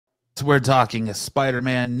We're talking a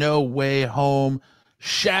Spider-Man No Way Home,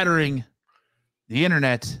 shattering the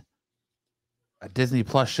internet. A Disney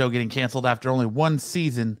Plus show getting canceled after only one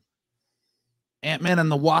season. Ant-Man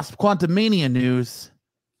and the Wasp Quantumania news.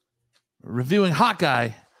 Reviewing Hawkeye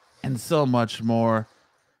and so much more.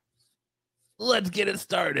 Let's get it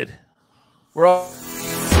started. We're all...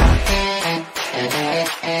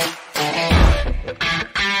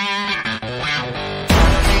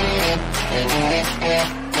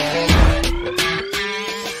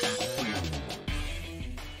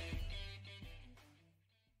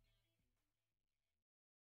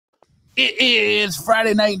 It is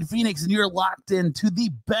Friday night in Phoenix, and you're locked into the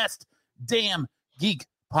best damn geek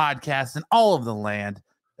podcast in all of the land.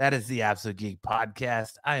 That is the Absolute Geek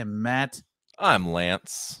Podcast. I am Matt. I'm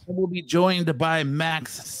Lance. We'll be joined by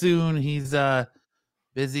Max soon. He's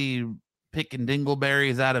busy picking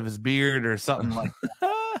dingleberries out of his beard or something like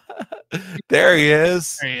that. There he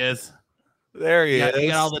is. There he is. There he is. You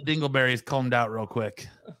got all the dingleberries combed out real quick.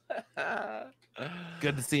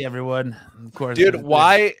 Good to see everyone. Of course, dude.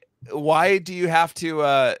 Why do you have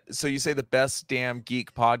to? So you say the best damn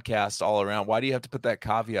geek podcast all around. Why do you have to put that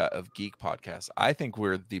caveat of geek podcast? I think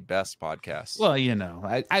we're the best podcast. Well, you know,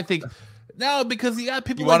 I think no, because you got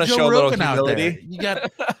people you like Joe Joe Rogan out there. You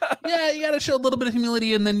got, yeah, you got to show a little bit of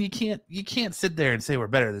humility, and then you can't sit there and say we're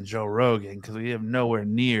better than Joe Rogan because we have nowhere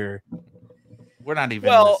near. We're not even.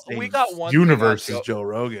 Well, in the same we got one universe as Joe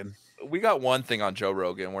Rogan. We got one thing on Joe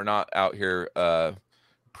Rogan. We're not out here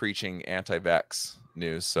preaching anti-vax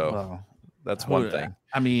news, so that's one thing.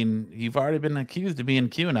 I mean, you've already been accused of being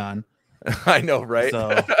QAnon. I know, right?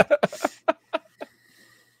 So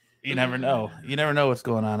you never know. You never know what's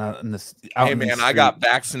going on out in this. Hey, man, I got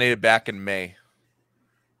vaccinated back in May.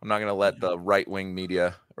 I'm not gonna let the right-wing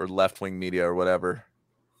media or left-wing media or whatever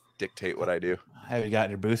dictate what I do. Have you gotten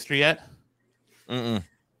your booster yet? Mm-mm.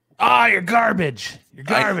 Oh, you're garbage. You're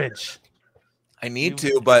garbage. I need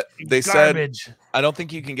to, but they garbage. Said I don't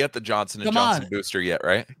think you can get the Johnson & Johnson booster yet,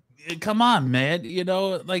 right? Come on, man. You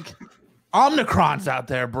know, like Omicron's out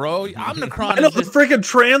there, bro. Omicron is just, freaking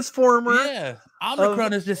transformer. Yeah.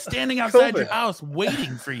 Omicron is just standing outside your house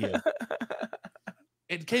waiting for you.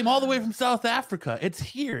 It came all the way from South Africa. It's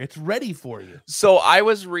here. It's ready for you. So I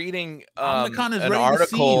was reading Omicron is an ready article.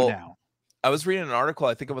 To see you now. I was reading an article.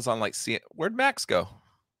 I think it was on where'd Max go?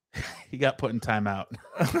 He got put in timeout.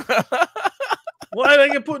 Why did I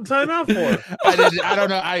get put in timeout for? I don't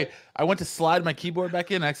know. I went to slide my keyboard back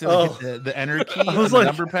in. I accidentally hit the enter key on the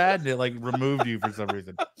number pad, and it like removed you for some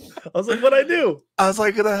reason. I was like, "What'd I do?" I was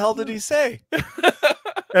like, "What the hell did he say?"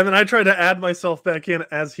 And then I tried to add myself back in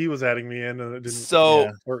as he was adding me in, and it didn't.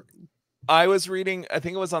 So work. I was reading. I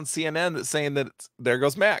think it was on CNN that saying that there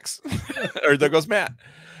goes Max, or there goes Matt.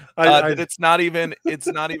 That it's not even. It's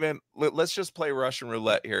not even. Let's just play Russian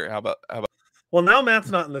roulette here. How about? Well, now Matt's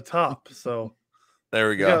not in the top, so. There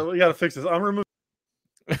we go. We gotta fix this. I'm removing.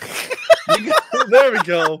 There we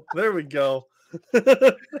go. There we go.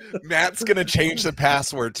 Matt's gonna change the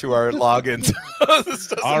password to our logins.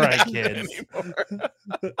 All right, kids.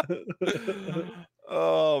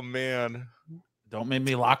 Oh man. Don't make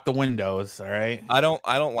me lock the windows. All right. I don't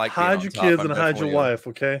like hide your kids and hide your wife.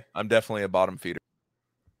 Okay. I'm definitely a bottom feeder.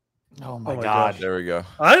 Oh my God. There we go.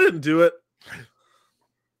 I didn't do it.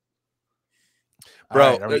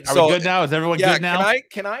 Bro, right, are we good now? Is everyone good now?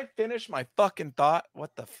 Can I finish my fucking thought?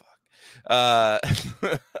 What the fuck?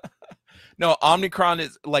 No, Omicron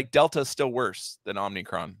is like Delta is still worse than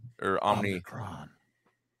Omicron or Omicron.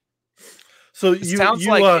 So you don't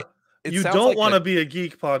want to be a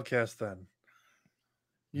geek podcast then.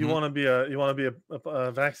 You want to be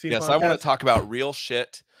a vaccine. Yes, podcast? I want to talk about real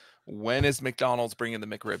shit. When is McDonald's bringing the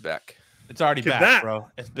McRib back? It's already back, bro.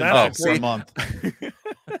 It's been back for a month.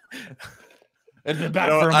 It's been back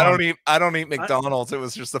for a month. I don't eat McDonald's. It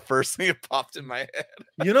was just the first thing that popped in my head.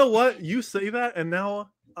 You know what? You say that, and now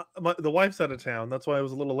the wife's out of town. That's why I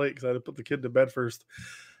was a little late because I had to put the kid to bed first.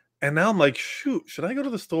 And now I'm like, shoot, should I go to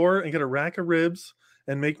the store and get a rack of ribs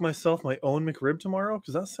and make myself my own McRib tomorrow?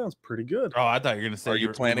 Because that sounds pretty good. Oh, I thought you were going to say, are you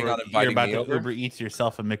planning on inviting me over? Uber Eats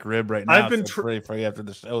yourself a McRib right now. I've been ready for you after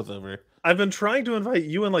the show's over. I've been trying to invite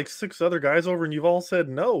you and like 6 other guys over, and you've all said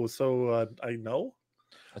no. So I know.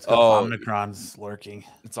 Let's go. Omicron's lurking.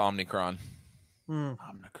 It's Omicron. Omicron.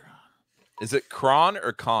 Is it Cron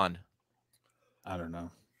or Con? I don't know.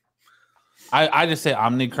 I just say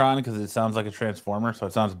Omnicron because it sounds like a Transformer, so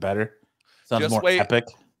it sounds better. It sounds more epic.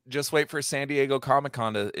 Just wait for San Diego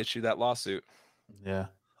Comic-Con to issue that lawsuit. Yeah.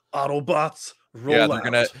 Autobots roll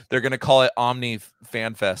out. They're gonna call it Omni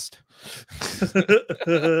Fan Fest.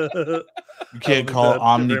 You can't call it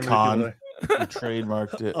Omnicon. You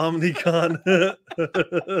trademarked it. Omnicon.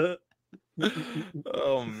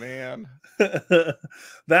 Oh man.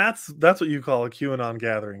 That's what you call a QAnon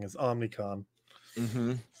gathering, is Omnicon.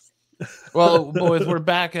 Mm-hmm. Well, boys, we're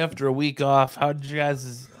back after a week off. How did you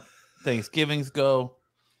guys' Thanksgivings go?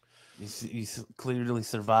 You clearly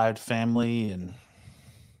survived family and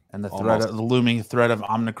the looming threat of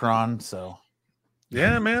Omicron. So,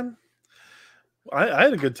 yeah, man, I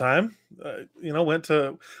had a good time.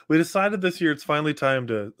 We decided this year it's finally time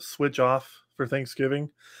to switch off for Thanksgiving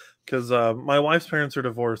because my wife's parents are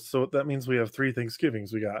divorced, so that means we have 3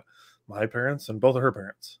 Thanksgivings. We got my parents and both of her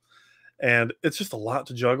parents, and it's just a lot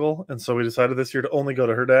to juggle. And so we decided this year to only go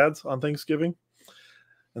to her dad's on Thanksgiving,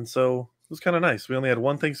 and so it was kind of nice. We only had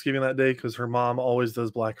one Thanksgiving that day because her mom always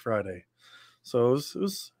does Black Friday, so it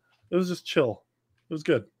was just chill. It was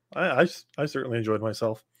good. I certainly enjoyed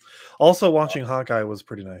myself. Also, watching Hawkeye was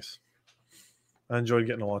pretty nice. I enjoyed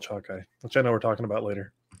getting to watch Hawkeye, which I know we're talking about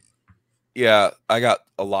later. Yeah, I got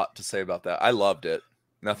a lot to say about that. I loved it.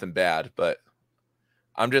 Nothing bad, but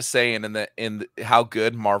I'm just saying in how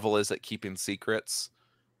good Marvel is at keeping secrets.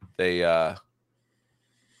 They kind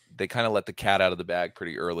of let the cat out of the bag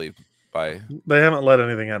pretty early by. They haven't let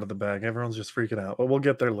anything out of the bag. Everyone's just freaking out, but we'll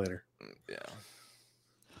get there later. Yeah.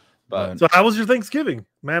 But so how was your Thanksgiving?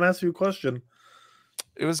 Man asked you a question.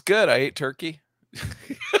 It was good. I ate turkey.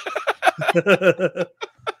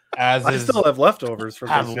 I still have leftovers from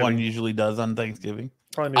Thanksgiving. One usually does on Thanksgiving.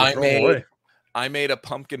 Probably need to throw away. I made a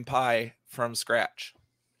pumpkin pie from scratch.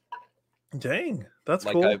 Dang, that's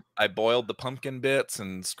cool. I boiled the pumpkin bits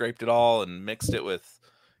and scraped it all and mixed it with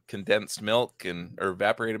condensed milk or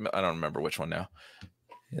evaporated milk. I don't remember which one now.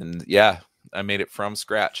 And yeah, I made it from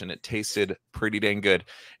scratch and it tasted pretty dang good.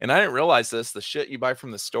 And I didn't realize this. The shit you buy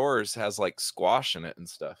from the stores has like squash in it and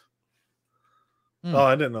stuff. Oh,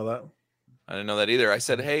 I didn't know that. I didn't know that either. I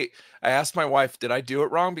said, hey, I asked my wife, did I do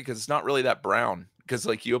it wrong? Because it's not really that brown. Because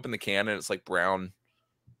like you open the can and it's like brown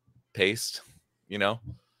paste,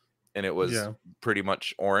 and it was pretty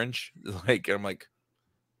much orange. Like, I'm like,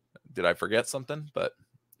 did I forget something? But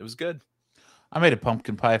it was good. I made a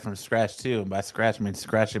pumpkin pie from scratch too, and by scratch I mean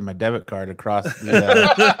scratching my debit card across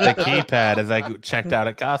the keypad as I checked out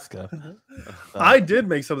at Costco. I did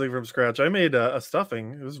make something from scratch. I made a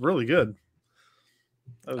stuffing. It was really good.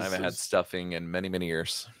 I haven't had stuffing in many, many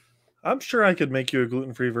years. I'm sure I could make you a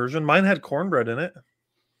gluten-free version. Mine had cornbread in it.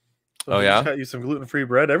 So I just got you some gluten-free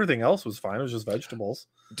bread. Everything else was fine. It was just vegetables.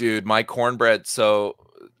 Dude, my cornbread. So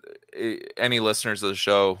any listeners of the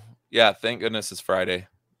show, yeah, thank goodness it's Friday.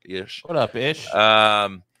 Ish. What up, Ish?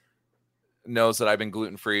 Knows that I've been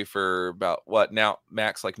gluten-free for about what now,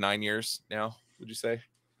 Max, like 9 years now, would you say?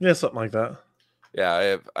 Yeah, something like that.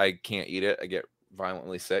 Yeah, I can't eat it. I get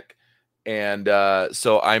violently sick. And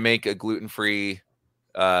so I make a gluten-free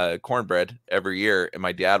cornbread every year, and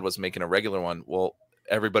my dad was making a regular one. Well,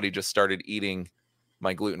 everybody just started eating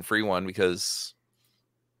my gluten-free one because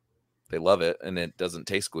they love it and it doesn't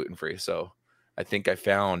taste gluten-free. So I think I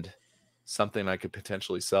found something I could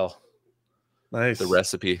potentially sell. Nice. The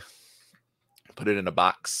recipe. Put it in a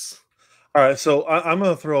box. All right, so I'm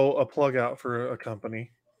going to throw a plug out for a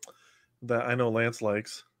company that I know Lance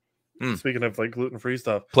likes. Speaking of like gluten-free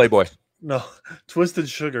stuff. Playboy. No, Twisted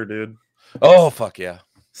Sugar, dude. Oh, fuck yeah.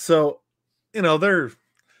 So, they're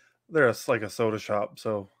like a soda shop,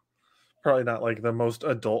 so probably not like the most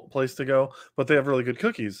adult place to go, but they have really good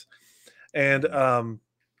cookies. And I'm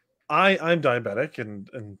diabetic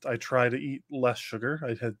and I try to eat less sugar.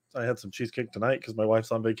 I had some cheesecake tonight because my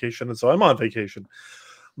wife's on vacation, and so I'm on vacation.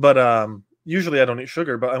 But usually I don't eat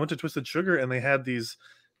sugar, but I went to Twisted Sugar and they had these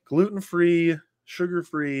gluten-free,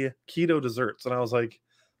 sugar-free keto desserts, and I was like,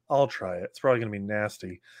 I'll try it. It's probably going to be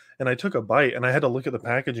nasty. And I took a bite and I had to look at the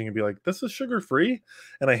packaging and be like, this is sugar-free?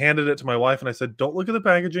 And I handed it to my wife and I said, don't look at the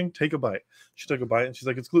packaging, take a bite. She took a bite and she's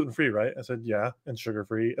like, it's gluten-free, right? I said, yeah, and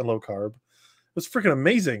sugar-free and low carb. It was freaking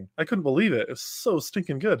amazing. I couldn't believe it. It was so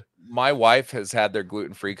stinking good. My wife has had their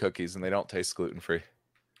gluten-free cookies and they don't taste gluten-free.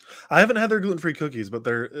 I haven't had their gluten-free cookies, but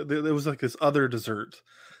there was like this other dessert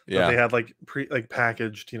that they had like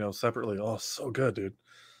packaged, separately. Oh, so good, dude.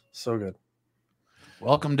 So good.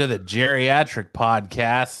 Welcome to the Geriatric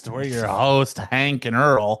Podcast. We're your host, Hank and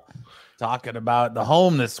Earl, talking about the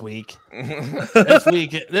home this week. This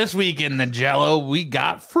week in the Jello, we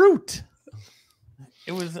got fruit.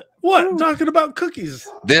 It was what? Talking about cookies.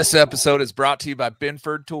 This episode is brought to you by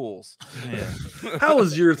Binford Tools. Yeah. How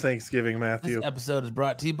was your Thanksgiving, Matthew? This episode is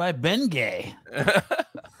brought to you by Bengay.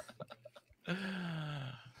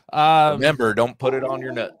 Remember, don't put it on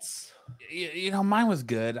your nuts. Mine was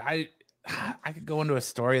good. I could go into a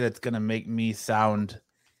story that's going to make me sound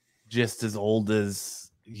just as old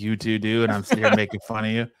as you two do, and I'm sitting here making fun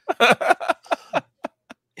of you.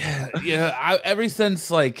 Ever since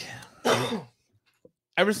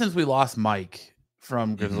we lost Mike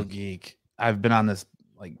from Grizzle Geek, I've been on this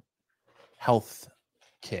like health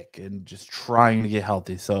kick and just trying to get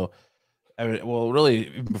healthy. So, really,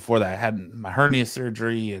 even before that, I had my hernia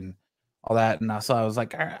surgery and all that, and so I was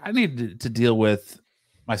like, I need to deal with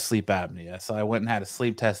my sleep apnea. So I went and had a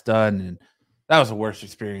sleep test done, and that was the worst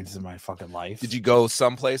experience in my fucking life. Did you go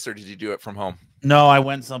someplace or did you do it from home? No, I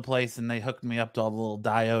went someplace and they hooked me up to all the little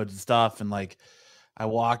diodes and stuff, and like I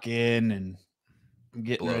walk in and I'm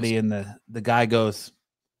getting ready, and the guy goes,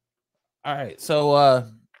 "All right, so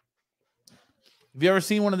have you ever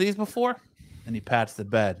seen one of these before?" And he pats the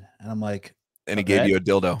bed, and I'm like, and he gave you a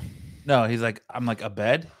dildo. No, he's like, I'm like, a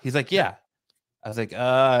bed? He's like, yeah. I was like,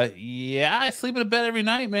 yeah, I sleep in a bed every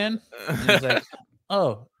night, man. And he's like,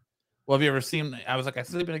 oh, well, have you ever seen? I was like, I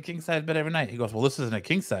sleep in a king size bed every night. He goes, well, this isn't a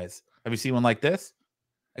king size. Have you seen one like this?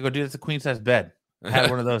 I go, dude, it's a queen size bed. I had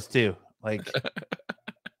one of those too. Like,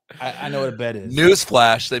 I know what a bed is.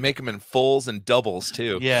 Newsflash, they make them in fulls and doubles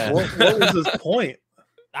too. Yeah. What was his point?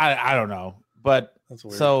 I don't know, but That's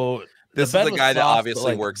weird. So this is the guy that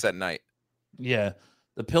obviously works at night. Yeah,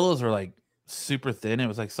 the pillows were like super thin. It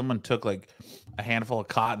was like someone took like a handful of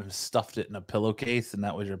cotton and stuffed it in a pillowcase, and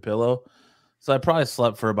that was your pillow. So I probably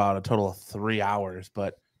slept for about a total of 3 hours,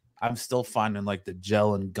 but I'm still finding like the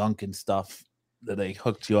gel and gunk and stuff that they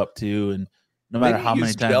hooked you up to, and no matter how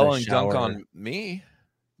many times gel I and shower, gunk on me.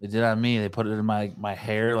 They did on me. They put it in my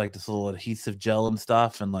hair, like this little adhesive gel and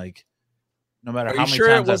stuff, and like no matter how many sure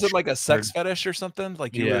times it wasn't like a sex fetish or something?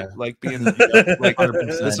 Like you were like being like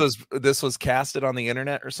 100%. this was casted on the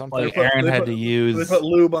internet or something. Like Aaron had to use. They put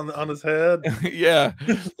lube on his head. Yeah,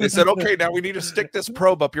 they said, okay, now we need to stick this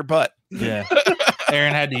probe up your butt. Yeah,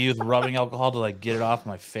 Aaron had to use rubbing alcohol to like get it off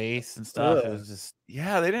my face and stuff. It was just they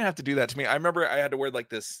didn't have to do that to me. I remember I had to wear like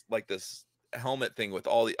this helmet thing with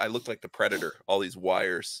I looked like the Predator, all these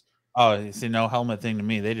wires. Oh, you see, no helmet thing to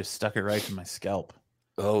me. They just stuck it right to my scalp.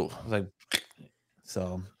 Oh, I was like,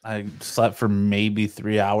 so I slept for maybe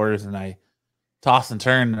 3 hours, and I tossed and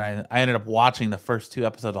turned, and I ended up watching the first 2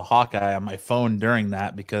 episodes of Hawkeye on my phone during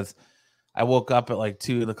that because I woke up at like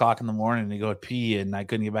 2 o'clock in the morning to go pee, and I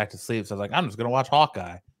couldn't get back to sleep. So I was like, I'm just gonna watch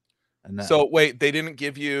Hawkeye. And so wait, you didn't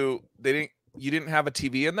have a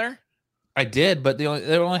TV in there? I did, but they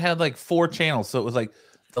only had like 4 channels, so it was like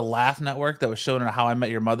the Laugh Network that was showing How I Met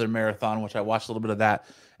Your Mother marathon, which I watched a little bit of that.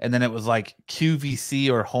 And then it was like QVC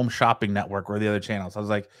or Home Shopping Network were the other channels. I was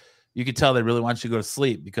like, you could tell they really want you to go to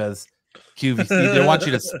sleep because QVC, they want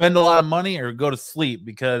you to spend a lot of money or go to sleep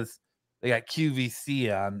because they got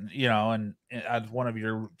QVC on, and as one of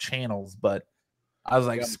your channels. But I was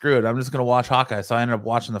like, screw it. I'm just going to watch Hawkeye. So I ended up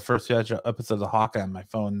watching the first 2 episodes of Hawkeye on my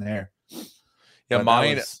phone there. Yeah,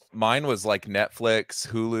 mine was like Netflix,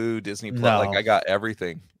 Hulu, Disney Plus. Like I got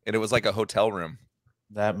everything. And it was like a hotel room.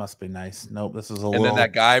 That must be nice. Nope, this was a And then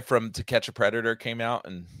that guy from To Catch a Predator came out,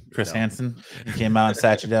 and Chris Hansen, he came out and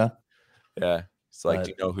sat you down. Yeah, it's like, do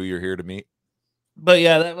you know who you're here to meet? But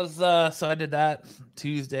yeah, that was so I did that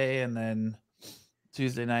Tuesday, and then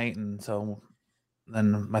Tuesday night, and so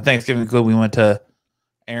then my Thanksgiving good. We went to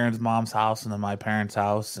Aaron's mom's house and then my parents'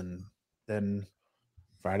 house, and then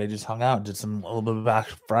Friday just hung out, did a little bit of Black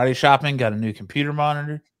Friday shopping, got a new computer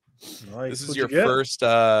monitor. Nice. This is your first.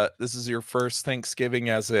 This is your first Thanksgiving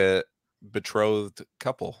as a betrothed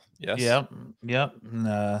couple. Yes. Yep. And,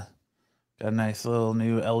 got a nice little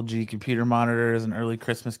new LG computer monitor as an early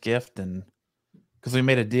Christmas gift, and because we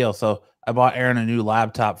made a deal, so I bought Erin a new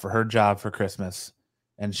laptop for her job for Christmas,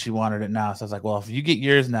 and she wanted it now. So I was like, "Well, if you get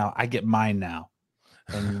yours now, I get mine now,"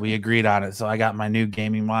 and we agreed on it. So I got my new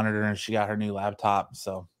gaming monitor, and she got her new laptop.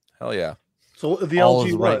 So hell yeah. So the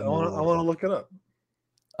LG, what? I want to look it up.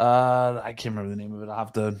 I can't remember the name of it. I'll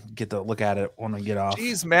have to get to look at it when we get off.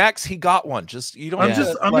 Jeez, Max, he got one. Just you don't.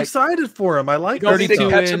 I'm excited for him. I like 32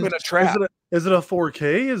 catch him in a trap. Is it a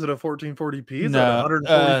 4K? Is it a 1440p? Is it a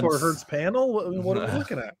 144 hertz panel? What are we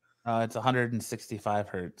looking at? It's 165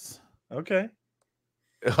 hertz. Okay.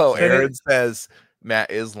 Oh, Aaron says Matt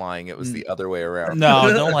is lying. It was the other way around.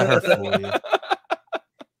 No, don't let her fool you.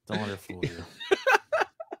 Don't let her fool you.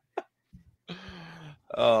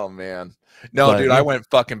 Oh man. No, dude, I went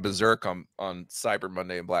fucking berserk on Cyber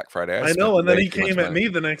Monday and Black Friday. I know, and then he came at me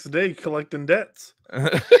the next day collecting debts.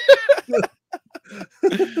 Yep,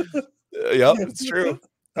 it's true.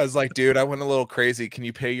 I was like, dude, I went a little crazy. Can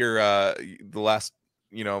you pay your the last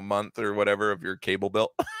month or whatever of your cable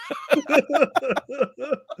bill?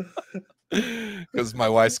 Because my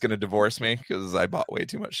wife's gonna divorce me because I bought way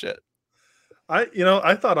too much shit.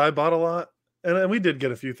 I thought I bought a lot. And we did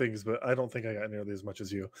get a few things, but I don't think I got nearly as much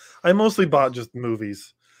as you. I mostly bought just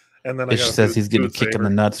movies. And then Ish I got says he's getting a food kick in the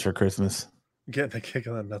saver. nuts for Christmas. Getting a kick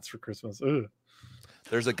in the nuts for Christmas. Ooh.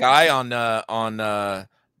 There's a guy on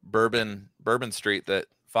Bourbon Street that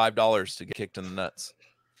 $5 to get kicked in the nuts.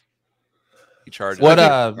 He charges. What,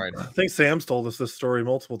 I think Sam's told us this story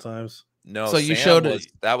multiple times. No, So you Sam showed was,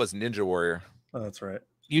 that was Ninja Warrior. Oh, that's right.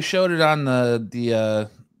 You showed it on the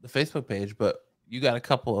Facebook page, but you got a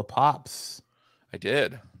couple of pops. I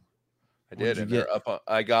did. What'd you And get? they're up.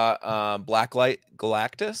 I got Blacklight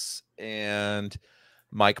Galactus and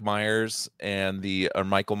Mike Myers and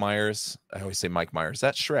Michael Myers. I always say Mike Myers.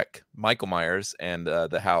 That's Shrek. Michael Myers and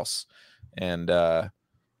the house. And the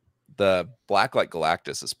Blacklight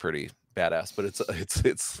Galactus is pretty badass, but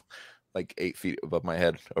it's like 8 feet above my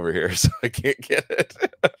head over here, so I can't get it.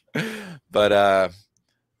 But I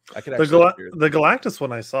could actually the Galactus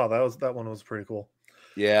one I saw, that one was pretty cool.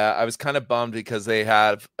 Yeah, I was kind of bummed because they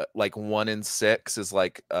have like 1 in 6 is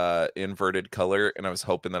like inverted color, and I was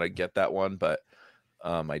hoping that I'd get that one, but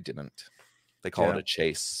I didn't. They call it a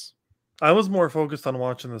chase. I was more focused on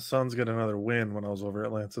watching the Suns get another win when I was over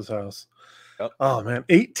at Lance's house. Yep. Oh man,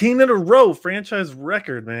 18 in a row, franchise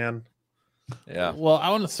record, man. Yeah. Well, I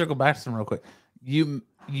want to circle back to some real quick. You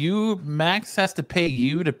Max has to pay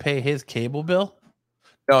you to pay his cable bill.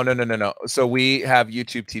 No. So we have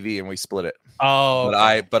YouTube TV and we split it. Oh,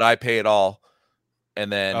 okay. But I pay it all,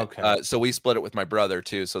 and then Okay. So we split it with my brother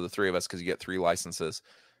too. So the 3 of us, because you get 3 licenses.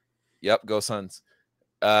 Yep, go Suns.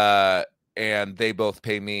 And they both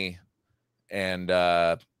pay me, and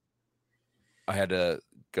I had to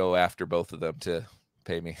go after both of them to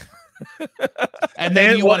pay me. And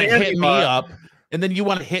then you want to Andy hit me up, and then you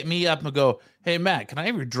want to hit me up and go, "Hey Matt, can I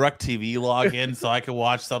have your DirecTV login so I can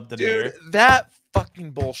watch something Dude, here?" that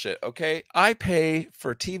fucking bullshit. Okay, I pay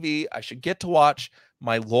for TV. I should get to watch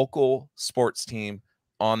my local sports team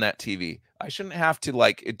on that TV. I shouldn't have to,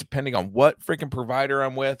 like, it depending on what freaking provider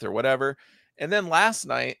I'm with or whatever. And then last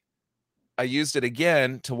night I used it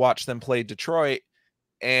again to watch them play Detroit,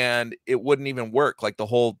 and it wouldn't even work. Like the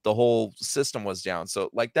whole system was down. So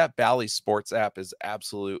like that Bally Sports app is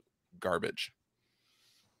absolute garbage.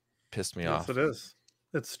 Pissed me off. Yes, it is.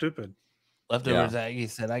 It's stupid. Leftovers Aggie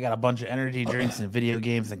said, "I got a bunch of energy drinks and video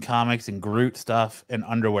games and comics and Groot stuff and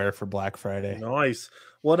underwear for Black Friday." Nice.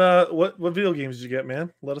 What video games did you get,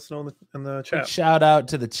 man? Let us know in the Big chat. shout out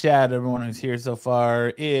to the chat, everyone who's here so far.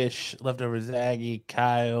 Ish, Leftovers Aggie,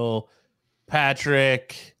 Kyle,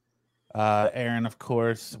 Patrick, Aaron, of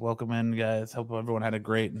course. Welcome in, guys. Hope everyone had a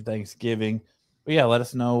great Thanksgiving. But yeah, let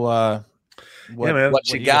us know what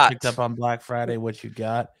you got picked up on Black Friday, what you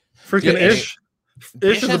got. Freaking Yeah,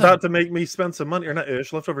 Ish is about to make me spend some money. Or not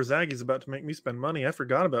Ish, Leftover Zaggy's about to make me spend money. I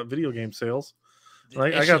forgot about video game sales.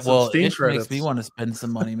 I got some Steam Ish credits. makes me want to spend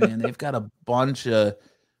some money, man. They've got a bunch of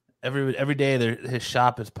every day his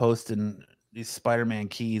shop is posting these Spider-Man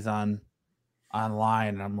keys online,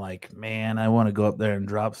 and I'm like, man, I want to go up there and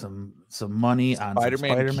drop some money on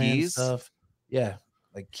Spider-Man keys stuff. Yeah,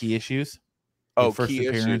 like key issues. Oh, first key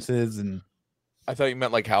appearances, and I thought you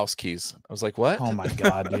meant like house keys. I was like, what? Oh my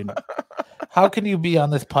god, dude! How can you be on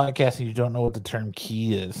this podcast and you don't know what the term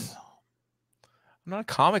key is? I'm not a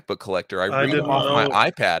comic book collector. I read didn't them off know.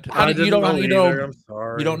 my iPad. I didn't know either. I'm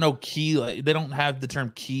sorry. You don't know key. Like, they don't have the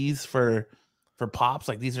term keys for pops.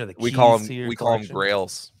 Like these are the keys We call to your them collection.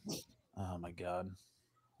 grails. Oh my god,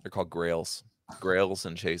 They're called grails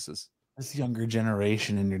and chases. this younger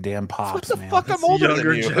generation and your damn pops, What the man. fuck? I'm older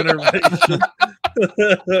than you. Generation.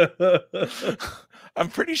 I'm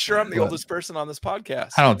pretty sure I'm the oldest person on this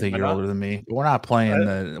podcast. I don't think Am I you're not? older than me. We're not playing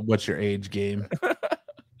the what's your age game.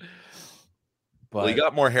 Well, you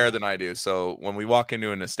got more hair than I do, so when we walk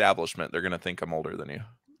into an establishment, they're gonna think I'm older than you.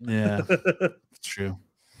 Yeah, it's true.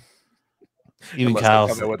 Even Unless Kyle,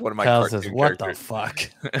 they come in with one of my Kyle cartoon says, "What characters." the fuck?"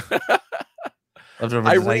 I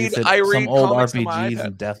read some old comics on my RPGs iPad.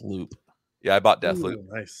 and Deathloop. Yeah, I bought Deathloop. Ooh,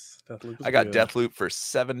 nice. Deathloop is I got good. Deathloop for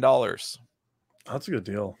 $7 That's a good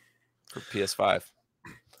deal. for PS5.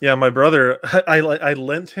 Yeah, my brother, I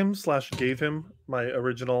lent him / gave him my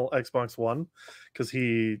original Xbox One because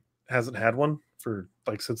he hasn't had one for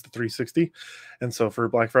like since the 360, and so for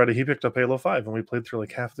Black Friday he picked up Halo 5 and we played through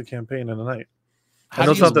like half the campaign in a night. I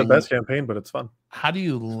know it's not the best campaign, but it's fun. How do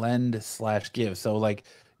you lend / give? So like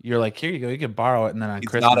you're like, here you go, you can borrow it, and then on He's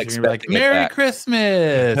Christmas not you're like, expecting it Merry back.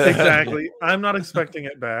 Christmas. Exactly. I'm not expecting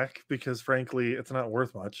it back because frankly it's not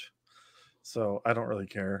worth much. So I don't really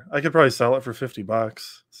care. I could probably sell it for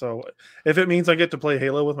 $50. So if it means I get to play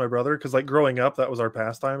Halo with my brother, because like growing up, that was our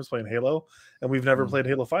pastimes playing Halo, and we've never played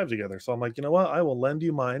Halo 5 together. So I'm like, you know what? I will lend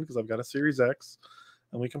you mine because I've got a Series X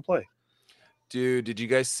and we can play. Dude, did you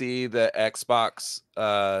guys see the Xbox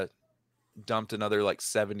dumped another like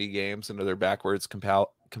 70 games into their backwards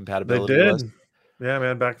compatibility They was. did. Yeah,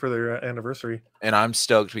 man, back for their anniversary. And I'm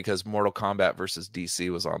stoked because Mortal Kombat versus DC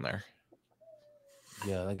was on there.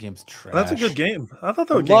 Yeah, that game's trash. That's a good game. I thought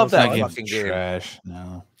that I game love was that fun. game's fucking game. trash.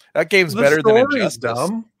 No. That game's The better than story's Injustice.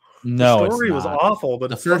 dumb. No, The it's story was not. awful, but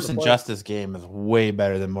The it's fun first to play. Injustice game is way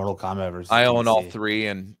better than Mortal Kombat versus I own all DC. 3,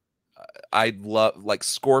 and I love like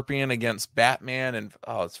Scorpion against Batman, and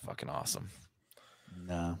it's fucking awesome.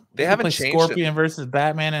 No, They You haven't play changed it. Scorpion versus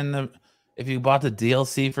Batman and if you bought the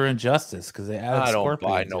DLC for Injustice because they added I don't Scorpion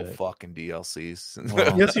buy to no it. fucking DLCs.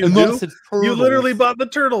 Well, Yes, you unless do. it's You literally Turtles. bought the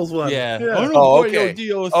Turtles one. Yeah. I yeah. don't Oh, play no okay.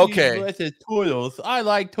 DLC Okay. unless it's Turtles. I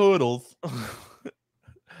like Turtles.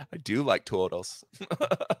 I do like Turtles.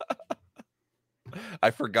 I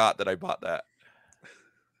forgot that I bought that.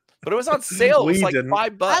 But it was on sale. It was We like didn't.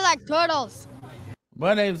 $5. I like turtles.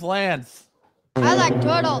 My name's Lance. I like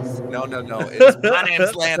turtles. No. It's my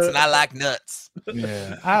name's Lance, and I like nuts. Yeah,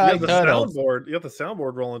 You I have like the Turtles. soundboard. You have the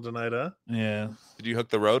soundboard rolling tonight, huh? Yeah, Did you hook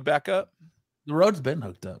the road back up? the road's been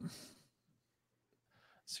hooked up.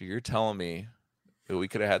 So you're telling me that we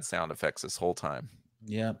could have had sound effects this whole time?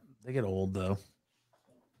 Yeah, they get old though.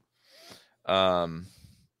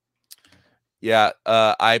 Yeah,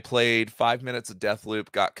 I played 5 minutes of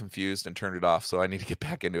Deathloop, got confused, and turned it off. So I need to get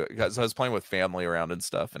back into it because I was playing with family around and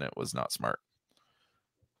stuff, and it was not smart.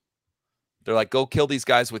 They're like, "Go kill these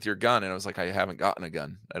guys with your gun," and I was like, "I haven't gotten a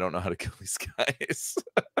gun. I don't know how to kill these guys."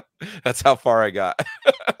 That's how far I got.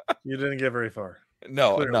 You didn't get very far.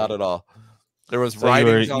 No, Clearly. not at all. There was So you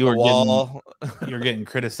writings were- on you the were getting- wall. You're getting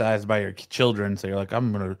criticized by your children, so you're like,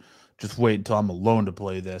 I'm gonna just wait until I'm alone to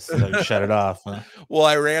play this. So you shut it off. Huh? Well,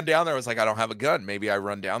 I ran down there. I was like, I don't have a gun. Maybe I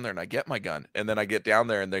run down there and I get my gun. And then I get down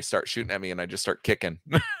there and they start shooting at me and I just start kicking.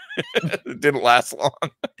 It didn't last long.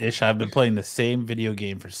 Ish, I've been playing the same video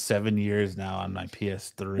game for 7 years now on my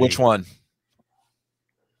PS3. Which one?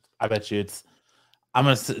 I bet you it's. I'm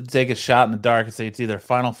gonna take a shot in the dark and say it's either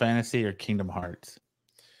Final Fantasy or Kingdom Hearts.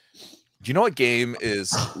 Do you know what game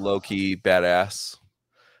is low-key badass?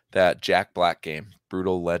 That Jack Black game,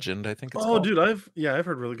 Brutal Legend, I think it's called. Dude, I've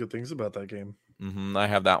heard really good things about that game. I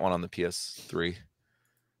have that one on the PS3.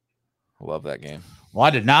 I love that game. Well, I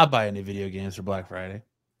did not buy any video games for Black Friday.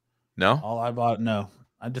 No? All I bought, no.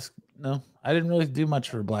 I didn't really do much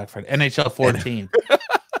for Black Friday. NHL 14.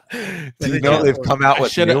 Do you know they've come out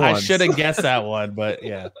with new I ones? should have guessed that one, but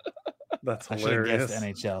yeah, That's I should have hilarious. guessed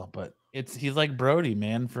NHL. But he's like Brody,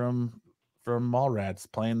 man, from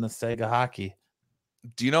Mallrats playing the Sega hockey.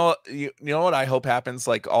 Do you know what I hope happens?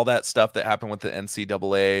 Like all that stuff that happened with the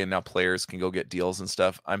NCAA and now players can go get deals and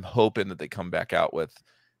stuff. I'm hoping that they come back out with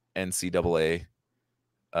NCAA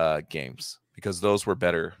games because those were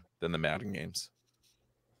better than the Madden games.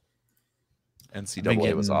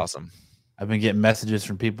 NCAA was awesome. I've been getting messages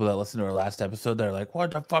from people that listened to our last episode. They're like, "What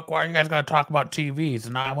the fuck? Why are you guys gonna talk about TVs?"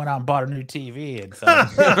 And I went out and bought a new TV, and so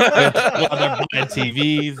they're buying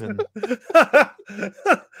TVs and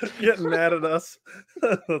getting mad at us.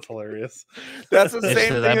 That's hilarious. That's the It same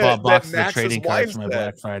says thing I bought that boxes of Max's trading wife cards for my said.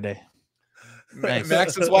 Black Friday. Nice.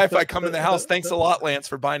 Max's wife, I come in the house. Thanks a lot, Lance,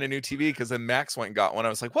 for buying a new TV. Because then Max went and got one. I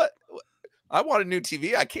was like, "What? I want a new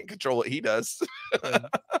TV. I can't control what he does."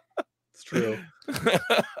 It's true.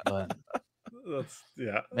 But That's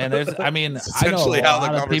man, there's I know essentially a how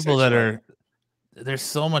the lot of people that conversation there's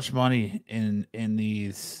so much money in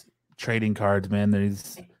these trading cards, man.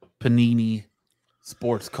 There's Panini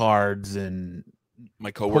sports cards and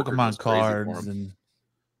My coworker Pokemon cards and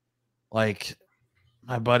like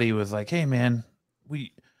my buddy was like, "Hey man, you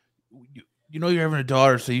know you're having a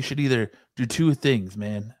daughter, so you should either do two things,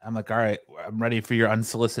 man." I'm like, "All right, I'm ready for your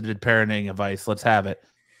unsolicited parenting advice. Let's have it.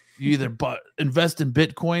 You either invest in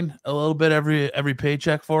Bitcoin a little bit every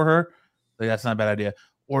paycheck for her. Like that's not a bad idea.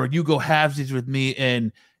 Or you go halvesies with me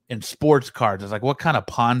in sports cards." I was like, "What kind of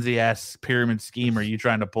Ponzi ass pyramid scheme are you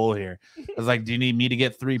trying to pull here?" I was like, "Do you need me to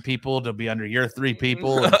get 3 people to be under your 3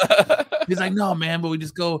 people?" And he's like, "No, man, but we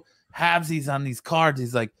just go halvesies on these cards."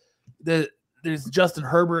 He's like, "There's Justin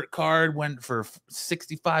Herbert card went for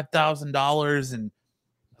 $65,000 and."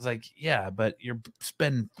 I was like, "Yeah, but you're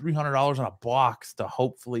spending $300 on a box to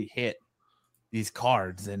hopefully hit these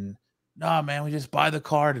cards." And no, man, we just buy the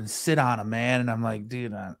card and sit on them, man. And I'm like,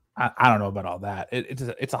 "Dude, I don't know about all that.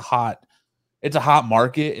 It's a hot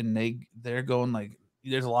market, and they're going like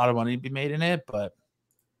there's a lot of money to be made in it, but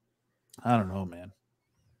I don't know, man.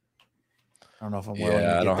 I don't know if I'm willing to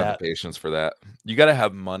Yeah, I get don't have that. the patience for that. You got to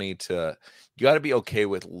have money you got to be okay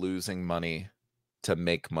with losing money to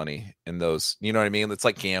make money in those. You know what I mean? It's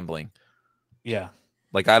like gambling. Yeah,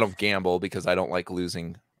 Like I don't gamble because I don't like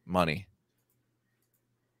losing money.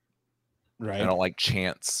 right. I don't like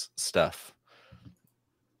chance stuff.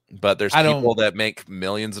 But there's I don't- people that make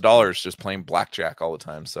millions of dollars just playing blackjack all the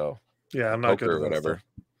time. So Yeah, I'm not poker good or at that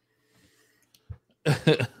whatever.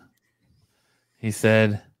 stuff. He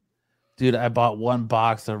said, dude, I bought one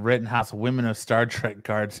box of Rittenhouse Women of Star Trek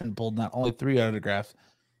cards and pulled not only 3 autographs,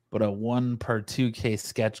 but a 1 per 2 case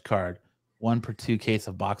sketch card, 1 per 2 case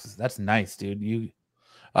of boxes. That's nice, dude.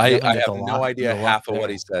 I definitely have get the no lot- idea the lot half of what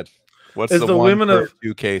there. he said. What's Is the the one women per of-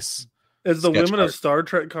 2 case? Is the sketch Women card? of Star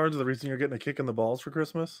Trek cards the reason you're getting a kick in the balls for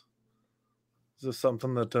Christmas? Is this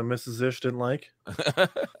something that Mrs. Ish didn't like?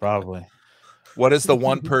 Probably. What is the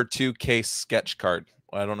 1 per 2 case sketch card?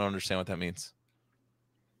 I don't understand what that means.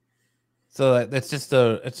 So it's just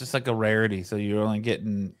like a rarity. So you're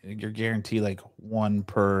guaranteed like 1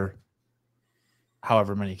 per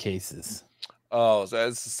however many cases. Oh, so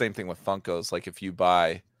it's the same thing with Funkos. Like if you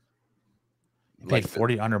buy You paid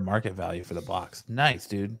 40 under market value for the box. Nice,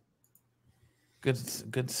 dude.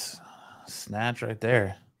 Good snatch right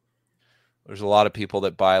there. there's a lot of people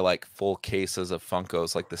that buy like full cases of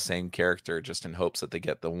Funkos, like the same character, just in hopes that they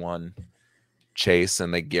get the one chase,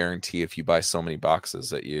 and they guarantee if you buy so many boxes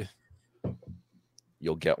that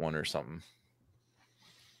you'll get one or something.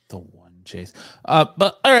 The one chase. But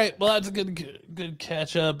all right, well, that's a good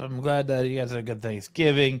catch up. I'm glad that you guys had a good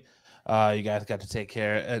Thanksgiving. You guys got to take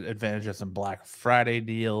advantage of some Black Friday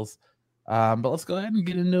deals. But let's go ahead and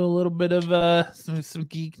get into a little bit of some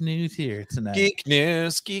geek news here tonight. Geek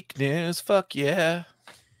news, fuck yeah.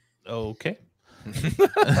 Okay.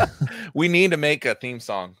 We need to make a theme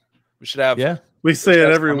song. We should have Yeah. We say it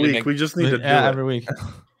That's every somebody week. make- We just need to do Yeah, it. every week.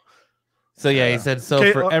 So yeah, he said so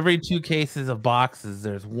Okay, for every 2 cases of boxes,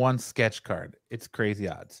 there's 1 sketch card. It's crazy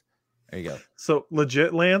odds. There you go. So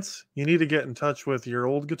legit, Lance, you need to get in touch with your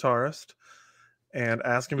old guitarist and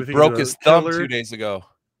ask him if he broke can do his a thumb killer- 2 days ago.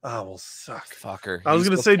 Oh, well, suck. Fucker. I was He's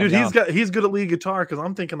gonna supposed say, to dude, come he's good at lead guitar because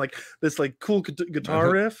I'm thinking like this like cool guitar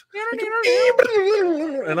riff,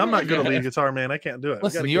 and I'm not good at lead guitar, man. I can't do it. I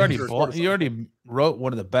Listen, gotta you get already him to record you already wrote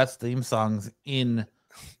one of the best theme songs in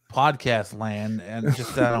podcast land, and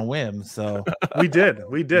just on a whim. So We did,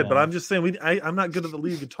 but Yeah. I'm just saying, I'm not good at the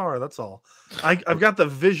lead guitar. That's all. I've got the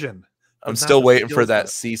vision. I'm but not still the waiting for skill that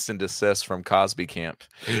set. cease and desist from Cosby Camp.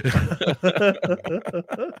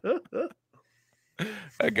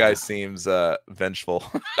 That guy seems vengeful.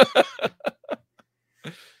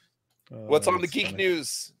 What's on the that's geek funny.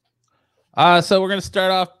 news? so we're gonna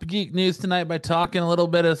start off geek news tonight by talking a little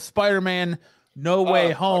bit of Spider-Man: No Way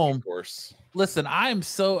Fuck, Home. Of course. Listen,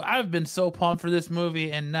 I've been so pumped for this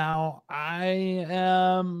movie, and now I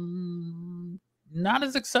am not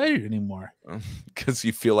as excited anymore. Because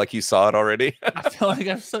you feel like you saw it already. I feel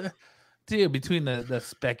like dude, between the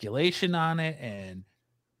speculation on it and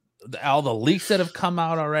all the leaks that have come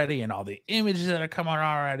out already and all the images that have come out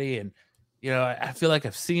already, and I feel like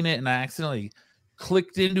I've seen it, and I accidentally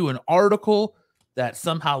clicked into an article that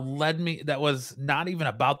somehow led me, that was not even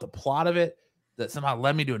about the plot of it, that somehow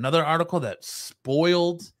led me to another article that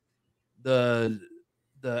spoiled the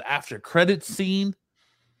after credits scene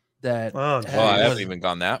that Oh, Oh, I was- haven't even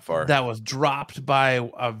gone that far. that was dropped by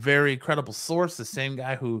a very credible source, the same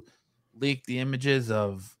guy who leaked the images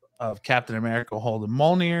of Captain America holding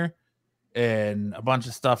Mjolnir and a bunch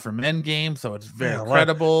of stuff from Endgame. So it's very Yeah, what?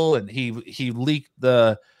 credible. And he leaked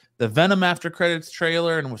the Venom after credits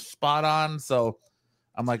trailer and was spot on. So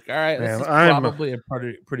I'm like, all right, Man, this is I'm- probably a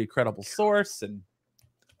pretty credible source. And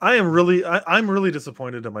I'm really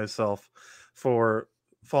disappointed in myself for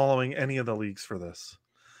following any of the leaks for this,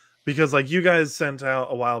 because like you guys sent out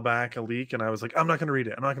a while back a leak, and I was like, I'm not going to read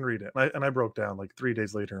it. And I broke down like 3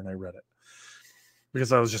 days later and I read it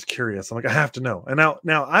because I was just curious. I'm like, I have to know. And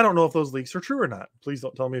now I don't know if those leaks are true or not. Please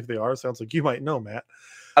don't tell me if they are. Sounds like you might know, Matt.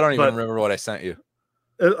 I don't even but- remember what I sent you.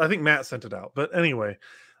 I think Matt sent it out. But anyway,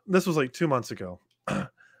 this was like 2 months ago.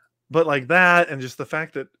 But like that, and just the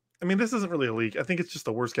fact that, I mean, this isn't really a leak. I think it's just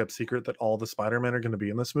the worst kept secret that all the Spider-Men are going to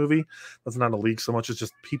be in this movie. That's not a leak so much as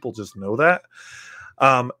just people just know that.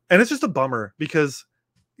 And it's just a bummer because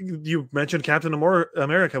you mentioned Captain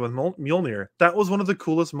America with Mjolnir. That was one of the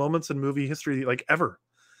coolest moments in movie history, like ever.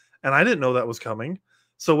 And I didn't know that was coming.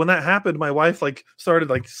 So when that happened, my wife like started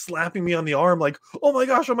like slapping me on the arm, like, oh my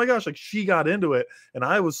gosh, like she got into it, and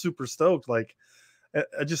I was super stoked. Like,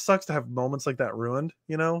 it just sucks to have moments like that ruined,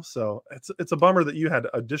 So it's a bummer that you had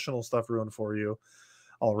additional stuff ruined for you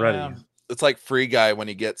already. It's like Free Guy when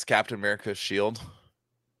he gets Captain America's shield.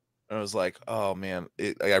 And I was like, oh man,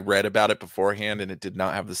 I read about it beforehand and it did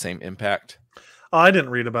not have the same impact. I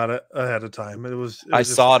didn't read about it ahead of time. It was I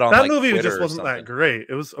just- saw it on that like, movie Twitter just or wasn't that something. great.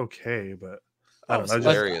 It was okay, but I Oh, don't it's know. I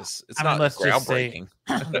just- hilarious. It's I mean, not let's just say-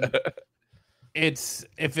 groundbreaking.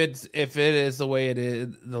 if it is the way it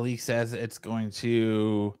is, the leak says it's going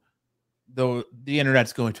to the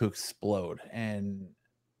internet's going to explode, and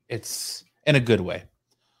it's in a good way.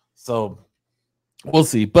 So we'll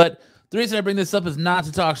see. But the reason I bring this up is not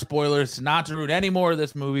to talk spoilers, not to ruin any more of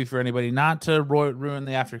this movie for anybody, not to ruin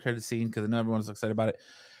the after credit scene because I know everyone's excited about it.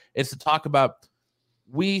 It's to talk about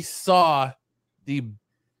we saw the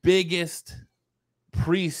biggest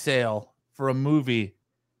pre-sale for a movie.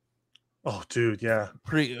 Oh, dude, yeah.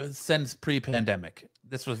 Since pre-pandemic.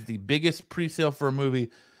 This was the biggest pre-sale for a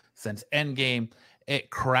movie since Endgame. It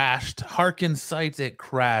crashed Harkin sites. It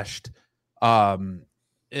crashed AMC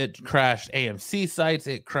sites.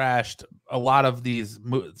 It crashed a lot of these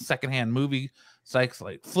secondhand movie sites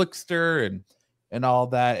like Flickster and all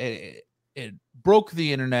that. It broke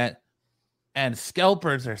the internet, and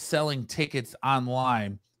scalpers are selling tickets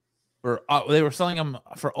online for they were selling them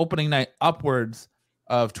for opening night upwards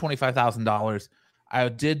of $25,000. I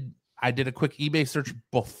did a quick eBay search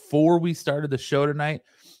before we started the show tonight,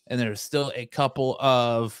 and there's still a couple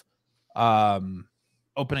of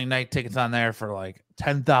opening night tickets on there for like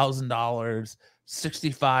 $10,000,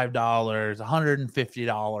 $65,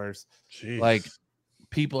 $150. Jeez. Like,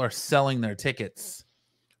 people are selling their tickets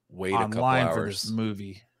Wait a couple online hours. for this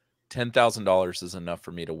movie. $10,000 is enough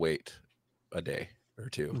for me to wait a day or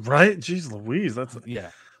two. Right? Jeez Louise. That's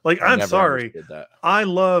Yeah. like, I I'm never sorry. understood that. I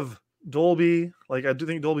love Dolby. Like, I do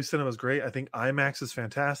think Dolby Cinema is great. I think IMAX is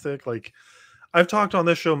fantastic. Like, I've talked on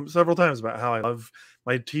this show several times about how I love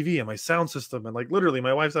my TV and my sound system. And like, literally,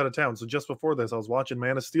 my wife's out of town. So just before this, I was watching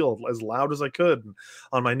Man of Steel as loud as I could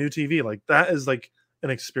on my new TV. Like, that is like an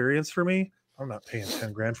experience for me. I'm not paying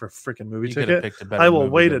 10 grand for a freaking movie You could have ticket. picked a better I will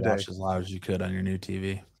movie wait to a day. watch as loud as you could on your new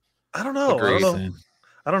TV. I don't know. Agreed.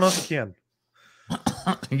 I don't know if you can.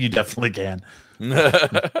 You definitely can.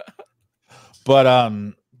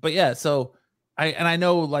 But yeah, so I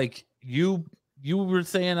know, like, you were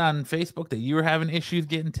saying on Facebook that you were having issues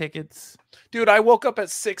getting tickets. Dude, I woke up at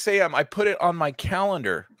 6 a.m. I put it on my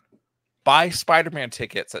calendar. Buy Spider-Man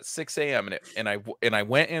tickets at 6 a.m. and I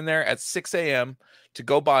went in there at 6 a.m. to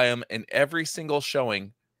go buy them, and every single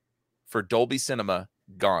showing for Dolby Cinema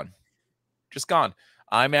gone. Just gone.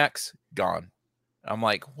 IMAX gone. I'm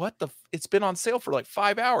like, what the it's been on sale for like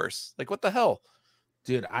 5 hours. Like, what the hell?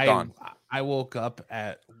 Dude, Gone. I woke up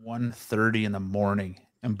at 1:30 in the morning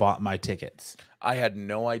and bought my tickets. I had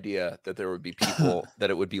no idea that there would be people that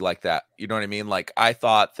it would be like that. You know what I mean? Like, I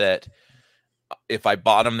thought that if I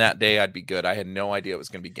bought them that day, I'd be good. I had no idea it was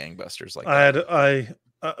going to be gangbusters like that.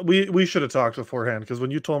 We should have talked beforehand, because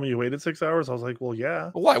when you told me you waited 6 hours, I was like, well,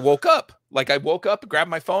 yeah. Well, I woke up, grabbed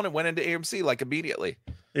my phone and went into AMC like immediately.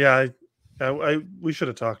 Yeah, we should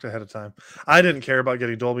have talked ahead of time. I didn't care about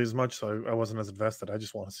getting Dolby as much, so I wasn't as invested. I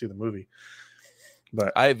just want to see the movie.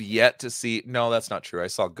 But I have yet to see. No, that's not true. I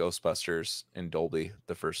saw Ghostbusters in Dolby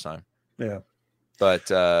the first time. yeah, But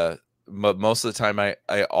most of the time, I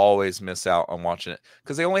always miss out on watching it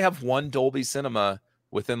because they only have one Dolby Cinema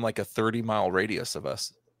within like a 30-mile radius of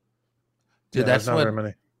us. Dude, yeah, that's not what very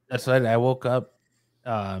many. that's what I woke up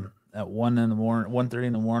at 1:30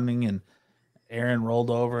 in the morning, and Erin rolled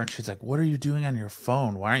over and she's like, "What are you doing on your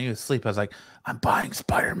phone? Why aren't you asleep?" I was like, "I'm buying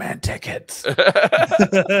Spider-Man tickets."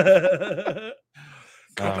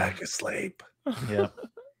 Go back to sleep. Yeah.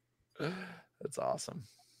 That's awesome.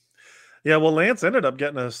 Yeah, well, Lance ended up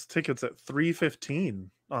getting us tickets at 3:15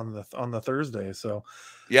 on the Thursday. So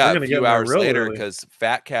Yeah, We're a gonna get few there hours real later early. because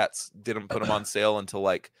Fat Cats didn't put them on sale until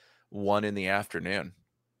like 1 in the afternoon.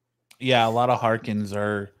 Yeah, a lot of Harkins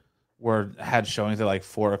had showings at like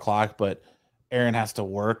 4:00, but Erin has to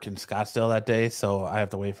work in Scottsdale that day, so I have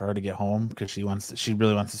to wait for her to get home because she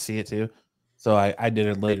really wants to see it too. So I did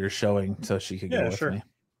a later showing so she could go Yeah, with sure. me.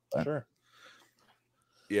 sure.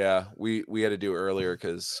 Yeah, we had to do earlier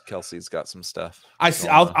because Kelsey's got some stuff.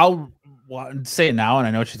 I'll say it now, and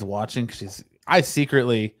I know she's watching because I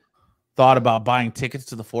secretly thought about buying tickets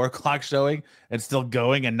to the 4:00 showing and still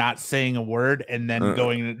going and not saying a word, and then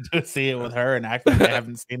going to see it with her and act like I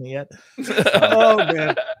haven't seen it yet. Oh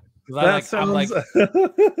man, I'm like,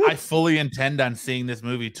 I fully intend on seeing this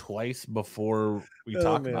movie twice before we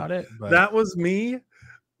talk man. about it. But That was me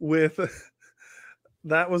with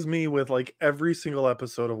like every single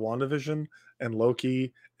episode of WandaVision and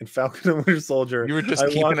Loki and Falcon and Winter Soldier. You were just I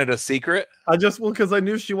keeping watched- it a secret? because I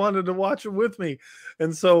knew she wanted to watch it with me,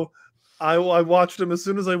 and so I watched them as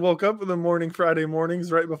soon as I woke up in the morning, Friday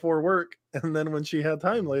mornings, right before work, and then when she had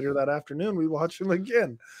time later that afternoon, we watched them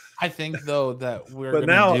again. I think though that But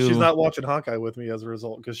now she's not watching Hawkeye with me as a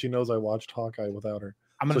result because she knows I watched Hawkeye without her.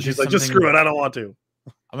 So she's like, just screw it, I don't want to.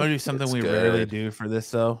 I'm gonna do something It's we rarely good. do for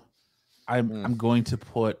this though. I'm going to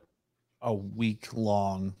put a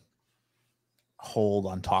week-long hold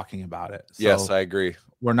on talking about it. So Yes, I agree.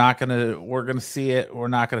 we're gonna see it. We're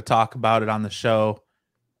not gonna talk about it on the show.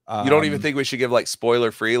 You don't even think we should give like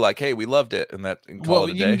spoiler free, like, hey, we loved it, and call well,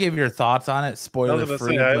 it a you can day? give your thoughts on it, I was spoiler gonna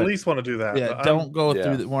free. say, I at but least want to do that. yeah, but don't go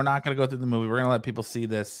yeah. through. We're not gonna go through the movie. We're gonna let people see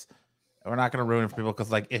this. We're not gonna ruin it for people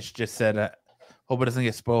because, like Ish just said, hope it doesn't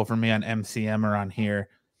get spoiled for me on MCM or on here.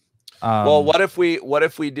 Well, what if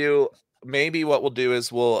we do? Maybe what we'll do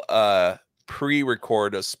is we'll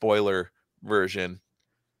pre-record a spoiler version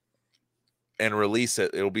and release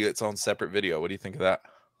it. It'll be its own separate video. What do you think of that?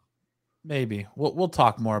 Maybe we'll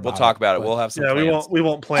talk more about. We'll talk about it. but We'll have some. Yeah, plans. we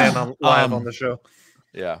won't plan on live on the show.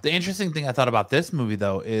 Yeah. The interesting thing I thought about this movie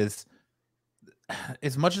though is,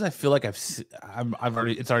 as much as I feel like it's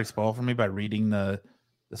already spoiled for me by reading the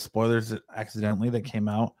spoilers accidentally that came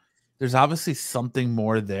out. There's obviously something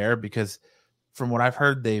more there because, from what I've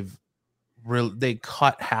heard, they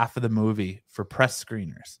cut half of the movie for press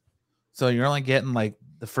screeners, so you're only getting like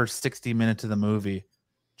the first 60 minutes of the movie,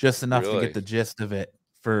 just enough to get the gist of it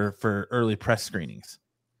for early press screenings.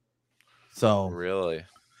 So Really,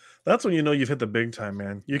 that's when you know you've hit the big time,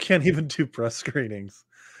 man. You can't even do press screenings.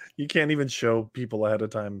 You can't even show people ahead of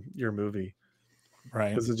time your movie,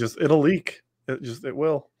 right? Because it'll leak. It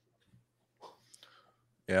will.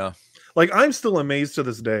 Yeah. Like, I'm still amazed to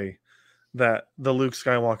this day that the Luke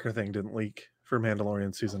Skywalker thing didn't leak for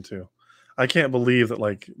Mandalorian season 2. I can't believe that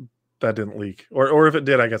that didn't leak, or if it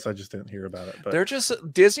did, I guess I just didn't hear about it. But They're just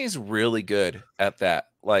Disney's really good at that.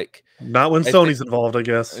 Like, not when Sony's involved, I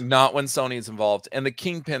guess. Not when Sony's involved, and the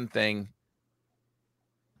Kingpin thing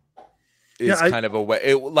is kind of a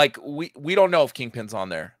way. We don't know if Kingpin's on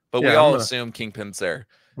there, but we all assume Kingpin's there.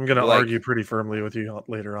 I'm going to argue pretty firmly with you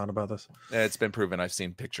later on about this. It's been proven. I've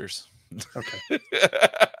seen pictures. Okay.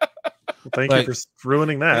 Well, thank you for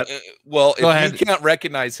ruining that. Well, if you can't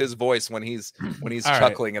recognize his voice when he's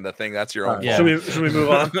chuckling in the thing, that's your own. Yeah. Should we move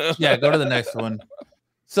on? Yeah, go to the next one.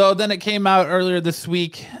 So then it came out earlier this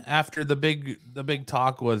week after the big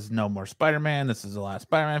talk was no more Spider-Man. This is the last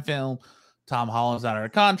Spider-Man film. Tom Holland's out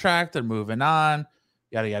of contract. They're moving on.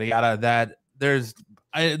 Yada yada yada. That there's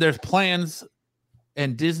plans,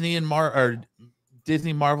 and Disney, Marvel,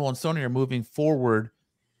 and Sony are moving forward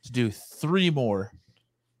to do 3 more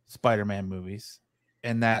Spider-Man movies,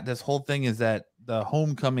 and that this whole thing is that the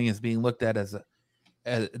Homecoming is being looked at as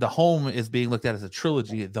the Home is being looked at as a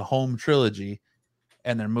trilogy, the Home trilogy,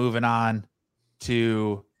 and they're moving on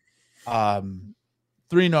to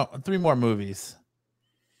 3 more movies.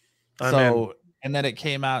 And then it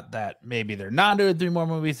came out that maybe they're not doing 3 more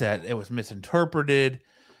movies, that it was misinterpreted.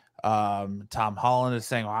 Tom Holland is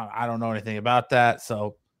saying, well, I don't know anything about that.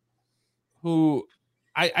 So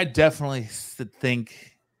I definitely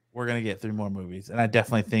think we're going to get 3 more movies. And I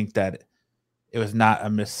definitely think that it was not a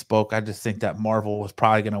misspoke. I just think that Marvel was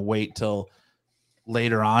probably going to wait till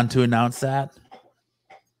later on to announce that.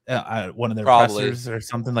 One of their pressers or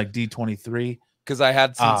something like D23. Because I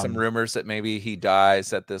had seen some rumors that maybe he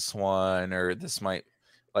dies at this one, or this might,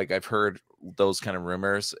 I've heard those kind of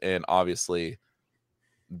rumors, and obviously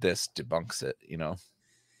this debunks it, Yeah,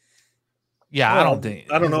 well,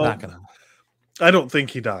 I don't know. I don't think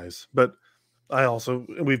he dies, but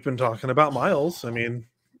we've been talking about Miles. I mean,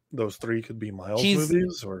 those 3 could be Miles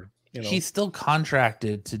movies, or he's still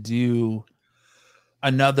contracted to do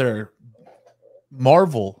another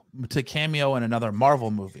Marvel, to cameo in another Marvel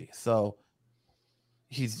movie. So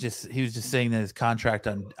he was just saying that his contract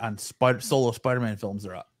on solo Spider-Man films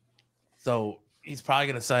are up. So he's probably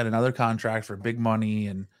going to sign another contract for big money,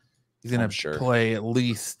 and he's going to play at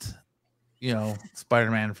least,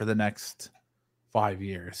 Spider-Man for the next 5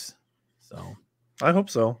 years. So I hope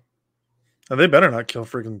so. And they better not kill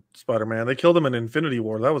freaking Spider-Man. They killed him in Infinity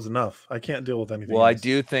War. That was enough. I can't deal with anything. Well, else.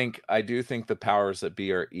 I do think the powers that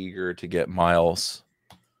be are eager to get Miles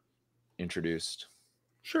introduced.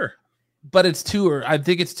 Sure. But I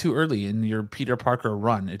think it's too early in your Peter Parker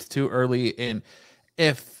run. It's too early. And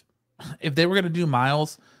if they were going to do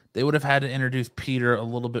Miles, they would have had to introduce Peter a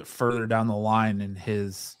little bit further down the line in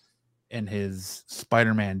his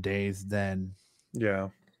Spider-Man days than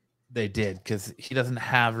they did, because he doesn't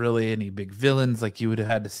have really any big villains like you would have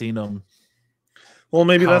had to seen him. Well,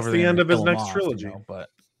 maybe that's the end of his next trilogy.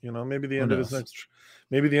 But maybe the end of his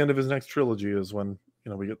next trilogy is when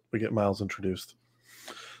we get Miles introduced.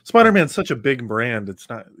 Spider-Man's such a big brand. It's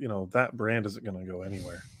not, that brand isn't going to go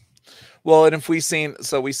anywhere. Well, and if we see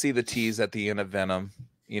the tease at the end of Venom,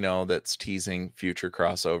 that's teasing future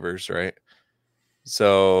crossovers, right?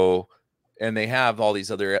 So, and they have all these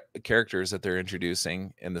other characters that they're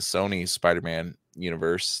introducing in the Sony Spider-Man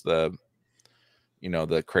universe, the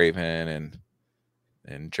Craven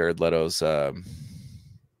and Jared Leto's,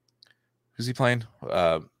 who's Who's he playing?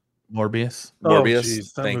 Morbius. Morbius.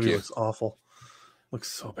 jeez, that Thank movie you. looks awful. Looks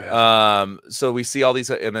so bad. So we see all these,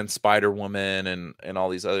 and then Spider-Woman and all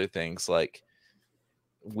these other things. Like,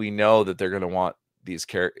 we know that they're going to want these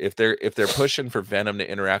characters. If they're pushing for Venom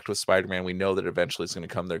to interact with Spider-Man, we know that eventually it's going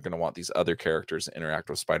to come. They're going to want these other characters to interact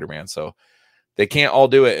with Spider-Man. So they can't all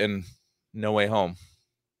do it in No Way Home.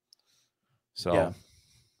 So,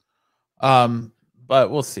 yeah. But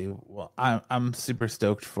we'll see. Well, I'm super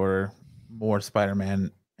stoked for more Spider-Man.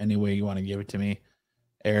 Any way you want to give it to me.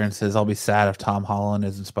 Aaron says, I'll be sad if Tom Holland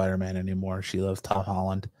isn't Spider-Man anymore. She loves Tom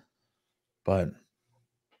Holland. But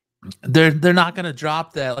they're not going to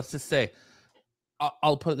drop that. Let's just say,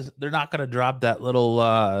 I'll put this, they're not going to drop that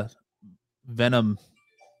little Venom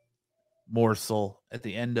morsel at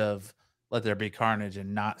the end of Let There Be Carnage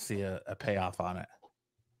and not see a payoff on it.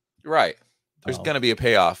 right. There's going to be a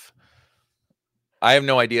payoff. I have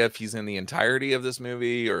no idea if he's in the entirety of this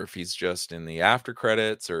movie or if he's just in the after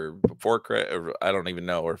credits or before credit. Or I don't even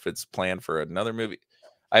know, or if it's planned for another movie.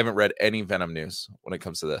 I haven't read any Venom news when it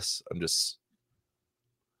comes to this. I'm just,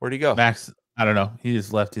 where'd he go? Max, I don't know. He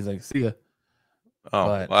just left. He's like, see ya. Oh,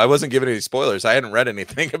 but- well, I wasn't giving any spoilers. I hadn't read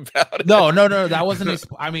anything about it. No. That wasn't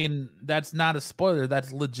I mean, that's not a spoiler.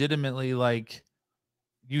 That's legitimately like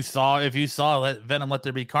if you saw Venom Let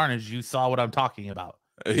There Be Carnage, you saw what I'm talking about.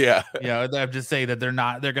 Yeah. I'm just saying that they're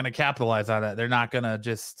going to capitalize on that. They're not going to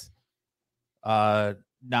just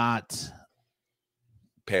not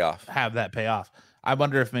Pay off. have that pay off. I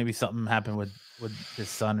wonder if maybe something happened with his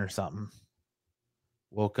son or something.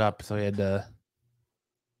 Woke up, so he had to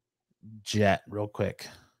jet real quick.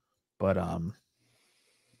 But I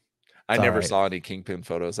never right. saw any Kingpin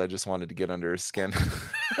photos. I just wanted to get under his skin.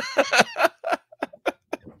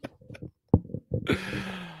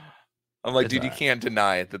 I'm like, It's dude, you alright. can't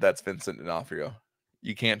deny that that's Vincent D'Onofrio.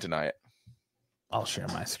 You can't deny it. I'll share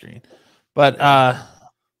my screen. But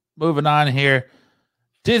moving on here,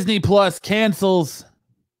 Disney Plus cancels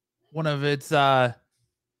one of its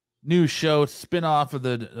new show spinoff of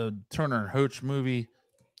the Turner and Hooch movie.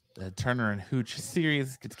 The Turner and Hooch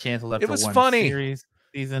series gets canceled after was one funny.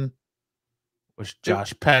 season. Which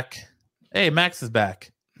Josh Peck. Hey, Max is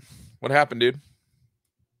back. What happened, dude?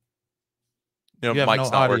 You have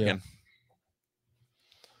Mike's no not audio. working.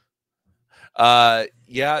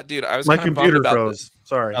 Yeah, dude, I was My kind of bummed computer about froze. this.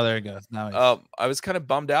 Sorry. Oh, there it goes. Now I was kind of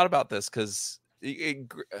bummed out about this because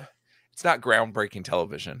it's not groundbreaking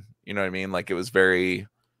television. You know what I mean? Like, it was very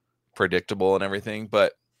predictable and everything,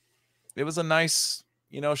 but it was a nice,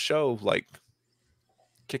 show, like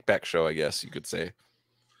kickback show, I guess you could say.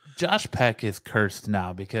 Josh Peck is cursed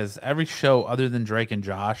now because every show other than Drake and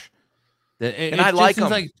Josh, I like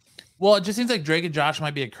him. It just seems like Drake and Josh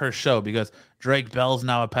might be a cursed show because Drake Bell's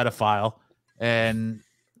now a pedophile, and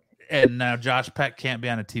now Josh Peck can't be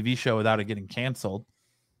on a TV show without it getting canceled.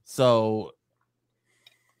 So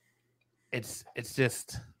it's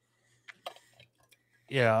just,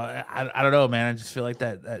 I don't know, man. I just feel like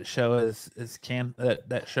that show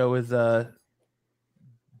that show is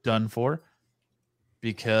done for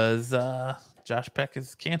because Josh Peck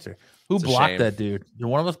is cancer. Who It's a blocked shame. that dude? Did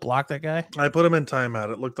one of us block that guy? I put him in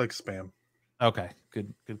timeout. It looked like spam. Okay,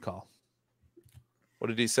 good call. What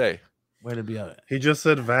did he say? Way to be on it. He just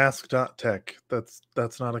said vask.tech.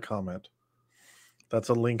 That's not a comment. That's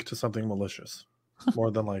a link to something malicious,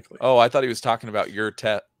 more than likely. Oh, I thought he was talking about your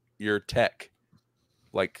tech,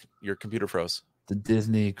 like your computer froze. The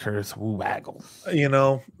Disney curse waggle.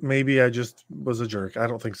 Maybe I just was a jerk. I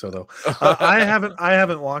don't think so though. I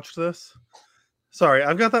haven't watched this. Sorry,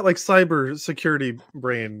 I've got that like cyber security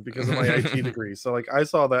brain because of my IT degree. So like I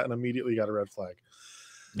saw that and immediately got a red flag.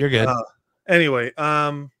 You're good. Anyway,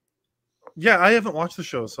 yeah, I haven't watched the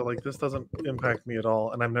show, so like this doesn't impact me at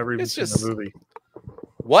all, and I've never even It's seen just- the movie.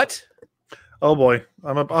 What? Oh boy,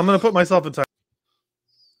 I'm gonna put myself in time.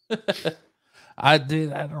 I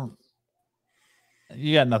don't.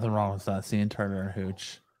 You got nothing wrong with not seeing Turner and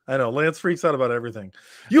Hooch. I know Lance freaks out about everything.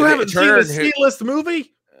 You Is it haven't seen Turner a and Hooch? C-list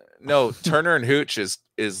movie? No, Turner and Hooch is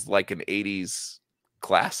like an 80s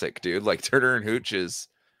classic, dude. Like Turner and Hooch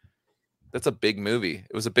that's a big movie.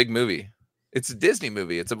 It was a big movie. It's a Disney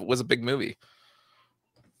movie. It was a big movie.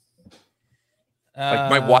 Like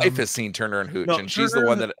my wife has seen Turner and Hooch, No, and she's the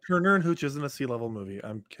one that Turner and Hooch isn't a C-level movie.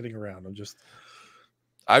 I'm kidding around.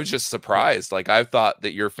 I was just surprised. Like I thought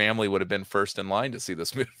that your family would have been first in line to see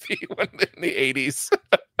this movie in the 80s.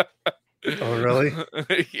 Oh really?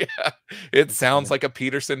 Yeah, it sounds like a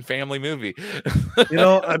Peterson family movie.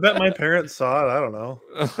 I bet my parents saw it. I don't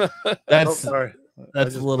know. That's Sorry. I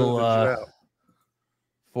that's just a little blurted it out.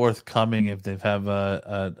 forthcoming if they have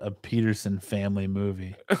a Peterson family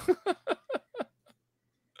movie.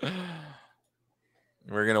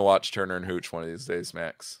 We're gonna watch Turner and Hooch one of these days,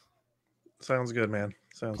 Max. Sounds good, man.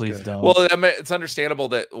 Sounds Please good. don't. Well, I mean, it's understandable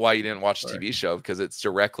that why you didn't watch the Right. TV show because it's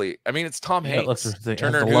directly. I mean, it's Tom Yeah, Hanks. let's just say,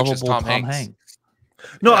 Turner has and the Hooch is lovable Tom Hanks.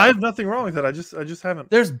 No, Yeah. I have nothing wrong with it. I just haven't.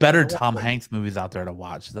 There's better watched Tom it. Hanks movies out there to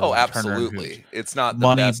watch. Than Oh, Turner and Hooch. absolutely. It's not the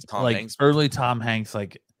Money, best Tom like Hanks. early Tom Hanks,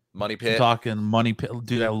 like Money I'm Pit. talking Money Pit.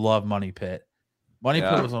 Dude, I love Money Pit. Money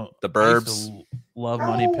Yeah. Pit was The I used Burbs. to love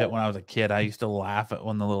Money Pit when I was a kid. I used to laugh at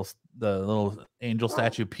when the little angel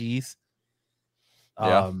statue pees.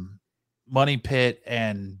 Yeah. Money Pit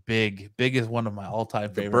and Big. Big is one of my all-time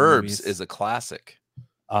The favorite Burbs movies. is a classic.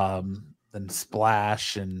 Then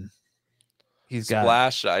Splash, and he's got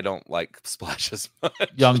Splash. I don't like Splash as much.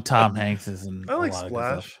 young Tom Hanks is in I like a lot of good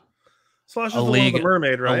Splash. stuff. Splash is A the one with League- the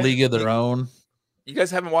mermaid, right? A League of Their Own, You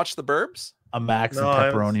guys haven't watched The Burbs? a Max No, and I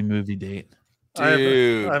haven't- Pepperoni movie date. Dude,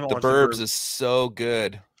 I haven't The watched The Burbs Burbs. is so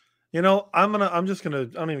good. You know, I don't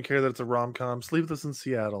even care that it's a rom com. Sleepless in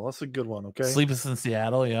Seattle. That's a good one. Okay. Sleepless in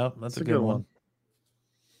Seattle, yeah, that's It's a good one.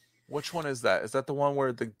 Which one is that? Is that the one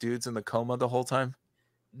where the dude's in the coma the whole time?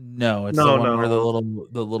 No, it's No, the one where the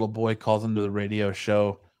no. little boy calls into the radio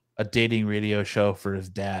show, a dating radio show for his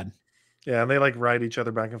dad. Yeah, and they like ride each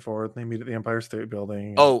other back and forth. They meet at the Empire State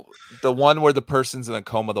Building. Oh, the one where the person's in a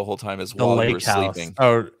coma the whole time is The while you were lake house. sleeping.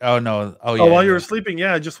 Oh no. Oh yeah. Oh, while you yeah. were sleeping,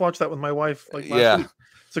 yeah, I just watched that with my wife. Like last Yeah. week.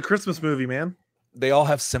 It's a Christmas movie, man. They all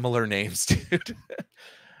have similar names, dude.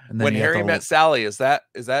 And then When you have Harry the- Met Sally, is that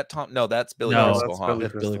Tom? No, that's Billy No, Crystal, that's huh? Billy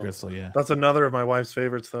that's Billy Crystal. Crystal, yeah. That's another of my wife's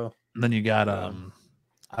favorites, though. And then you got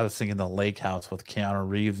I was thinking the lake house with Keanu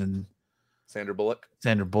Reeves and Sandra Bullock.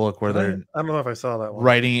 Sandra Bullock, where I they're don't know if I saw that one.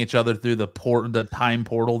 writing each other through the time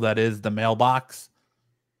portal that is the mailbox.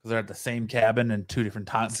 Because they're at the same cabin in two different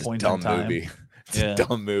It's a points dumb in time. movie. It's Yeah. a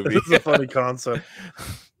dumb movie. This is a funny concept.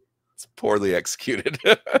 It's poorly executed.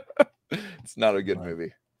 It's not a good Right.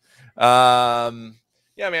 movie.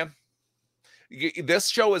 Yeah, man. This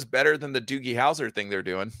show is better than the Doogie Howser thing they're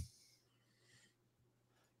doing.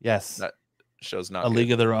 Yes. That show's not A good.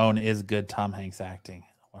 League of Their Own is good Tom Hanks acting.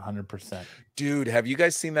 100%. Dude, have you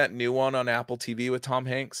guys seen that new one on Apple TV with Tom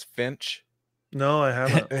Hanks, Finch? No, I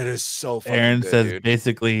haven't. It is so fucking Aaron good, says dude.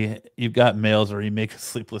 basically you've got males or remake of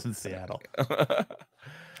Sleepless in Seattle.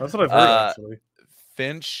 That's what I've heard, actually.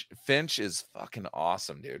 Finch is fucking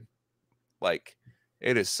awesome, dude. Like,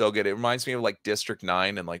 it is so good. It reminds me of like District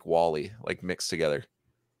 9 and like Wall-E, like mixed together.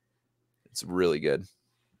 It's really good.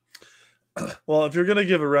 Well, if you're going to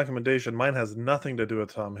give a recommendation, mine has nothing to do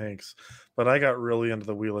with Tom Hanks, but I got really into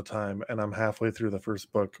the Wheel of Time, and I'm halfway through the first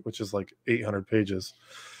book, which is like 800 pages.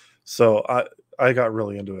 So I got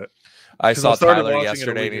really into it. I 'Cause saw I started Tyler watching it a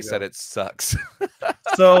yesterday and week he said ago. it sucks.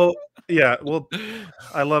 So yeah, well,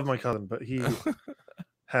 I love my cousin, but he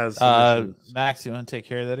has some issues. Max, you want to take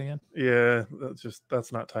care of that again? Yeah,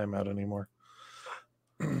 that's not timeout anymore.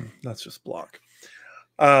 That's just block.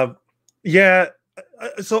 Yeah,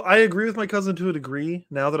 so I agree with my cousin to a degree.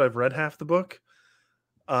 Now that I've read half the book,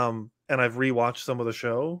 and I've rewatched some of the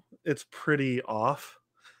show, it's pretty off.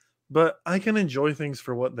 But I can enjoy things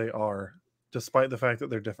for what they are, despite the fact that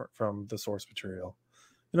they're different from the source material.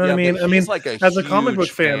 You know what I mean? but I mean, he's like as a comic book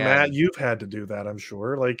huge fan, Matt, you've had to do that, I'm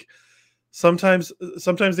sure. Like sometimes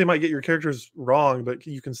they might get your characters wrong, but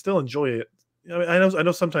you can still enjoy it. I mean, I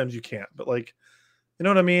know sometimes you can't, but like, you know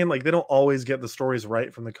what I mean? Like they don't always get the stories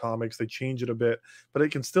right from the comics. They change it a bit, but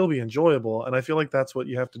it can still be enjoyable. And I feel like that's what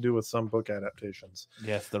you have to do with some book adaptations.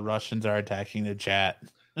 Yes, the Russians are attacking the chat.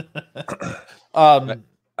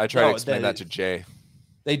 I try to No, explain that to Jay.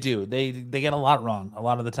 They do. They get a lot wrong a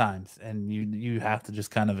lot of the times, and you have to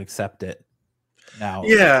just kind of accept it. Now,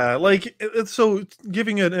 Yeah, like it's so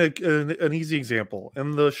giving an easy example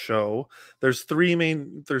in the show, there's three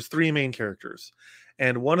main characters,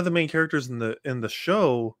 and one of the main characters in the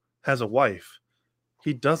show has a wife.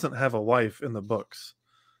 He doesn't have a wife in the books,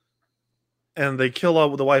 and they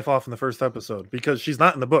kill the wife off in the first episode because she's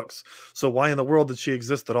not in the books. So why in the world did she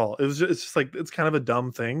exist at all? It's just like it's kind of a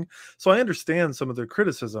dumb thing. So I understand some of their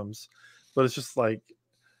criticisms, but it's just like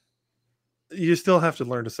you still have to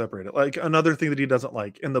learn to separate it. Like another thing that he doesn't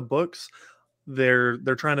like in the books, they're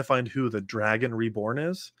trying to find who the Dragon Reborn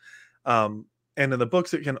is, and in the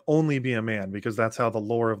books it can only be a man because that's how the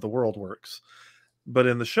lore of the world works. But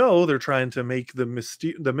in the show, they're trying to make the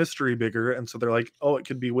mystery bigger, and so they're like, "Oh, it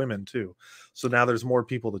could be women too." So now there's more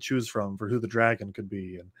people to choose from for who the dragon could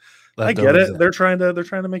be. And I get it; they're trying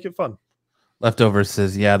to make it fun. Leftovers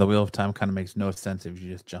says, "Yeah, the Wheel of Time kind of makes no sense if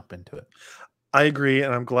you just jump into it." I agree,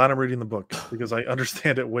 and I'm glad I'm reading the book because I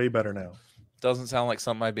understand it way better now. Doesn't sound like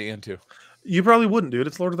something I'd be into. You probably wouldn't, dude.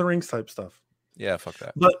 It's Lord of the Rings type stuff. Yeah, fuck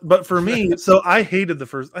that. But for me, so I hated the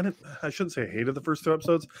first. I shouldn't say I hated the first 2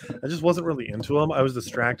 episodes. I just wasn't really into them. I was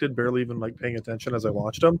distracted, barely even like paying attention as I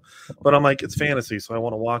watched them. But I'm like, it's fantasy, so I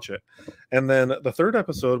want to watch it. And then the 3rd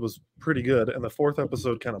episode was pretty good, and the 4th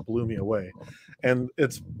episode kind of blew me away. And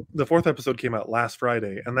the 4th episode came out last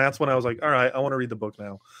Friday, and that's when I was like, all right, I want to read the book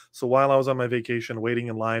now. So while I was on my vacation, waiting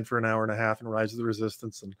in line for an hour and a half in Rise of the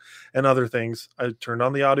Resistance and other things, I turned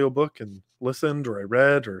on the audiobook and listened, or I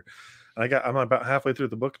read, or I'm about halfway through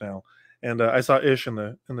the book now, and I saw Ish in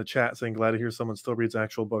the chat saying, "Glad to hear someone still reads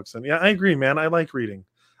actual books." And yeah, I agree, man. I like reading.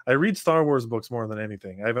 I read Star Wars books more than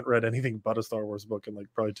anything. I haven't read anything but a Star Wars book in like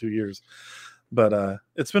probably 2 years, but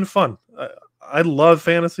it's been fun. I love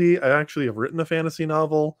fantasy. I actually have written a fantasy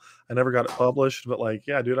novel. I never got it published, but like,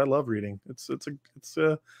 yeah, dude, I love reading. It's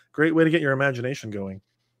a great way to get your imagination going.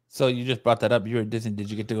 So you just brought that up. You were at Disney.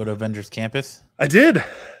 Did you get to go to Avengers Campus? I did.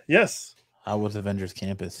 Yes. How was Avengers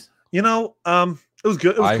Campus? You know, it was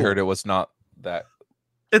good. It was cool. Heard it was not that.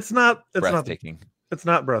 It's not breathtaking. It's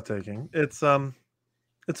not breathtaking. It's fine.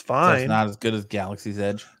 So it's not as good as Galaxy's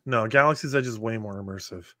Edge. No, Galaxy's Edge is way more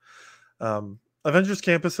immersive. Avengers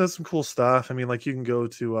Campus has some cool stuff. I mean, like you can go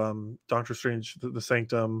to Doctor Strange, the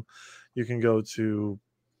Sanctum. You can go to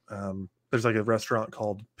there's like a restaurant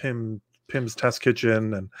called Pym's Test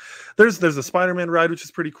Kitchen, and there's a Spider-Man ride, which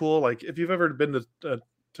is pretty cool. Like if you've ever been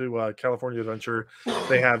to California Adventure,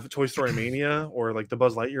 they have Toy Story Mania, or like the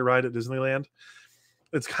Buzz Lightyear ride at Disneyland.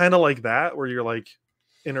 It's kind of like that, where you're like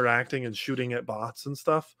interacting and shooting at bots and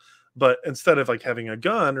stuff, but instead of like having a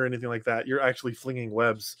gun or anything like that, you're actually flinging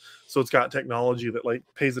webs. So it's got technology that like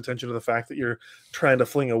pays attention to the fact that you're trying to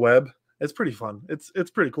fling a web. It's pretty fun. It's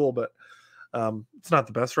pretty cool, but it's not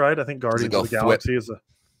the best ride. I think Guardians of the Galaxy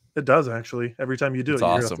it does actually. Every time you do it, you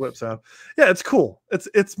hear a flip sound. Yeah, it's cool.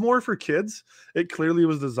 It's more for kids. It clearly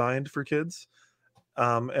was designed for kids.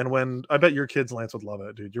 And when I bet your kids, Lance, would love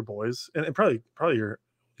it, dude. Your boys, and probably your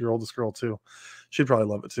oldest girl too. She'd probably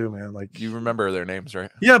love it too, man. Like, you remember their names,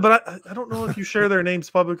 right? Yeah, but I don't know if you share their names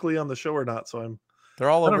publicly on the show or not. So they're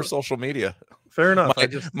all over social media. Fair enough.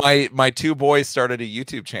 My 2 boys started a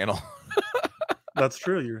YouTube channel. That's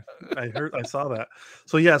true. I saw that.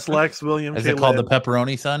 So yes, Lex, William. Is it called the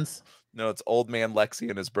Pepperoni Sons? No, it's Old Man Lexi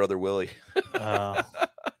and his brother Willie. That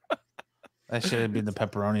should have been the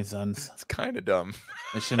Pepperoni Sons. It's kind of dumb.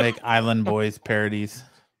 They should make Island Boys parodies.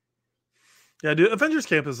 Yeah, dude. Avengers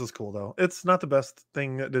Campus is cool though. It's not the best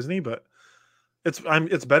thing at Disney, but it's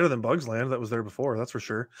better than Bugs Land that was there before. That's for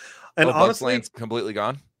sure. And honestly, Bugs Land's completely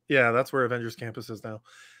gone. Yeah, that's where Avengers Campus is now.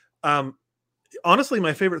 Honestly,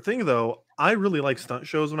 my favorite thing though, I really like stunt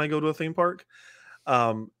shows when I go to a theme park.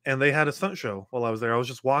 And they had a stunt show while I was there. I was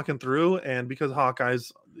just walking through, and because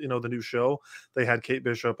Hawkeye's, the new show, they had Kate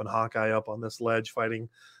Bishop and Hawkeye up on this ledge fighting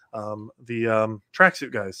the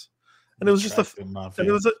tracksuit guys. And it was just the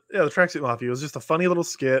Tracksuit Mafia. It was just a funny little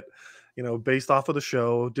skit, based off of the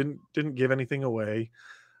show. Didn't give anything away.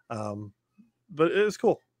 But it was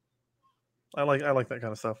cool. I like that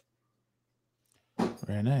kind of stuff.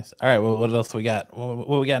 Very nice. All right, well, what else we got?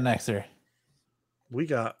 What we got next here? We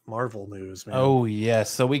got Marvel news, man. Oh yes,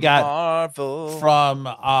 so we got Marvel from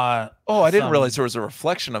I didn't realize there was a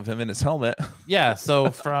reflection of him in his helmet. Yeah,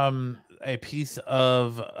 so from a piece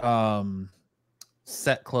of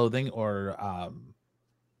set clothing, or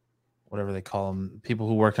whatever they call them, people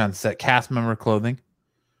who work on set, cast member clothing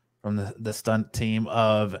from the stunt team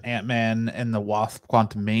of Ant-Man and the Wasp: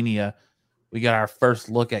 Quantumania. We got our first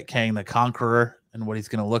look at Kang the Conqueror and what he's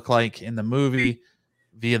going to look like in the movie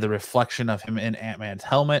via the reflection of him in Ant-Man's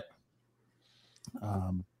helmet.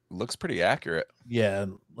 Looks pretty accurate. Yeah,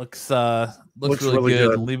 looks really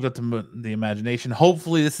good. Leave it up to the imagination.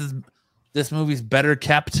 Hopefully this movie's better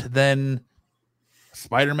kept than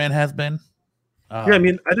Spider-Man has been. Yeah, I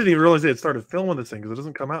mean, I didn't even realize they had started filming this thing because it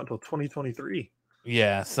doesn't come out until 2023.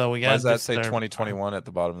 Yeah, so we got. Why does that say 2021 at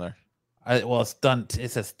the bottom there? Well, it's stunt.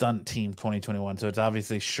 It says Stunt Team 2021, so it's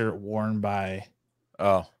obviously shirt worn by.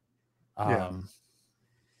 Oh,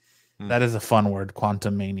 that is a fun word,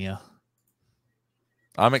 Quantumania.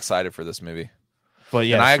 I'm excited for this movie. But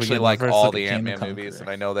yeah, and I actually like all the Ant-Man movies, and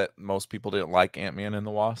I know that most people didn't like Ant-Man and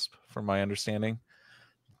the Wasp, from my understanding.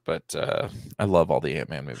 But I love all the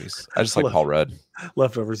Ant-Man movies. I just like Paul Rudd.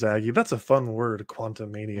 Leftover Zaggy. That's a fun word,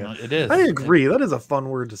 Quantumania. It is. I agree. That is a fun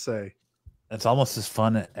word to say. It's almost as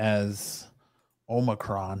fun as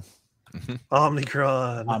Omicron.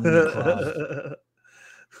 Omnicron.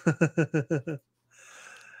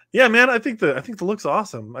 Yeah, man, I think the look's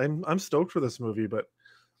awesome. I'm stoked for this movie, but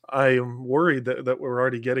I'm worried that we're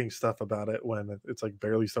already getting stuff about it when it's like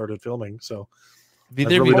barely started filming. So we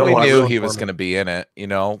knew he was going to be in it,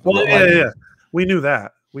 Well, yeah, we knew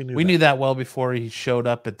that. We We knew that well before he showed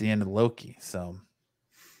up at the end of Loki. So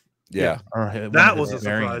Yeah. or one That of was his a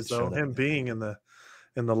surprise, variants though. showed up. Him being in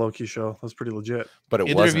the Loki show was pretty legit. But it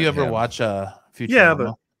Either of wasn't you ever him. watch Futurama? Yeah,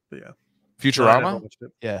 but yeah. No, I never Futurama? watched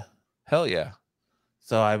it. Yeah. Hell yeah.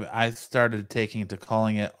 So I started taking to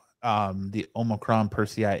calling it the Omicron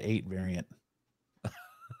Persei 8 variant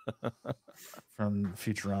from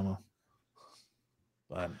Futurama.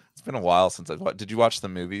 But It's been a while since I've watched. Did you watch the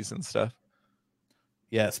movies and stuff?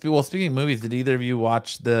 yeah, speaking of movies, did either of you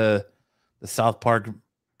watch the South Park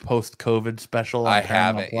post-COVID special? On I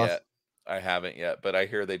Paramount haven't Plus? yet. I haven't yet, but I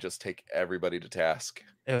hear they just take everybody to task.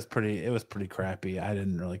 It was pretty crappy. I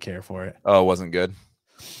didn't really care for it. Oh, it wasn't good.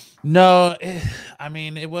 No, I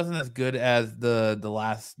mean it wasn't as good as the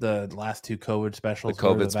last two COVID specials. The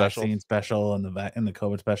COVID special? vaccine special, and the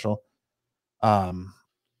COVID special. I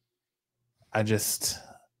just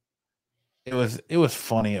it was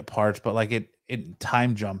funny at parts, but like it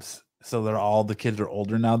time jumps, so the kids are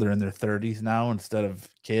older now. They're in their 30s now instead of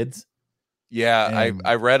kids. Yeah, And-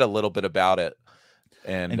 I read a little bit about it,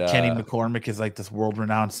 and Kenny McCormick is like this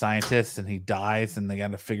world-renowned scientist, and he dies, and they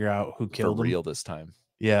got to figure out who for killed him. real this time.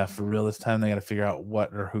 Yeah, for real this time. They got to figure out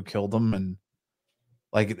what or who killed them, and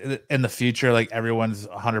like in the future, like everyone's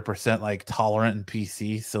 100% like tolerant and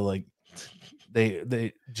PC. So like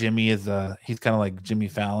Jimmy is he's kind of like Jimmy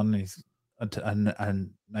Fallon. He's a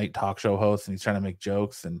night talk show host, and he's trying to make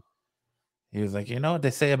jokes. And he was like, you know what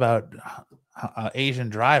they say about Asian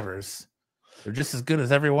drivers? They're just as good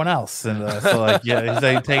as everyone else. And so like yeah, he's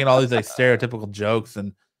like taking all these like stereotypical jokes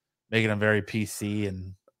and making them very PC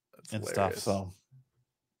and stuff. hilarious. So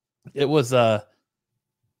it was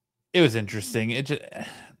interesting. It just,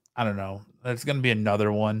 I don't know. There's gonna be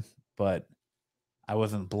another one, but I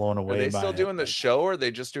wasn't blown Are away. they by still it. doing the Like, show, or are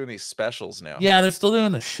they just doing these specials now? yeah, they're still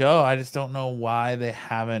doing the show. I just don't know why they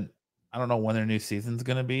haven't. I don't know when their new season's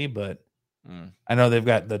gonna be, but Mm. I know they've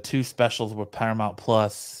got the 2 specials with Paramount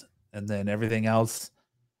Plus, and then everything else.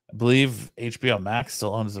 I believe HBO Max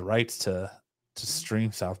still owns the rights to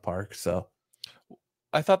stream South Park. So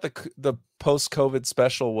I thought the post-COVID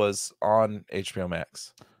special was on HBO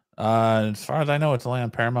Max. as far as I know, it's only on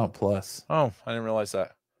Paramount Plus. Oh, I didn't realize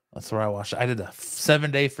that. That's where I watched it. I did a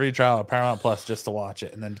 7-day free trial of Paramount Plus just to watch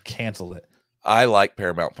it, and then canceled it. I like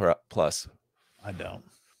Paramount Plus. I don't.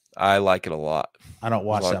 I like it a lot. I don't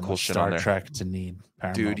watch a lot that of cool much shit on Star there. Trek to need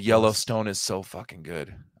Paramount Dude, Plus. Yellowstone is so fucking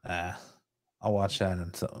good. I'll watch that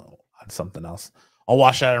on something else. I'll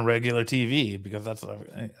watch that on regular TV because that's what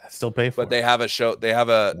I still pay for. But they have a show. They have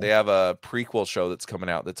a prequel show that's coming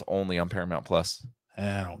out that's only on Paramount Plus.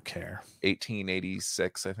 I don't care.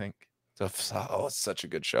 1886, I think. So, it's such a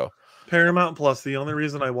good show. Paramount Plus. The only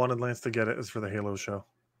reason I wanted Lance to get it is for the Halo show.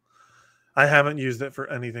 I haven't used it for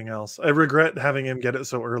anything else. I regret having him get it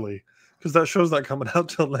so early because that show's not coming out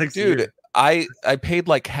till next Dude, year. I paid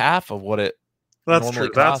like half of what it That's normally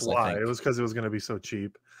true. That's costs, I why. think. It was because it was going to be so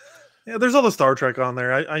cheap. Yeah, there's all the Star Trek on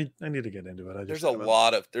there. I need to get into it. There's a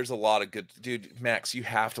lot of good, dude. Max, you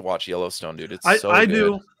have to watch Yellowstone, dude. It's I good.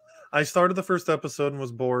 do. I started the first episode and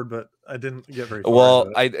was bored, but I didn't get very far. Well,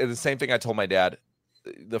 into it. the same thing I told my dad.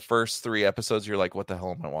 The first 3 episodes, you're like, what the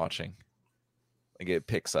hell am I watching? Like it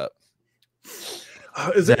picks up.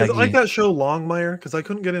 Is it like Zaggy. that show Longmire? Because I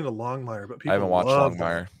couldn't get into Longmire, but people I haven't watched love that.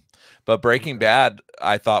 Longmire. But Breaking Bad,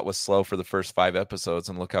 I thought was slow for the first 5 episodes,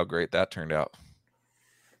 and look how great that turned out.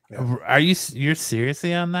 Yeah. Are you're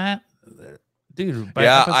seriously on that, dude? by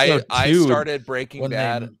Yeah, episode I 2, started Breaking when they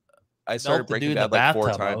Bad. I started melt the Breaking dude in the Bad like 4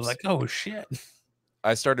 bathtub, times. I was like, oh shit.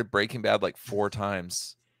 I started Breaking Bad like 4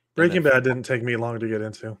 times. and Breaking then- Bad didn't take me long to get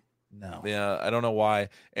into. No. Yeah, I don't know why.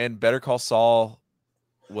 And Better Call Saul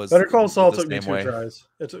was Better Call Saul the took me same 2 way. tries.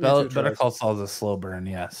 It took me Better 2 tries. Call Saul's a slow burn,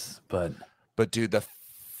 yes, but But dude,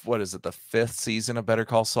 what is it? The 5th season of Better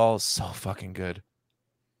Call Saul is so fucking good.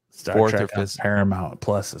 Star 4th or Trek on 5th. Paramount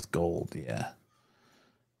Plus is gold. Yeah.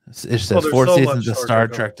 It says there's 4 so seasons much of Star Star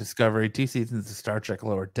Trek. Trek Discovery, 2 seasons of Star Trek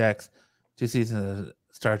Lower Decks, 2 seasons of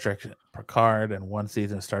Star Trek Picard, and 1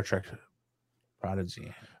 season of Star Trek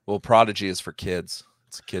Prodigy. Well, Prodigy is for kids.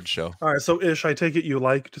 It's a kid's show. All right, so Ish, I take it you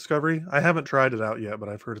like Discovery. I haven't tried it out yet, but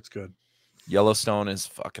I've heard it's good. Yellowstone is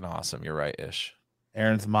fucking awesome. You're right, Ish.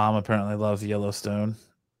 Aaron's mom apparently loves Yellowstone,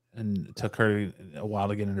 and it took her a while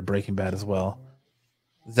to get into Breaking Bad as well.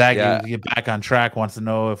 Zaggy, Yeah. to get back on track, wants to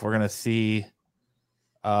know if we're gonna see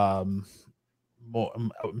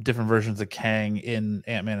different versions of Kang in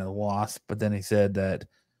Ant-Man and the Wasp, but then he said that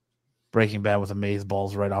Breaking Bad was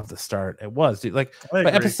amazeballs right off the start. It was, dude. Like I by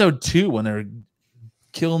agree. episode 2, when they're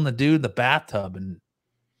killing the dude in the bathtub and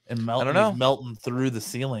melting, know. he's melting through the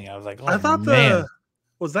ceiling, I was like, oh I thought man.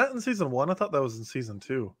 Was that in season 1? I thought that was in season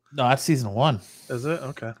 2. No, that's season 1. Is it?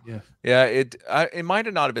 Okay. Yeah, it might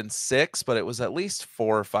have not have been 6, but it was at least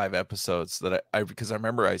 4 or 5 episodes that I because I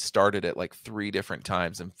remember I started it like 3 different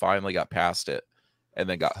times and finally got past it and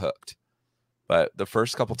then got hooked. But the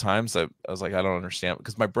first couple times I was like, I don't understand,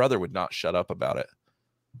 because my brother would not shut up about it.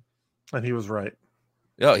 And he was right.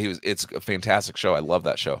 Yeah, it's a fantastic show. I love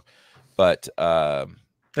that show. But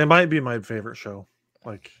It might be my favorite show.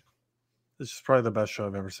 Like, it's just probably the best show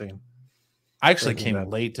I've ever seen. I actually Breaking came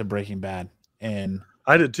Bad. late to Breaking Bad, and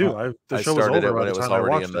I did too. I The show was started over it by when the it was time I already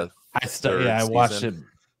watched in the it. I watched it.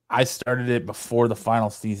 I started it before the final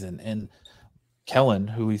season, and Kellen,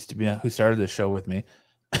 who started the show with me,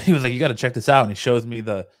 he was like, "You got to check this out," and he shows me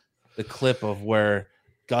the clip of where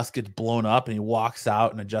Gus gets blown up and he walks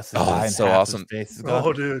out and adjusts his eye, and so half awesome. his face is gone.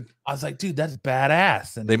 Oh, dude. I was like, "Dude, that's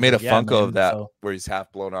badass!" And they he's made like, a "Yeah, Funko man." of that So, where he's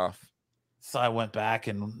half blown off. so I went back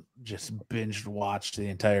and just binged watched the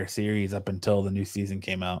entire series up until the new season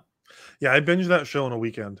came out. Yeah, I binged that show in a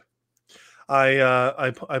weekend.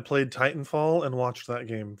 I played Titanfall and watched that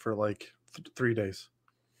game for like 3 days.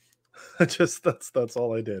 That's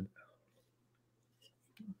all I did.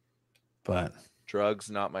 But Drugs,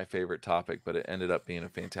 not my favorite topic, but it ended up being a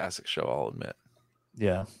fantastic show, I'll admit.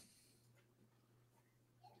 yeah.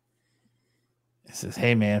 It says,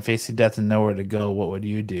 "Hey man, facing death and nowhere to go, what would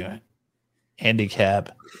you do?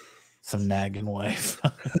 Handicap some nagging wife."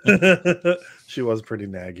 She was pretty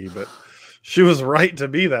naggy, but she was right to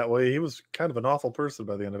be that way. He was kind of an awful person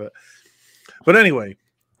by the end of it. But anyway,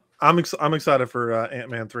 I'm excited for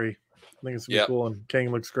Ant-Man 3. I think it's gonna be cool, and Kang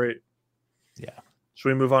looks great. Yeah. Should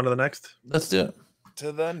we move on to the next? Let's do it.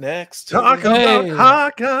 To the next. Talk Hey.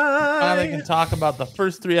 about Finally can Hawkeye. talk about the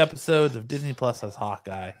first 3 episodes of Disney Plus as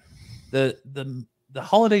Hawkeye. The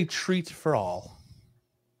holiday treat for all.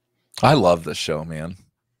 I love this show, man.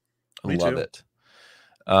 I Me love too. it.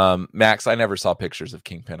 Max, I never saw pictures of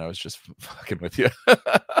Kingpin. I was just fucking with you.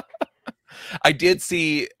 I did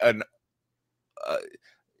see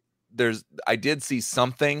I did see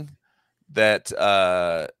something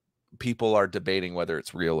that people are debating whether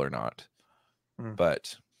it's real or not. Hmm.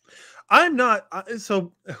 But I'm not.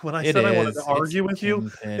 So when I It said I wanted is. to argue It's with you,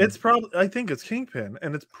 Kingpin. it's probably. I think it's Kingpin,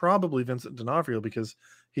 and it's probably Vincent D'Onofrio because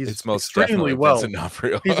he's it's most extremely definitely well. Vincent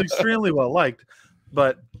D'Onofrio. He's extremely well liked,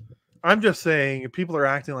 but I'm just saying people are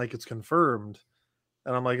acting like it's confirmed,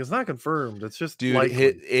 and I'm like, it's not confirmed. It's just Dude,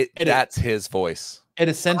 likely. that's his voice. It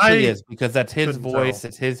essentially I is, because that's his couldn't voice, tell.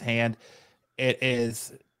 it's his hand. It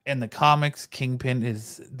is in the comics. Kingpin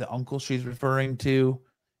is the uncle she's referring to,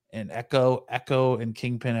 and Echo and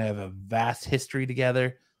Kingpin have a vast history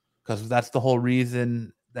together, because that's the whole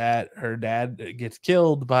reason that her dad gets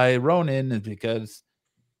killed by Ronin, is because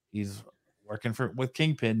he's working with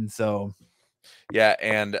Kingpin. So Yeah,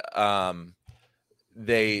 and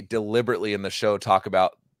they deliberately in the show talk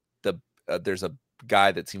about there's a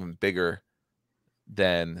guy that's even bigger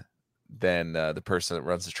than the person that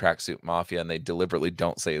runs the Tracksuit Mafia, and they deliberately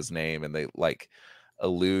don't say his name, and they like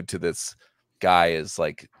allude to this guy as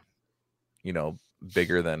like, you know,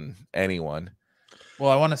 bigger than anyone.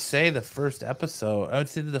 well, I want to say the first episode, I would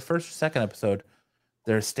say the first or second episode,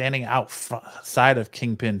 they're standing outside of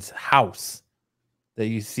Kingpin's house that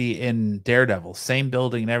you see in Daredevil, same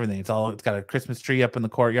building and everything. It's got a Christmas tree up in the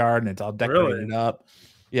courtyard, and it's all decorated up.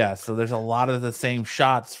 Yeah, so there's a lot of the same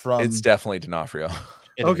shots from. It's definitely D'Onofrio.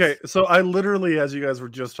 It Okay, is. so I literally, as you guys were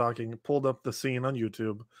just talking, pulled up the scene on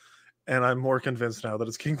YouTube, and I'm more convinced now that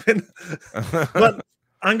it's Kingpin. But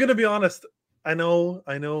I'm gonna be honest. I know.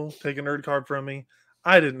 Take a nerd card from me.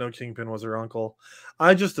 I didn't know Kingpin was her uncle.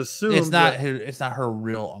 I just assumed It's not. It's not her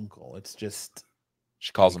real uncle. It's just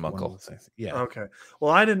She calls him one of uncle. those things. Yeah. Okay.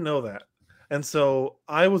 Well, I didn't know that. And so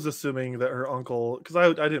I was assuming that her uncle, because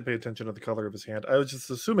I didn't pay attention to the color of his hand. I was just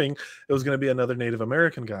assuming it was going to be another Native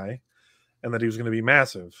American guy, and that he was going to be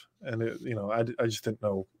massive. And, I just didn't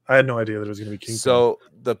know. I had no idea that it was going to be Kingpin. So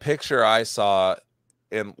the picture I saw,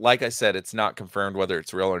 and like I said, it's not confirmed whether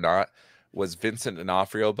it's real or not, was Vincent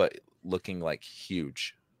D'Onofrio, but looking like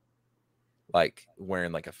huge, like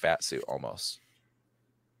wearing like a fat suit almost.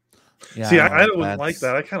 Yeah. See, I don't know wouldn't if like that's-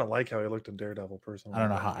 that. I kind of like how he looked in Daredevil, personally. I don't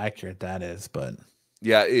know how accurate that is, but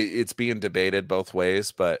Yeah, it's being debated both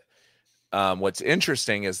ways, but what's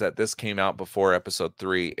interesting is that this came out before episode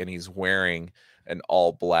 3, and he's wearing an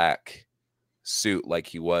all black suit like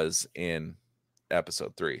he was in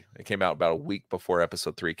episode 3. It came out about a week before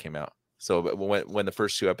episode 3 came out. So when the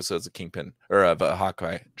first 2 episodes of Kingpin or of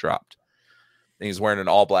Hawkeye dropped, and he's wearing an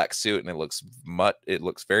all black suit, and it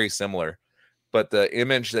looks very similar. But the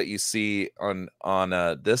image that you see on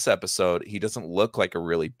this episode, he doesn't look like a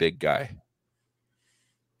really big guy.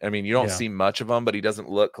 I mean, you don't Yeah. see much of him, but he doesn't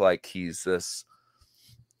look like he's this,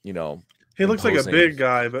 you know, He looks like a imposing. big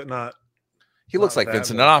guy, but not. He looks not like that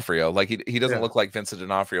Vincent big. D'Onofrio. Like he doesn't Yeah. look like Vincent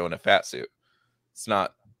D'Onofrio in a fat suit. It's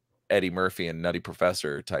not Eddie Murphy and Nutty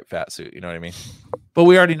Professor type fat suit. You know what I mean? But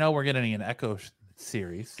we already know we're getting an Echo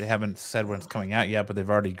series. They haven't said when it's coming out yet, but they've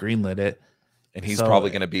already greenlit it. And he's So- probably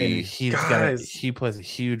going to and be. he plays a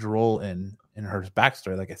huge role in her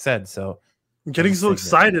backstory, like I said. So I'm getting so Just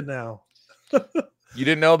saying excited now. You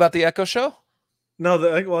didn't know about the Echo show? No,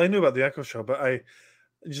 well, I knew about the Echo Show, but I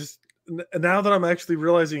just now that I'm actually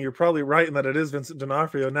realizing you're probably right and that it is Vincent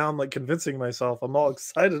D'Onofrio. Now I'm like convincing myself. I'm all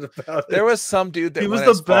excited about it. There was some dude that he was went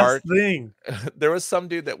the as far. best thing. There was some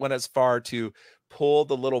dude that went as far to pull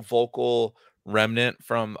the little vocal remnant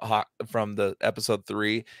from the episode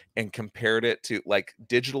 3 and compared it to, like,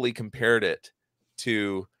 digitally compared it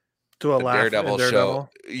to To a the laugh in Daredevil show. Daredevil.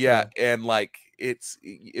 Yeah, and like it's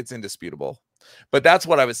indisputable. But that's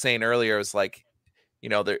what I was saying earlier. Is like, you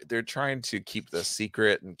know, they're trying to keep the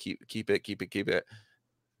secret and keep it.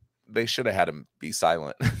 They should have had him be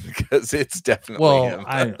silent because it's definitely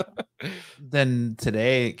him. Then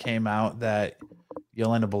today it came out that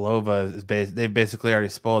Yelena Belova is they basically already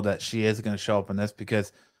spoiled that she is going to show up in this,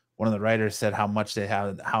 because one of the writers said how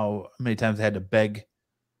many times they had to beg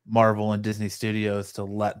Marvel and Disney Studios to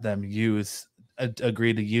let them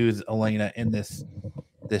agree to use Elena in this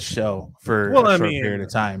show for a short period of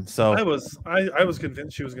time. So I was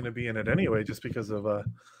convinced she was going to be in it anyway, just because of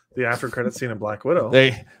the after credit scene in Black Widow.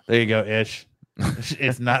 there you go, Ish.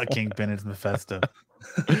 It's not Kingpin, it's Mephisto.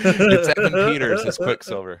 It's Evan Peters as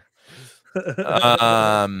Quicksilver.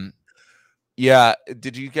 Yeah,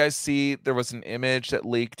 did you guys see there was an image that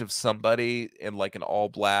leaked of somebody in like an all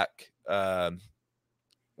black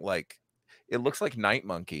like it looks like Night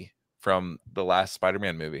Monkey from the last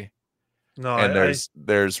Spider-Man movie. No, and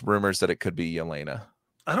there's rumors that it could be Yelena.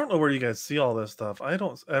 I don't know where you guys see all this stuff. I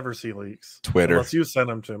don't ever see leaks. Twitter. Unless you send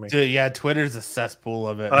them to me. Dude, yeah, Twitter's a cesspool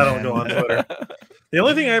of it. I don't man. go on Twitter. The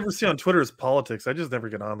only thing I ever see on Twitter is politics. I just never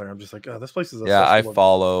get on there. I'm just like, oh, this place is a Yeah, I cesspool of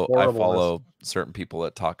follow horribleness. certain people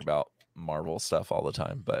that talk about Marvel stuff all the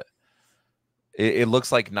time, but it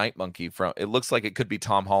looks like Night Monkey it looks like it could be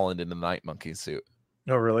Tom Holland in the Night Monkey suit.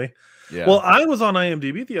 Oh, really? Yeah. Well, I was on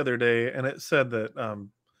IMDb the other day, and it said that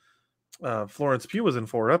Florence Pugh was in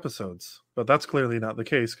 4 episodes, but that's clearly not the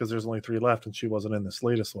case because there's only 3 left, and she wasn't in this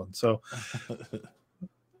latest one. So,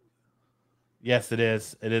 Yes, it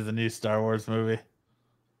is. It is a new Star Wars movie.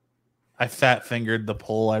 I fat fingered the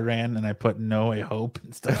poll I ran, and I put No Way Hope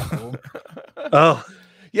instead of home. oh,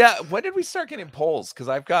 Yeah, when did we start getting polls? Because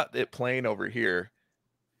I've got it playing over here.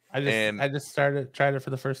 I just tried it for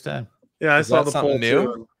the first time. yeah, I Is saw that the something poll new?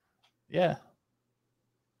 too. Yeah.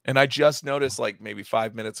 And I just noticed like maybe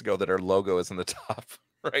 5 minutes ago that our logo is in the top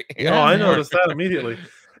right here. No, I man. noticed that immediately.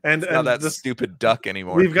 And It's not that this, stupid duck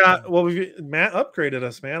anymore. we've Matt upgraded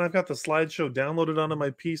us, man. I've got the slideshow downloaded onto my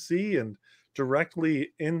PC and directly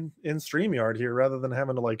in StreamYard here, rather than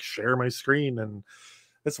having to like share my screen, and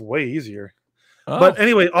it's way easier. Oh, But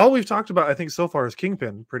anyway, all we've talked about, I think, so far is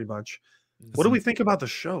Kingpin, pretty much. What do we think about the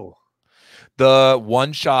show? the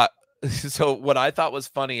one shot. So what I thought was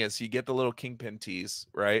funny is you get the little Kingpin tease,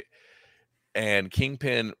 right? And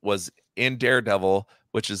Kingpin was in Daredevil,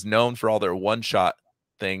 which is known for all their one shot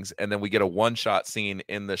things, and then we get a one shot scene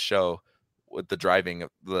in the show with the driving of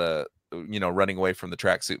the running away from the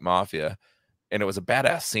tracksuit mafia, and it was a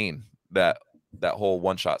badass scene, that whole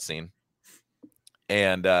one shot scene.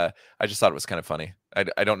 And I just thought it was kind of funny.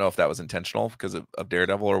 I don't know if that was intentional because of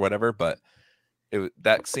Daredevil or whatever, but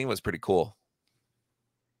that scene was pretty cool.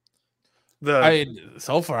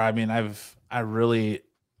 So far, I mean,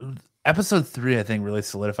 episode 3, I think, really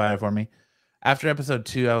solidified it for me. After episode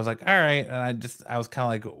 2, I was like, all right, and I was kind of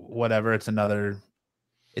like, whatever. It's another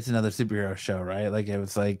superhero show, right? Like, it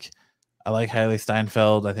was like, I like Hailey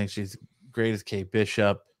Steinfeld. I think she's great as Kate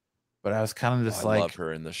Bishop, but I was kind of just I like, love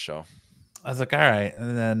her in this show. I was like, all right.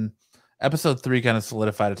 And then episode 3 kind of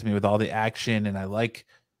solidified it to me with all the action. And I like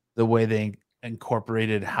the way they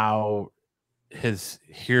incorporated how his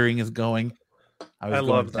hearing is going. How he's I going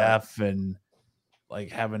love that. deaf, and like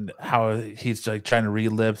how he's like trying to read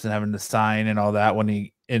lips and having to sign and all that when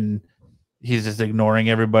he's just ignoring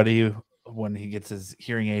everybody when he gets his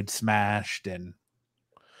hearing aid smashed. And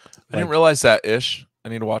I didn't realize that, Ish. I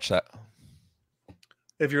need to watch that.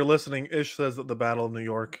 If you're listening, Ish says that the Battle of New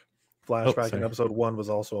York flashback in sorry. episode 1 was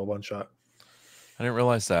also a one shot. I didn't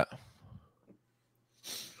realize that.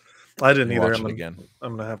 I didn't either. Watch I'm it gonna, again.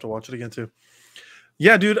 I'm gonna have to watch it again too.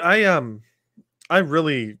 Yeah, dude, I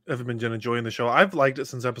really have been enjoying the show. I've liked it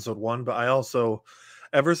since episode 1, but I also,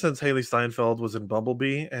 ever since Haley Steinfeld was in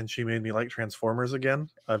Bumblebee and she made me like Transformers again,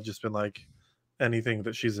 I've just been like, anything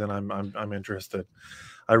that she's in, I'm interested.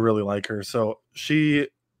 I really like her. So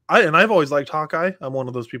I've always liked Hawkeye. I'm one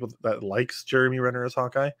of those people that likes Jeremy Renner as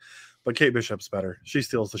Hawkeye, but Kate Bishop's better. She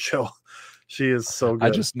steals the show. She is so good. I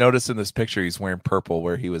just noticed in this picture he's wearing purple,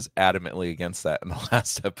 where he was adamantly against that in the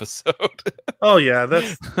last episode. Oh yeah,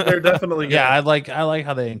 they're definitely Yeah, I like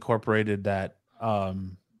how they incorporated that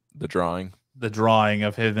the drawing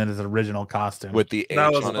of him in his original costume with the H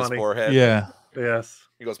That was on his funny. forehead. Yeah. Yes.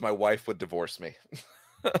 He goes, "My wife would divorce me."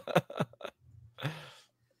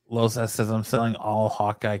 Los says I'm selling all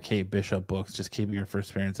Hawkeye Kate Bishop books. Just keeping your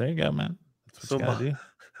first appearance. There you go, man. That's what you gotta do.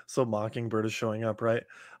 So Mockingbird is showing up, right?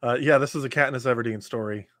 Yeah, this is a Katniss Everdeen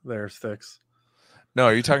story there, Sticks. No,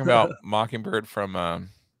 are you talking about Mockingbird from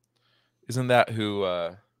isn't that who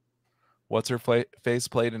what's her face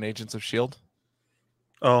played in Agents of S.H.I.E.L.D.?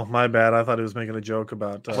 Oh, my bad. I thought he was making a joke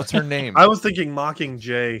about What's her name? I was thinking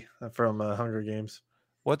Mockingjay from Hunger Games.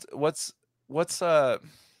 What's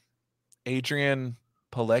Adrian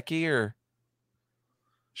Pilecki or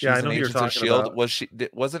she's Yeah, I know in who you're Agents of talking S.H.I.E.L.D.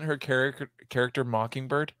 about. Wasn't her character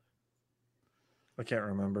Mockingbird? I can't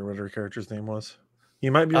remember what her character's name was.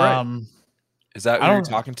 You might be right. Is that I who you're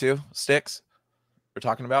don't- talking to? Sticks? We're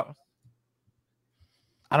talking about?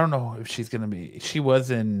 I don't know if she's gonna be. She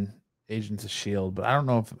was in Agents of S.H.I.E.L.D., but I don't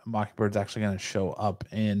know if Mockbird's actually gonna show up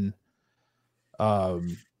in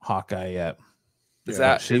Hawkeye yet. Is Yeah,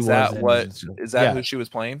 that she is was that in what Agents of S.H.I.E.L.D.. is that Yeah. who she was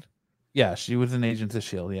playing? Yeah, she was in Agents of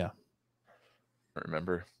S.H.I.E.L.D., yeah. I don't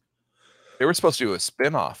remember. They were supposed to do a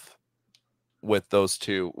spin-off with those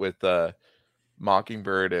two, with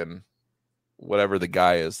Mockingbird and whatever the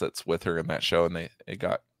guy is that's with her in that show, and it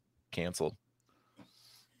got canceled.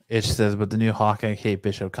 It says, but the new Hawkeye Kate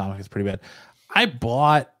Bishop comic is pretty bad. I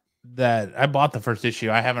bought the first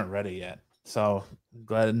issue. I haven't read it yet. So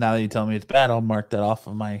glad now that you tell me it's bad, I'll mark that off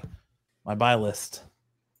of my buy list.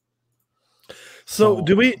 So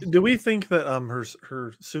do we think that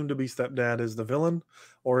her soon to be stepdad is the villain,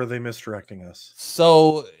 or are they misdirecting us?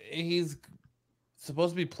 So he's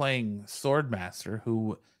supposed to be playing Swordmaster,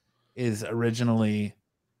 who is originally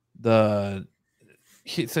so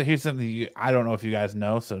here's something I don't know if you guys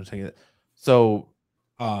know. So take it. So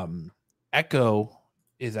Echo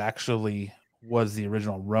was the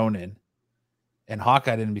original Ronin, and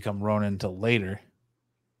Hawkeye didn't become Ronin until later.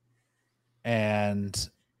 And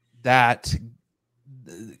that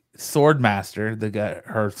Swordmaster, the guy,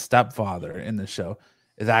 her stepfather in the show,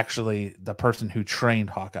 is actually the person who trained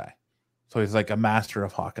Hawkeye. So he's like a master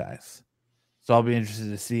of Hawkeyes. So I'll be interested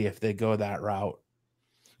to see if they go that route.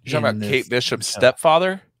 You're talking in about this Kate Bishop's show.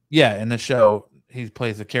 stepfather? Yeah, in the show, he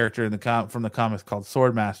plays a character in from the comics called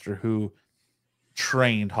Swordmaster who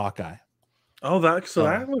trained Hawkeye. Oh,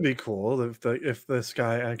 that would be cool if this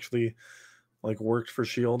guy actually like worked for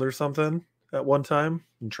Shield or something at one time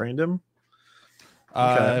and trained him.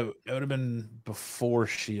 Okay. It would have been before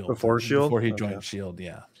Shield. Before S.H.I.E.L.D.? Before he Okay. joined Shield,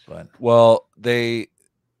 yeah. But Well,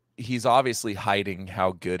 he's obviously hiding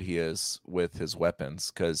how good he is with his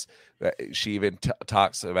weapons, because she even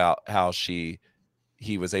talks about how he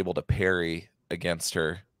was able to parry against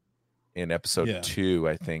her in episode 2,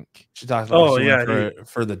 I think. she talks about she went yeah,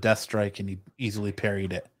 for the death strike and he easily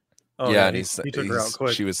parried it. Oh, yeah, and he took her out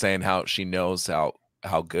quick. she was saying how she knows how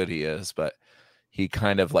good he is, but he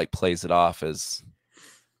kind of like plays it off as.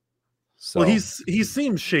 So Well, he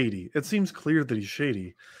seems shady. It seems clear that he's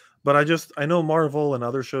shady, but I know Marvel and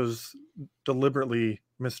other shows deliberately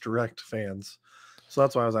misdirect fans, so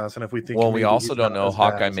that's why I was asking if we think. Well, we maybe also he's don't not know as bad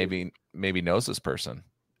Hawkeye as he- maybe knows this person,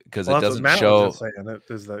 because Well, it that's what doesn't Matt was show. just saying.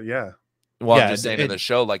 It is that yeah. Well, Yeah, I'm just saying in the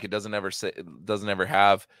show, like it doesn't ever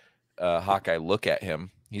have Hawkeye look at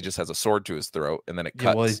him. He just has a sword to his throat, and then it Yeah,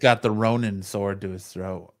 cuts. well, he's got the Ronin sword to his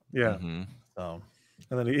throat. Yeah, Mhm. So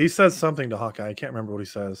and then he says something to Hawkeye. I can't remember what he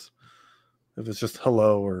says. If it's just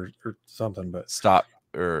hello or something, but Stop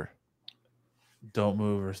or don't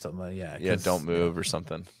move or something like that. yeah, don't move or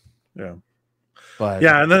something. yeah. But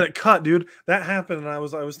Yeah, and then it cut, dude. That happened, and I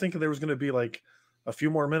was thinking there was going to be like a few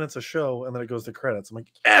more minutes of show, and then it goes to credits. I'm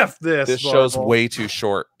like, F this. This show's Marvel. way too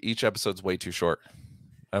short. Each episode's way too short.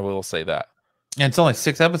 I will say that. and it's only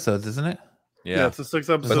 6 episodes, isn't it? Yeah. It's a 6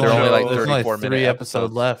 episode. they're only show. like There's only 34 3 minute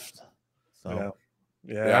episodes episodes. left. So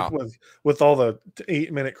Yeah. With all the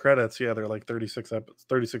 8-minute credits, yeah, they're like 36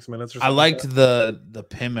 minutes or something. I liked like the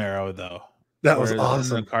Pym arrow though. that was where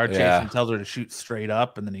awesome. In the car chase, Yeah. and tells her to shoot straight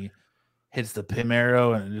up, and then he hits the Pym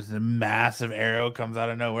arrow, and just a massive arrow comes out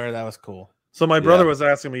of nowhere. That was cool. So my brother Yeah. was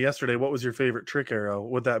asking me yesterday, what was your favorite trick arrow?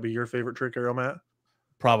 Would that be your favorite trick arrow, Matt?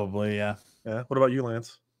 Probably, yeah. Yeah. What about you,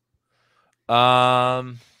 Lance?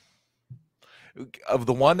 of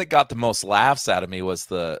the one that got the most laughs out of me was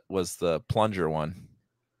the plunger one.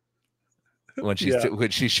 When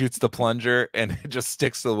when she shoots the plunger and it just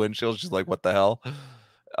sticks to the windshield, she's like, "What the hell?"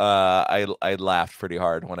 I laughed pretty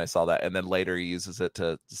hard when I saw that, and then later he uses it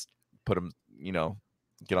to just put him,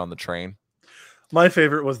 get on the train. My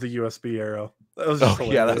favorite was the USB arrow. That was just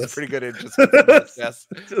yeah, that's pretty good. It just yes,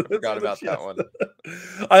 I forgot about that one.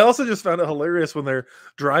 I also just found it hilarious when they're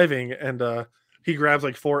driving and he grabs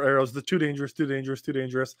like 4 arrows, the too dangerous,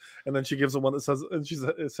 and then she gives him one that says, and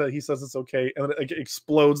he says it's okay, and then it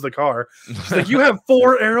explodes the car. She's like, "You have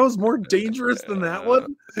 4 arrows more dangerous than that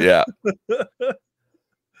one?" Yeah.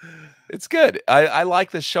 It's good. I like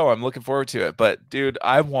this show. I'm looking forward to it. But dude,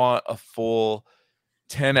 I want a full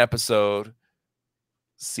 10 episode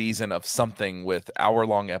season of something with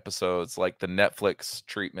hour-long episodes, like the Netflix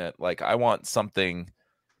treatment. Like, I want something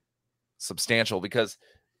substantial, because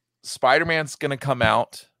Spider-Man's gonna come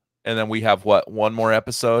out, and then we have one more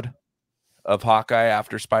episode of Hawkeye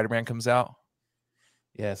after Spider-Man comes out.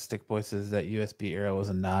 Yeah, Stick Boy says that USB arrow was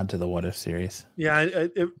a nod to the What If series. Yeah,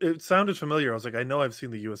 it sounded familiar. I was like, I know I've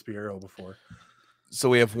seen the USB arrow before. So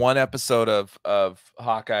we have one episode of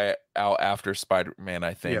Hawkeye out after Spider-Man,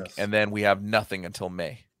 I think, Yes. and then we have nothing until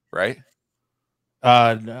May, right?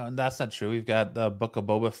 No, that's not true. We've got the Book of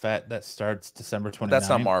Boba Fett that starts December 29th. That's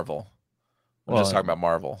not Marvel. I'm just talking about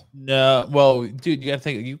Marvel. No, well, dude, you got to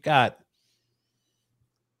think. You got.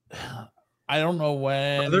 I don't know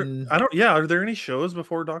when. Are there any shows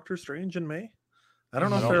before Doctor Strange in May? I don't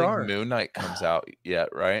know if there are. Moon Knight comes out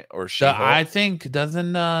yet, right? Or I think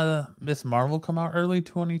doesn't Miss Marvel come out early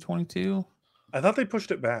 2022? I thought they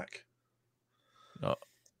pushed it back. No,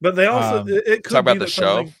 but they also it could talk be about the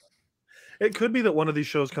show. It could be that one of these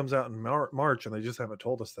shows comes out in March, and they just haven't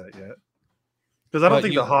told us that yet. Because I don't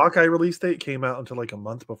think the Hawkeye release date came out until like a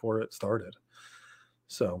month before it started.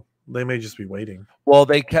 So they may just be waiting. Well,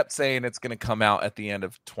 they kept saying it's going to come out at the end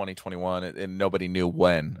of 2021, and nobody knew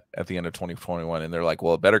when at the end of 2021. And they're like,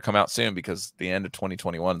 well, it better come out soon because the end of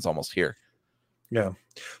 2021 is almost here. Yeah.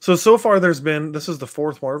 So far this is the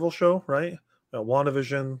 4th Marvel show, right?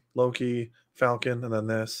 WandaVision, Loki, Falcon, and then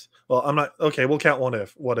this. Well, I'm not okay. We'll count What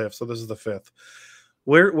If. So this is the 5th.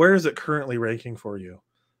 Where is it currently ranking for you?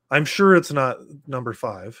 I'm sure it's not number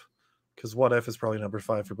 5, because What If is probably number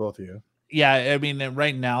 5 for both of you. Yeah, I mean,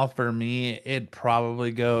 right now for me, it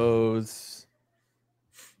probably goes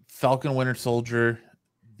Falcon, Winter Soldier,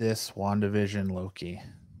 this WandaVision, Loki.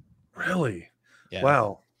 Really? Yeah.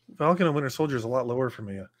 Wow. Falcon and Winter Soldier is a lot lower for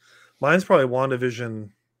me. Mine's probably WandaVision,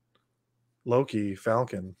 Loki,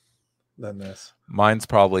 Falcon than this. Mine's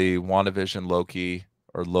probably WandaVision, Loki,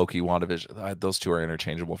 or Loki, WandaVision. Those two are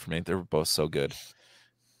interchangeable for me. They're both so good.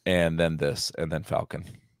 And then this, and then Falcon.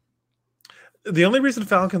 The only reason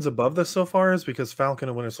Falcon's above this so far is because Falcon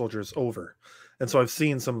and Winter Soldier is over. And so I've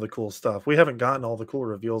seen some of the cool stuff. We haven't gotten all the cool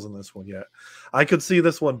reveals in this one yet. I could see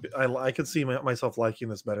this one. I could see myself liking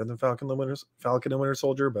this better than Falcon and Winter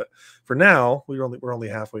Soldier. But for now, we're only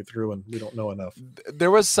halfway through and we don't know enough.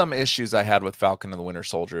 There was some issues I had with Falcon and the Winter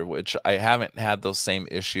Soldier, which I haven't had those same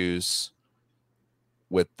issues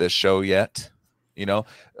with this show yet.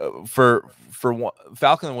 For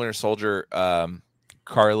Falcon and Winter Soldier,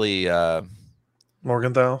 Carly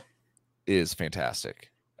Morgenthau is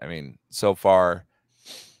fantastic. I mean, so far,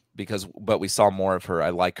 but we saw more of her. I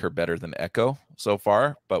like her better than Echo so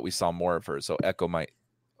far, but we saw more of her. So Echo might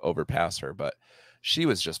overpass her, but she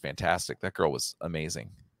was just fantastic. That girl was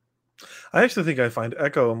amazing. I actually think I find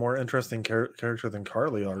Echo a more interesting character than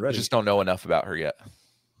Carly already. I just don't know enough about her yet.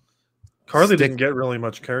 Carly didn't get really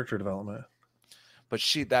much character development. But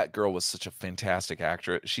that girl was such a fantastic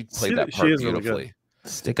actress. She played that part beautifully. Really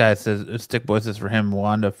Stick Boy says for him,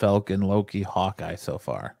 Wanda, Falcon, Loki, Hawkeye so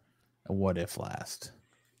far. And What If last?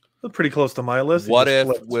 That's pretty close to my list. What If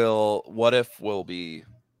will be?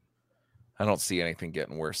 I don't see anything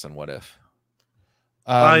getting worse than What If.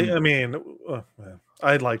 I mean,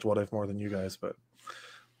 I liked What If more than you guys, but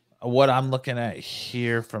what I'm looking at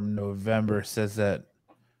here from November says that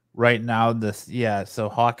right now so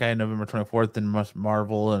Hawkeye November 24th and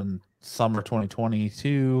Marvel and summer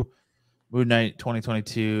 2022. Moon Knight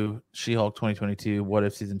 2022, She-Hulk 2022, What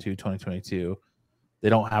If Season 2 2022. They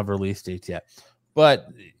don't have release dates yet. But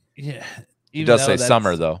yeah, it does say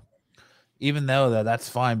summer though. Even though that's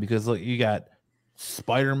fine, because look, you got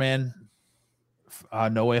Spider-Man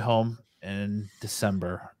No Way Home in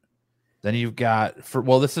December. Then you've got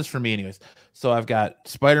this is for me anyways. So I've got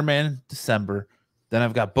Spider-Man December, then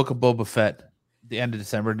I've got Book of Boba Fett the end of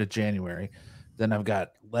December to January. Then I've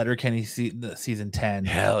got Letterkenny season 10.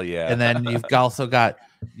 Hell yeah! And then you've got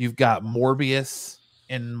Morbius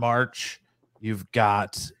in March. You've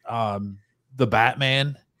got the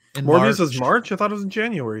Batman in Morbius March. is March. I thought it was in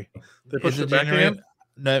January. They pushed Is it back January? again.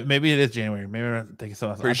 No, maybe it is January. Maybe I'm thinking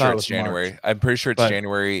so. Pretty sure it's January. I'm pretty sure it's But-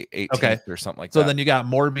 January 18th Okay. or something like So that. then you got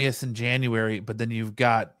Morbius in January, but then you've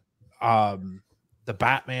got the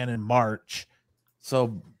Batman in March.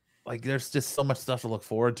 So like there's just so much stuff to look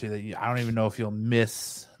forward to that I don't even know if you'll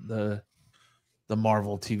miss the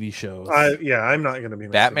Marvel TV shows. I'm not going to be.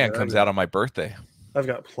 missing Batman it. comes out on my birthday. I've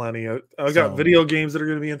got plenty. I've got So- video games that are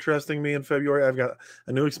going to be interesting me in February. I've got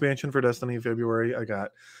a new expansion for Destiny in February. I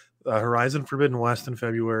got Horizon Forbidden West in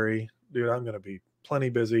February. Dude, I'm going to be plenty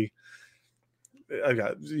busy. I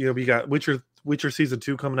got we got Witcher season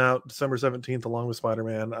 2 coming out December 17th along with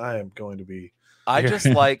Spider-Man. I am going to be. I just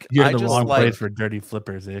like You're I in the just wrong like place for dirty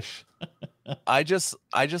flippers ish. I just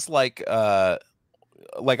like I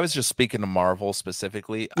was just speaking to Marvel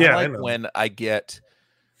specifically. Yeah, I I like know. when I get,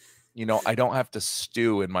 I don't have to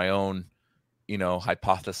stew in my own,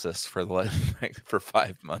 hypothesis for for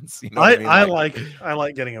 5 months. You know what I mean? I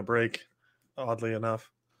like getting a break. Oddly enough,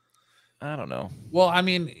 I don't know. Well, I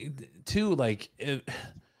mean, too,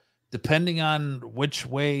 depending on which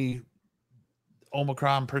way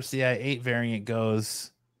Omicron Persei 8 variant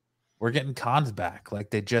goes, we're getting cons back. Like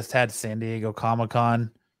they just had San Diego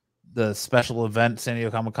Comic-Con, the special event San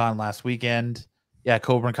Diego Comic-Con last weekend. Yeah,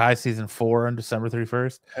 Cobra Kai season 4 on December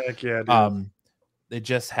 31st. heck yeah, dude. They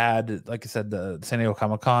just had, like I said, the San Diego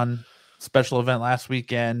Comic-Con special event last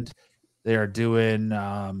weekend. They are doing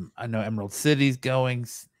I know Emerald City's going,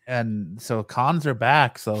 and so cons are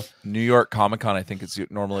back. So New York Comic-Con, I think it's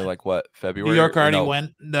normally like what, February? New York Or already no,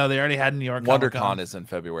 went. No, they already had New York WonderCon is in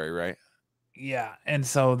February, right? Yeah, and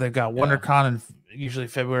so they've got Yeah. WonderCon in usually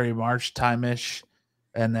February, March time-ish,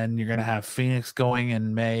 and then you're gonna have Phoenix going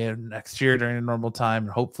in May of next year during a normal time,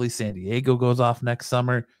 and hopefully San Diego goes off next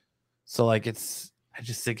summer. So I just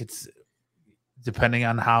think it's depending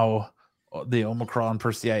on how the Omicron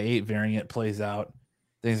Persei 8 variant plays out,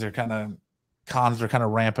 cons are kind of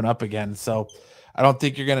ramping up again. So I don't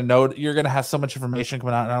think you're gonna have so much information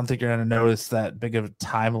coming out, and I don't think you're gonna notice that big of a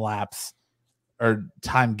time lapse or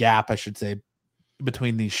time gap, I should say,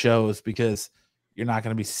 between these shows, because you're not going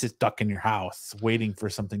to be stuck in your house waiting for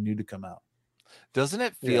something new to come out. Doesn't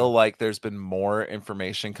it feel like there's been more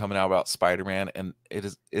information coming out about Spider-Man, and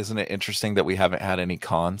isn't it interesting that we haven't had any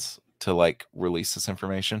cons to release this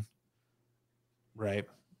information? Right.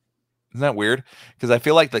 Isn't that weird? Because I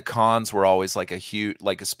feel like the cons were always a huge,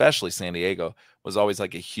 especially San Diego was always a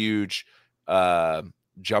huge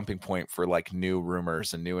jumping point for new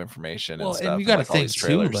rumors and new information and stuff. And you got to all think these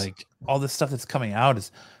too, trailers. all this stuff that's coming out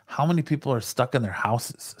is how many people are stuck in their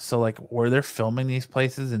houses. So where they're filming these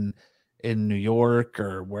places in New York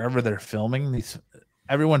or wherever they're filming these,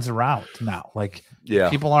 everyone's around now. Yeah,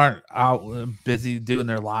 People aren't out busy doing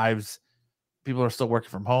their lives. People are still working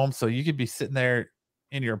from home. So you could be sitting there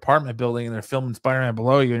in your apartment building and they're filming Spider-Man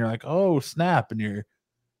below you, and you're like, oh snap, and you're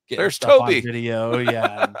getting There's stuff Toby. on video.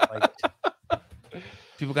 Yeah. And,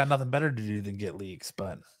 people got nothing better to do than get leaks.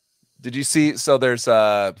 But did you see? So there's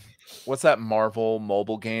what's that Marvel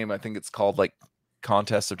mobile game? I think it's called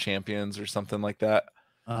Contest of Champions or something like that.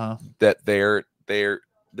 That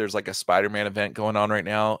there's a Spider-Man event going on right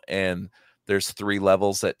now, and there's 3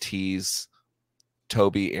 levels that tease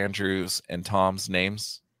Toby, Andrews, and Tom's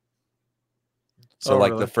names. So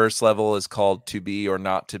Really? the first level is called To Be or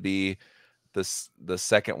Not to Be. The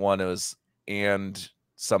second one is and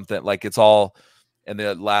something it's all, and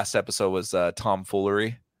the last episode was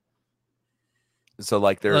tomfoolery. So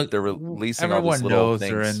they're releasing all these everyone little knows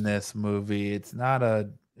things. they're in this movie. It's not a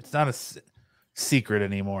secret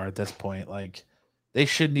anymore at this point. They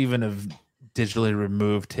shouldn't even have digitally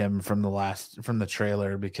removed him from the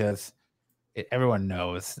trailer, because everyone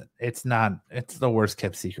knows it's the worst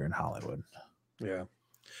kept secret in Hollywood. Yeah.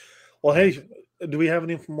 Well, hey, do we have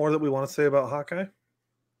any more that we want to say about Hawkeye?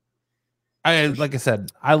 Like I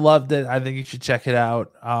said, I loved it. I think you should check it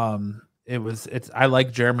out. I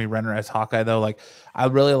like Jeremy Renner as Hawkeye though. I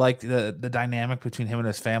really like the dynamic between him and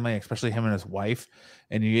his family, especially him and his wife.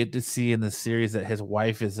 And you get to see in the series that his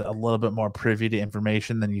wife is a little bit more privy to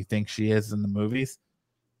information than you think she is in the movies.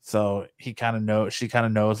 So she kind of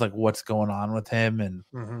knows what's going on with him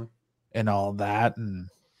and all that.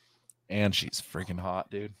 And she's freaking hot,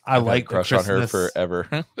 dude. I I've had a like the crush on her Christmas-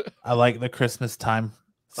 forever. I like the Christmas time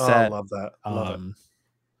Oh, set. I love that. I love it.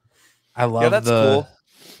 I love that's cool.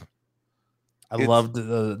 I It's- loved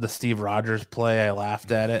the Steve Rogers play. I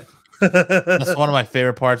laughed at it. That's one of my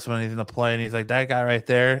favorite parts when he's in the play and he's like, that guy right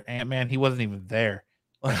there, Ant-Man, he wasn't even there.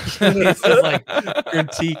 He's just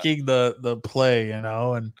critiquing the play,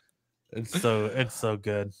 and it's so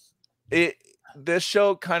good. this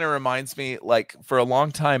show kind of reminds me, like, for a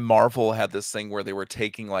long time, Marvel had this thing where they were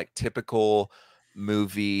taking like typical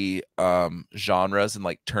movie genres and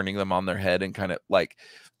like turning them on their head, and kind of like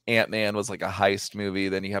Ant-Man was like a heist movie.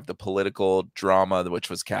 Then you have the political drama, which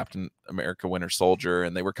was Captain America Winter Soldier.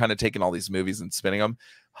 And they were kind of taking all these movies and spinning them.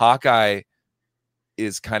 Hawkeye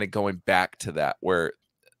is kind of going back to that, where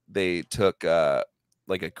they took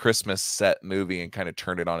like a Christmas set movie and kind of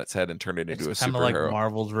turned it on its head and turned it into a kind of like superhero.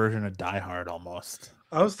 Marvel's version of Die Hard almost.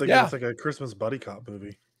 I was thinking Yeah. it's like a Christmas buddy cop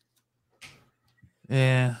movie.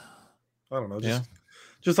 Yeah. I don't know,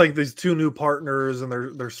 just like these two new partners and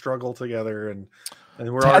their struggle together, and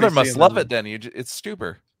we're Tyler already must seeing love them. it then. It's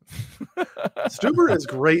Stuber. Stuber is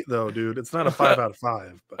great though, dude. It's not a 5 out of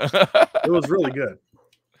 5, but it was really good.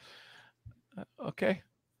 Okay.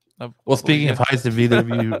 Well, speaking of heist, have either of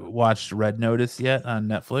you watched Red Notice yet on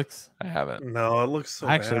Netflix? I haven't. No, it looks so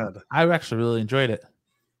I bad. actually really enjoyed it.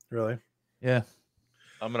 Really? Yeah.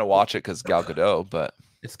 I'm gonna watch it because Gal Gadot, but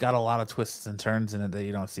It's got a lot of twists and turns in it that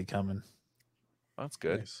you don't see coming. that's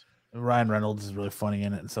good. Nice. Ryan Reynolds is really funny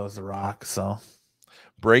in it, and so is The Rock. So,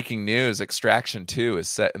 Breaking news: Extraction 2 is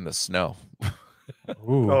set in the snow.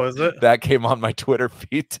 ooh. Oh, is it? That came on my Twitter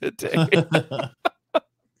feed today.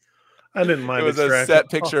 I didn't mind. It was a Extraction. set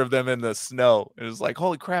picture of them in the snow. It was like,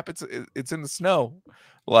 holy crap, it's in the snow.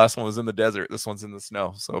 The last one was in the desert. This one's in the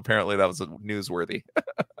snow. So apparently that was newsworthy.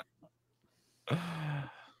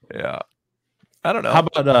 Yeah. I don't know.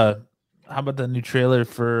 How about the new trailer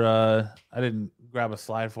for I didn't grab a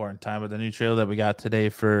slide for it in time, but the new trailer that we got today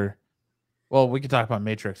for, well, we can talk about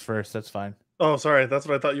Matrix first. That's fine. Oh, sorry. That's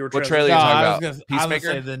what I thought you were. What transitioning. trailer you No, talking I was about? gonna say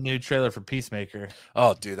Peacemaker? the new trailer for Peacemaker.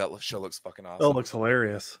 Oh, dude, that show looks fucking awesome. Oh, it looks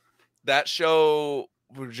hilarious. That show,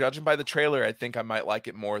 judging by the trailer, I think I might like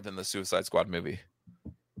it more than the Suicide Squad movie.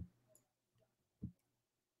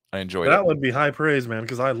 I enjoyed That it. would be high praise, man,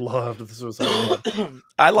 because I loved the Suicide Squad.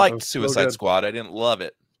 I liked was so Suicide good. Squad. I didn't love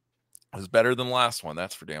it. It was better than the last one,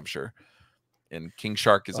 that's for damn sure. And King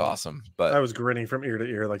Shark is Oh, awesome, but I was grinning from ear to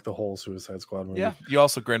ear like the whole Suicide Squad movie. yeah, you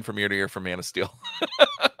also grin from ear to ear for Man of Steel.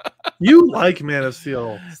 You like Man of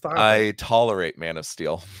Steel. Stop. I tolerate Man of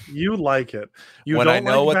Steel. You like it. You When don't I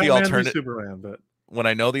know like what the Batman v alternative- Superman, but When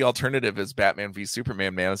I know the alternative is Batman v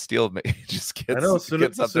Superman, Man of Steel just gets, know, as soon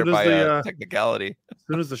gets as up there soon as by the, a technicality. as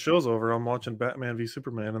soon as the show's over, I'm watching Batman v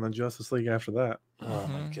Superman and then Justice League after that. Oh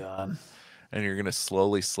my Mhm. god. And you're gonna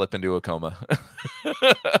slowly slip into a coma.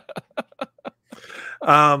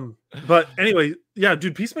 But anyway, yeah,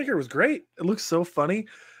 dude, Peacemaker was great. It looks so funny.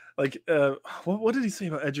 Like, what did he say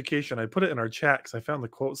about education? I put it in our chat because I found the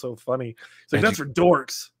quote so funny. It's like, that's for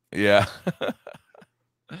dorks. Yeah.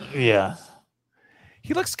 Yeah.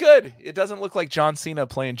 He looks good. It doesn't look like John Cena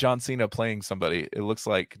playing somebody. It looks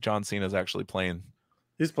like John Cena's actually playing.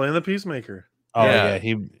 He's playing the Peacemaker. Oh Yeah.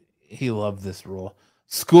 yeah, he loved this role.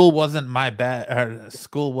 School wasn't my bad.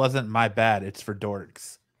 School wasn't my bad. It's for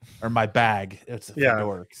dorks, or my bag. It's for Yeah.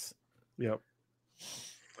 dorks. Yep.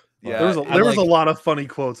 Yeah, there was I there was a like- lot of funny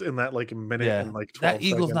quotes in that like minute Yeah, and like 12 that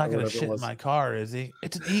eagle's seconds not or gonna whatever it shit in was. my car, is he?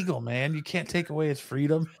 It's an eagle, man. You can't take away his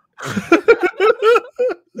freedom.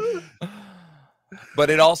 But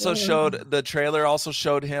it also showed the trailer also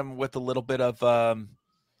showed him with a little bit of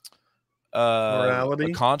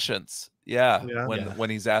Morality? a conscience. Yeah, Yeah. when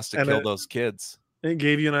he's asked to And kill it- those kids. It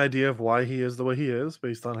gave you an idea of why he is the way he is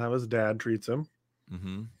based on how his dad treats him.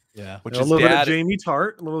 Hmm. Yeah. Which You know, is a little bit dad. of Jamie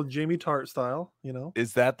Tart, a little Jamie Tart style, you know.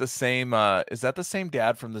 Is that the same? Is that the same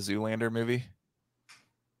dad from the Zoolander movie?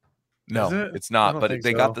 No, it? it's I not. don't But think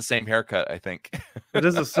they so. got the same haircut, I think. It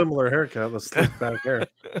is a similar haircut, the slick back hair.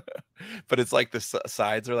 But it's like the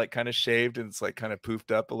sides are like kind of shaved and it's like kind of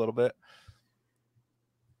poofed up a little bit.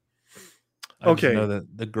 I just Okay. know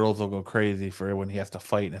that the girls will go crazy for when he has to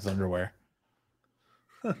fight in his underwear.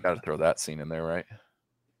 Got to throw that scene in there, right?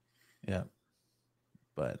 Yeah.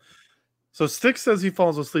 But So Styx says he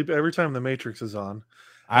falls asleep every time The Matrix is on.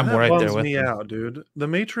 I'm That right bums there with me him. out, dude. The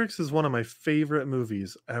Matrix is one of my favorite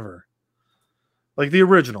movies ever. Like the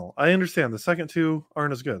original. I understand the second two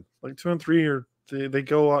aren't as good. Like 2 and 3 are they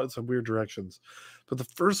go out in some weird directions. But the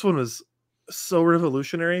first one was so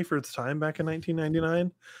revolutionary for its time back in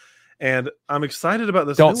 1999. And I'm excited about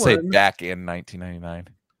this. Don't new say one. back in 1999.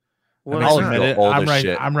 Well, makes I'll me it's not. admit feel it. old I'm as right.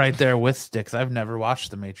 shit. I'm right there with Sticks. I've never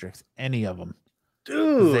watched The Matrix, any of them. 'Cause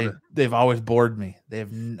Dude, they've always bored me.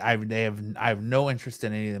 I have no interest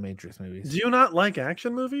in any of the Matrix movies. do you not like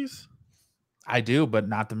action movies? I do, but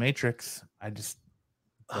not The Matrix. I just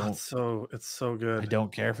Oh, it's so good. I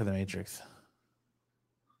don't care for The Matrix.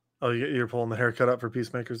 Oh, you're pulling the haircut up for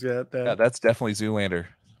Peacemakers yet, Dad? Yeah, that's definitely Zoolander.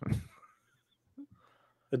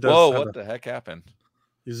 It does Whoa, have what the heck happened?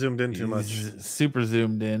 You zoomed in too much. Super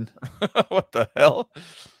zoomed in. What the hell?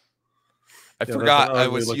 I Yeah, forgot that's an I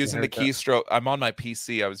ugly was looking using the haircut. keystroke. I'm on my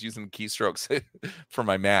PC. I was using the keystrokes for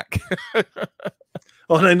my Mac.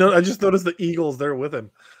 Oh, and I just noticed the eagles there with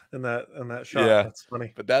him in that shot. Yeah. That's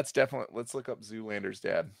funny. But that's definitely. Let's look up Zoolander's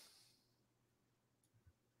dad.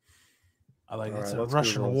 I like All it's right, a let's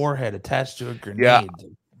Russian Google this. warhead attached to a grenade Yeah.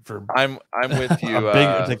 for I'm with you.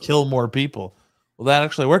 to kill more people. Will that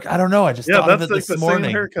actually work? I don't know. I just Yeah, thought of that's it like this the morning.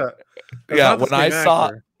 same haircut. That's Yeah, not the when I same saw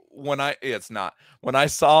actor. it's not. When I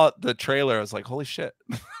saw the trailer, I was like, "Holy shit!"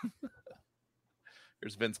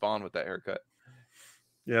 There's Vince Vaughn with that haircut.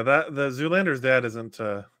 Yeah, that the Zoolander's dad isn't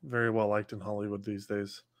very well liked in Hollywood these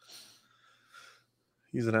days.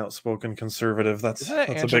 He's an outspoken conservative. That's Isn't that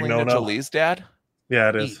a big Angelina no-no. Jolie's dad? Yeah,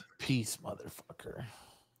 it Eat is. peace, motherfucker.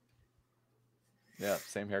 Yeah,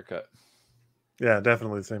 same haircut. Yeah,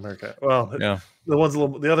 definitely the same haircut. Well, Yeah, the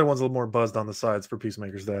other one's a little more buzzed on the sides for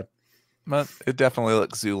Peacemaker's dad. but it definitely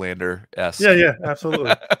looks Zoolander-esque. Yeah,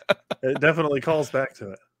 absolutely. It definitely calls back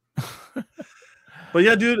to it. But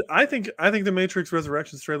yeah, dude, I think the Matrix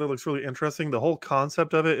Resurrections trailer looks really interesting. The whole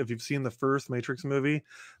concept of it, if you've seen the first Matrix movie,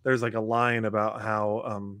 there's like a line about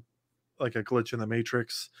how like a glitch in the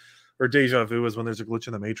Matrix or deja vu is when there's a glitch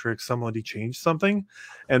in the Matrix, somebody changed something.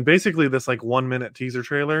 And basically this like 1 minute teaser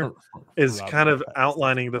trailer is kind of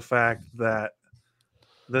outlining the fact that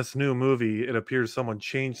this new movie, it appears someone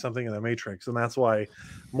changed something in the Matrix, and that's why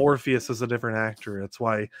Morpheus is a different actor. It's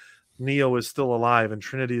why Neo is still alive and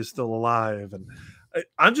Trinity is still alive. And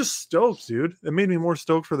I'm just stoked, dude. It made me more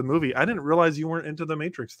stoked for the movie. I didn't realize you weren't into the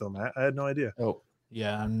Matrix though, Matt. I had no idea. Oh,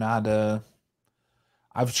 yeah, I'm not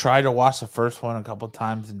I've tried to watch the first one a couple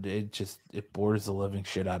times and it bores the living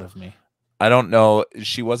shit out of me. I don't know.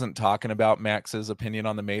 She wasn't talking about Max's opinion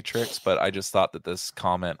on the Matrix, but I just thought that this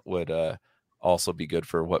comment would also be good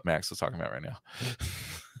for what Max was talking about right now.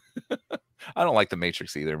 I don't like the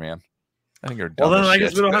Matrix either, man. I think you're dumb. Well, then as I shit.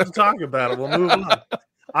 guess we don't have to talk about it. We'll move on.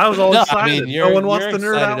 I was all excited. No one wants to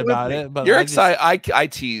nerd out with me. But You're I just- excited.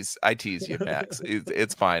 I tease you, Max.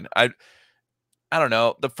 It's fine. I don't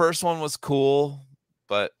know. The first one was cool,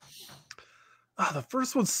 but The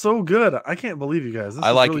first one's so good. I can't believe you guys. This I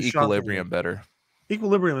is like really shocking me. Equilibrium better.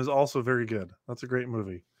 Equilibrium is also very good. That's a great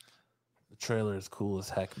movie. The trailer is cool as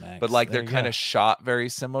heck, Max. But like There they're you kind go. of shot very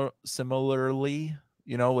similarly,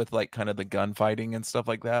 you know, with like kind of the gunfighting and stuff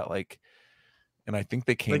like that. Like, and I think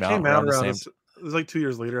they came out around the same. It was like 2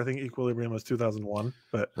 years later. I think Equilibrium was 2001.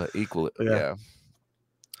 But The equal, Yeah. yeah.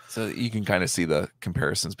 So you can kind of see the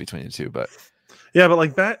comparisons between the two, but yeah, but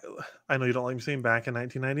like back, I know you don't like me saying back in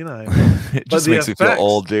 1999. it just the makes me feel effects-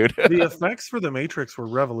 old, dude. The effects for the Matrix were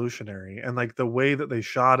revolutionary, and like the way that they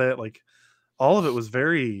shot it, like all of it was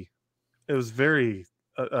very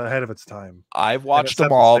ahead of its time. I've watched set them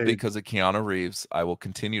the all stage. because of Keanu Reeves. I will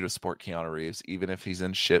continue to support Keanu Reeves, even if he's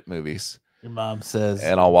in shit movies. Your mom says,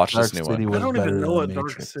 And I'll watch Dark this new City one. I was don't better even know than what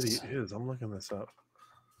Matrix. Dark City is. I'm looking this up.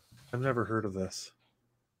 I've never heard of this.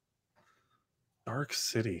 Dark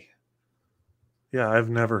City. Yeah, I've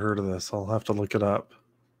never heard of this. I'll have to look it up.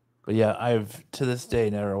 But yeah, I've to this day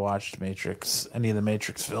never watched Matrix, any of the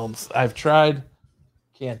Matrix films. I've tried,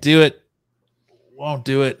 can't do it, won't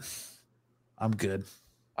do it. I'm good.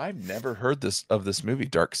 I've never heard of this movie,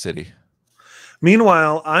 Dark City.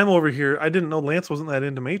 Meanwhile, I'm over here. I didn't know Lance wasn't that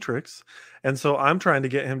into Matrix. And so I'm trying to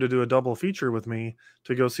get him to do a double feature with me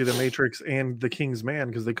to go see The Matrix and The King's Man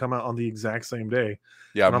because they come out on the exact same day.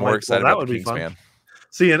 Yeah, And I'm I'm more like, excited well, that about would the be King's fun. Man.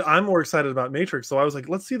 See, and I'm more excited about Matrix. So I was like,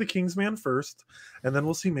 let's see The King's Man first, and then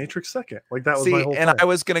we'll see Matrix second. Like that was my whole and plan. I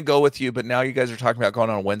was gonna go with you, but now you guys are talking about going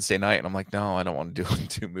on a Wednesday night, and I'm like, no, I don't want to do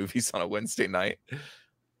 2 movies on a Wednesday night.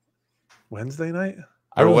 Wednesday night?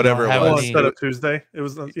 I Or really whatever don't it have Oh, was. any- instead of Tuesday? It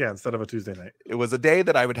was, instead of a Tuesday night. It was a day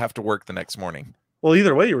that I would have to work the next morning. Well,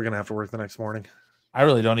 either way, you were going to have to work the next morning. I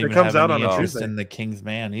really don't It even comes have out any on a interest Tuesday. in the King's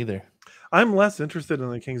Man either. I'm less interested in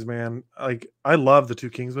The King's Man. Like, I love the 2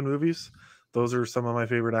 Kingsman movies. Those are some of my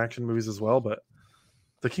favorite action movies as well, but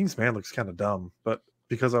The King's Man looks kind of dumb. But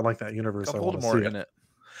because I like that universe, I want to Voldemort see in it. it.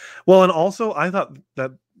 Well, and also, I thought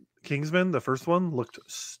that Kingsman, the first one, looked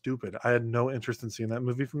stupid. I had no interest in seeing that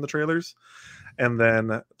movie from the trailers. And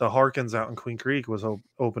then the Harkins out in Queen Creek was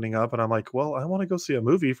opening up, and I'm like, well, I want to go see a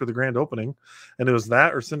movie for the grand opening. And it was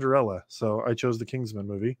that or Cinderella. So I chose the Kingsman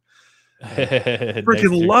movie.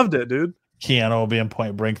 Freaking loved it, dude. Keanu will be in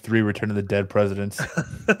Point Break 3, Return of the Dead Presidents.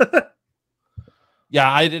 Yeah,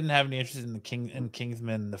 I didn't have any interest in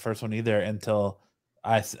Kingsman, the first one either, until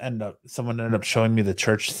someone ended up showing me the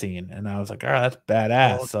church scene, and I was like, "Oh, that's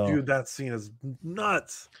badass." Oh, so dude, that scene is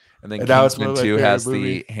nuts. And then And now it's one Kingsman of my 2 favorite has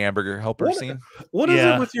movies. the hamburger helper What- scene. What is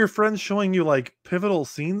Yeah. it with your friends showing you like pivotal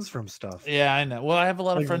scenes from stuff? Yeah, I know. Well, I have a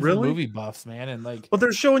lot of Like, friends really? in movie buffs, man, and like, But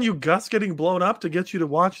they're showing you Gus getting blown up to get you to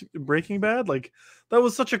watch Breaking Bad. Like that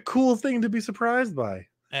was such a cool thing to be surprised by.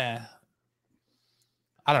 I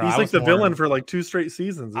don't know. He's I like was the more- villain for like 2 straight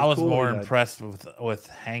seasons. I It's was cool that more he died. impressed with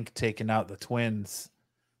Hank taking out the twins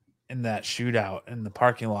in that shootout in the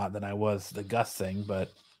parking lot than I was the Gus thing.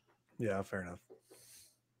 But Yeah, fair enough.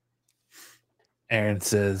 Aaron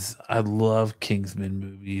says, I love Kingsman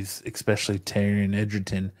movies, especially Taron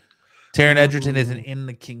Egerton. Taron Egerton isn't in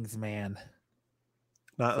the Kingsman.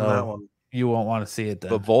 Not in that So, one. You won't want to see it then.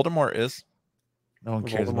 But Voldemort is. No one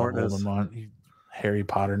cares about Voldemort is. Voldemort. You Harry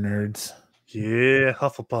Potter nerds. Yeah,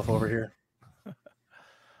 Hufflepuff over here.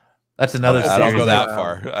 That's another I don't series. go that that-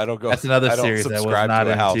 far. I don't go. That's another I don't series I was subscribe not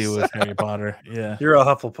to a house. into with Harry Potter. Yeah. You're a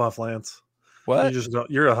Hufflepuff, Lance. What? You just don't.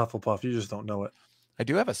 You're a Hufflepuff. You just don't know it. I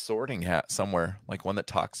do have a sorting hat somewhere, like one that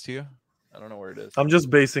talks to you. I don't know where it is. I'm just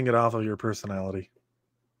basing it off of your personality.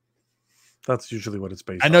 That's usually what it's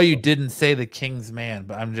based. I know off you of. didn't say the King's Man,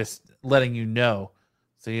 but I'm just letting you know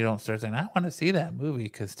so you don't start saying, I want to see that movie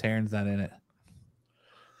because Taron's not in it.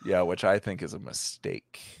 Yeah, which I think is a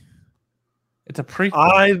mistake. It's a prequel.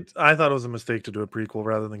 I thought it was a mistake to do a prequel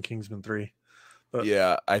rather than Kingsman 3. But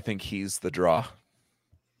Yeah, I think he's the draw.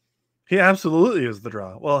 he absolutely is the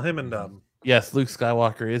draw. Well, him and Yes, Luke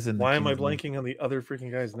Skywalker is in the why am I Kingsman, blanking on the other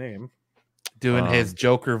freaking guy's name? doing his Um,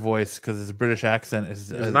 Joker voice because his British accent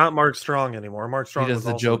is It's not Mark Strong anymore. Mark Strong does was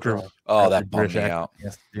the also Joker. draw. Oh, the that bummed me accent. out.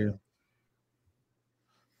 Yes, dude.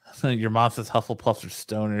 Your mom says Hufflepuffs are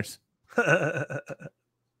stoners.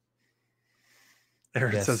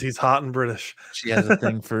 Aaron Yes. says he's hot and British. She has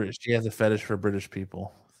a she has a fetish for British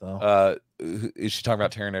people. So Is she talking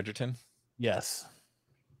about Taron Egerton? yes.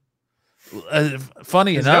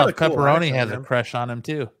 Funny He's got enough, a cool Pepperoni accent, has a man. crush on him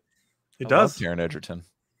too. He I does. love Taron Egerton.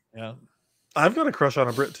 Yeah, I've got a crush on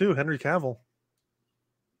a Brit too, Henry Cavill.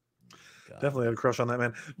 God. Definitely have a crush on that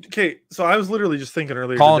man. Okay, so I was literally just thinking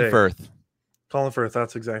earlier Colin today. Firth. Colin Firth,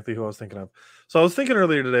 that's exactly who I was thinking of. So I was thinking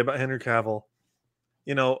earlier today about Henry Cavill.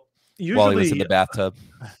 You know, usually While he was in the bathtub.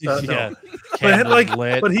 no. yeah, But, candles like,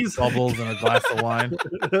 lit, but he's bubbles and a glass of wine.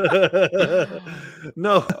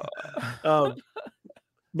 no,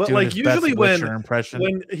 but Doing like his best usually Witcher impression.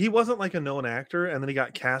 when he wasn't like a known actor and then he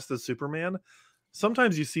got cast as Superman,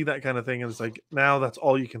 sometimes you see that kind of thing and it's like now that's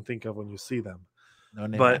all you can think of when you see them. No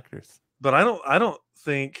name but- actors. But I don't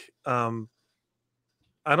think Henry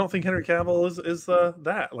Cavill is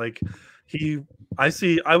that like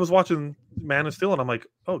I was watching Man of Steel and I'm like,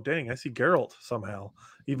 oh dang, I see Geralt somehow,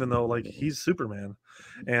 even though like he's Superman,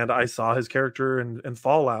 and I saw his character in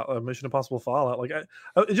Fallout, Mission Impossible Fallout. Like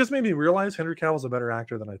it just made me realize Henry Cavill's a better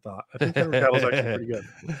actor than I thought. I think Henry Cavill's actually pretty good.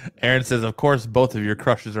 Aaron says, of course, both of your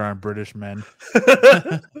crushes are on British men.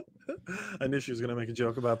 I knew she was gonna make a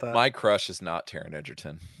joke about that. My crush is not Taron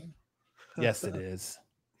Egerton. Yes, it is.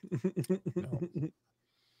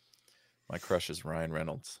 My crush is Ryan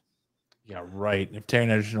Reynolds. Yeah, right. If Taron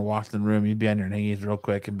Egerton walked in the room, you'd be on your knees real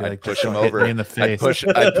quick and be I'd like, push "Just him don't hit over. me in the I'd face."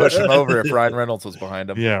 I'd push him over if Ryan Reynolds was behind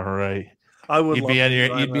him. Yeah, right. I would. You'd love be to on meet your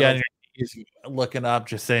Ryan you'd be on Reynolds. your knees looking up,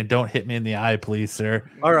 just saying, "Don't hit me in the eye, please, sir."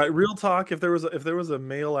 All right, real talk. If there was a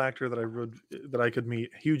male actor that I could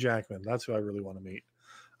meet, Hugh Jackman. That's who I really want to meet.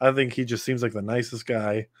 I think he just seems like the nicest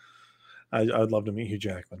guy. I'd love to meet Hugh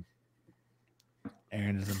Jackman.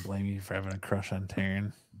 Aaron doesn't blame you for having a crush on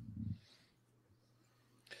Taron.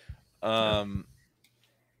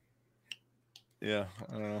 Yeah,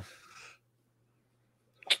 I don't know.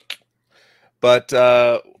 But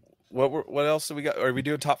what else do we got? Are we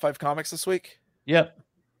doing top 5 comics this week? Yep.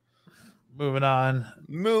 Moving on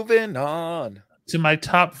Moving on. to my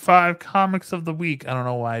top 5 comics of the week. I don't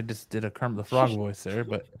know why I just did a Kermit the Frog voice there,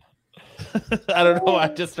 but I don't know why I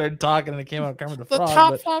just started talking and it came out Kermit the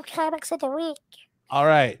Frog. But... 5 comics of the week. All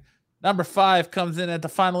right. Number 5 comes in at the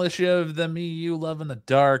final issue of the Me, You, Love in the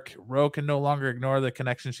Dark. Ro can no longer ignore the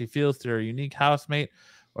connection she feels to her unique housemate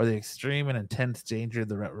or the extreme and intense danger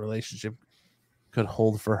the relationship could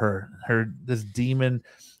hold for her. This demon.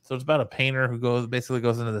 So it's about a painter who basically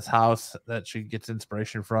goes into this house that she gets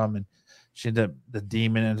inspiration from, and the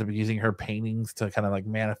demon ends up using her paintings to kind of like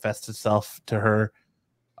manifest itself to her,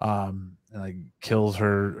 and like kills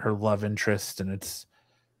her love interest, and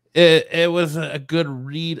it was a good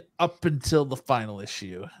read up until the final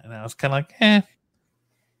issue, and I was kind of like, eh.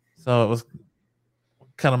 So it was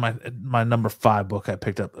kind of my number 5 book I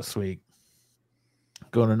picked up this week.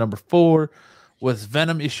 Going to number 4 was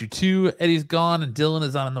Venom issue 2. Eddie's gone and Dylan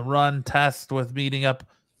is on the run, tasked with meeting up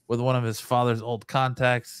with one of his father's old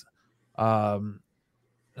contacts.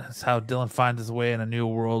 It's how Dylan finds his way in a new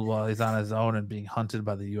world while he's on his own and being hunted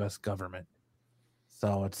by the U.S. government.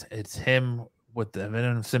 So it's him with the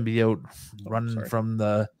venom symbiote running from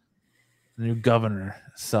the new governor.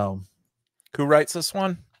 So who writes this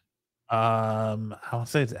one? I would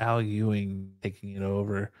say it's Al Ewing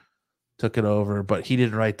took it over, but he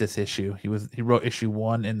didn't write this issue. He wrote issue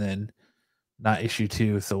 1 and then not issue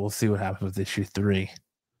 2. So we'll see what happens with issue 3.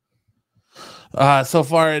 So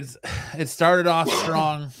far it started off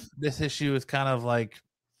strong. This issue is kind of like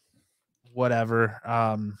whatever.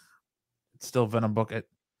 It's still Venom book.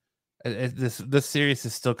 This series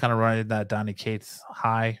is still kind of running that Donny Cates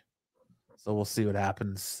high. So we'll see what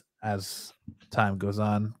happens as time goes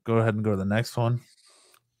on. Go ahead and go to the next one.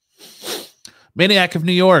 Maniac of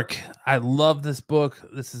New York. I love this book.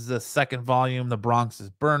 This is the second volume. The Bronx is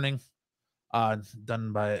Burning.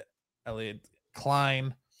 Done by Elliot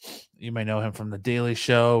Klein. You may know him from The Daily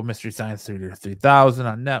Show, Mystery Science Theater 3000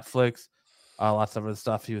 on Netflix. Lots of other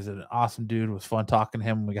stuff. He was an awesome dude. It was fun talking to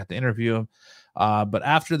him. We got to interview him. But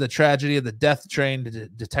after the tragedy of the death train,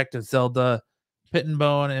 Detective Zelda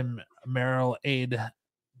Pittenbone and Meryl Aid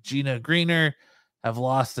Gina Greener have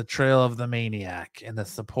lost the trail of the maniac, and the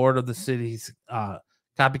support of the city's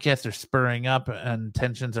copycats are spurring up, and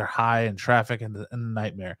tensions are high, and traffic in the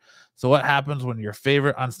nightmare. So what happens when your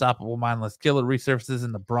favorite unstoppable mindless killer resurfaces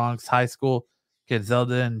in the Bronx high school? Kid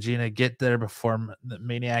Zelda and Gina get there before the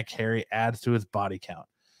maniac Harry adds to his body count.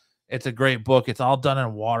 It's a great book. It's all done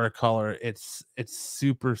in watercolor. It's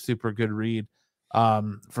super, super good read. I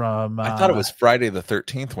thought it was Friday the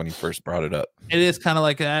 13th when you first brought it up. It is kind of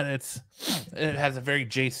like that. It has a very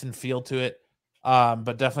Jason feel to it.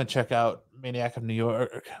 But definitely check out Maniac of New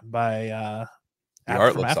York by the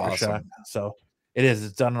art looks awesome. So it is.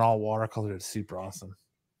 It's done in all watercolor. It's super awesome.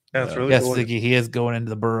 Yeah, it's really cool. Ziggy, he is going into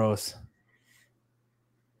the burrows.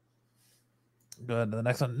 Go ahead to the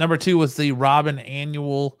next one. Number 2 was the Robin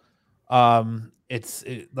annual. It's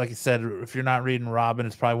like I said, if you're not reading Robin,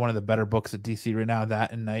 it's probably one of the better books at DC right now.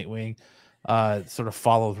 That and Nightwing. It sort of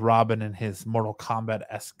follows Robin in his Mortal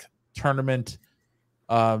Kombat-esque tournament.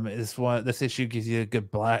 This issue gives you a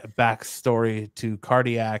good backstory to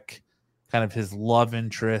Cardiac, kind of his love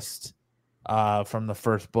interest from the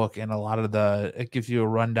first book, and a lot of it gives you a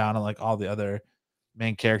rundown of like all the other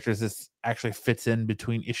main characters. This actually fits in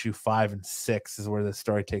between issue 5 and 6 is where the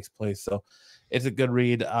story takes place. So it's a good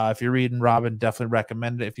read. If you're reading Robin, definitely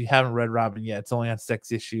recommend it. If you haven't read Robin yet, it's only on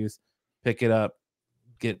 6 issues. Pick it up.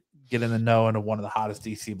 Get in the know into one of the hottest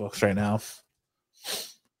DC books right now.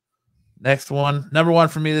 Next one, number 1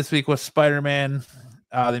 for me this week was Spider-Man.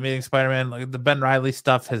 The Amazing Spider-Man. Like the Ben Reilly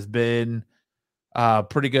stuff has been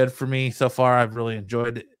pretty good for me so far. I've really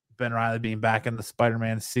enjoyed Ben Reilly being back in the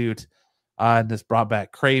Spider-Man suit. This brought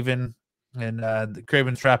back Kraven, and the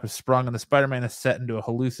Kraven's trap is sprung, and the Spider-Man is set into a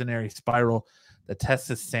hallucinatory spiral that tests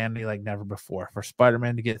his sanity like never before. For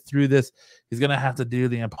Spider-Man to get through this, he's going to have to do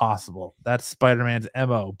the impossible. That's Spider-Man's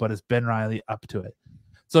MO, but is Ben Reilly up to it?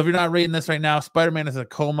 So if you're not reading this right now, Spider-Man is in a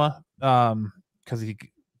coma because he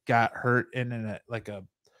got hurt in a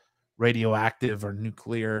radioactive or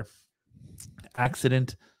nuclear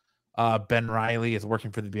accident. Ben Reilly is working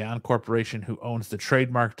for the Beyond Corporation, who owns the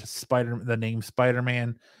trademark to the name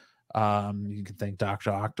Spider-Man. You can thank Dr.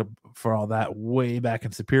 Octo for all that way back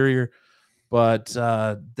in Superior. But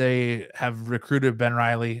they have recruited Ben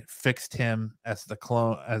Reilly, fixed him as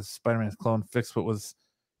Spider-Man's clone, fixed what was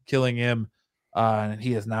killing him. And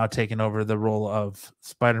he has now taken over the role of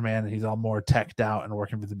Spider-Man. He's all more teched out and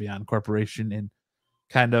working for the Beyond Corporation. And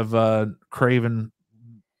kind of Kraven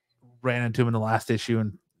ran into him in the last issue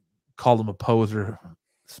and called him a poser,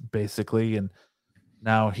 basically. And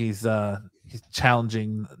now he's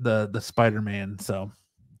challenging the Spider-Man. So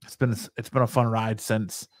it's been a fun ride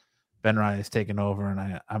since Ben Reilly has taken over,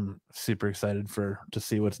 and I'm super excited to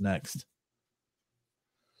see what's next.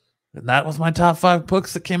 And that was my top 5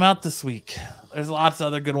 books that came out this week. There's lots of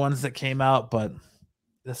other good ones that came out, but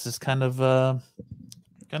this is kind of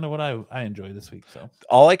what I enjoyed this week. So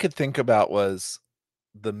all I could think about was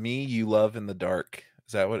the Me You Love in the Dark.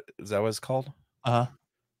 Is that what it's called?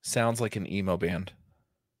 Sounds like an emo band.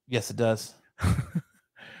 Yes, it does.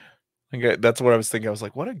 Okay, that's what I was thinking. I was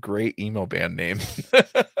like, what a great emo band name.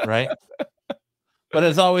 Right? But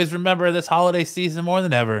as always, remember this holiday season more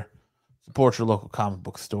than ever, support your local comic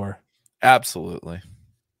book store. Absolutely.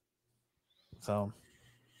 So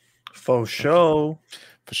For show.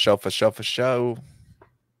 For show.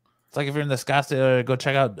 It's like if you're in the Scottsdale, go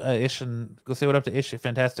check out Ish and go say what up to Ish at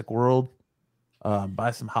Fantastic World.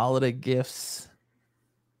 Buy some holiday gifts.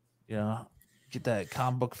 You know, get that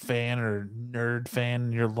comic book fan or nerd fan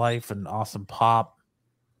in your life, an awesome pop.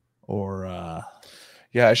 Or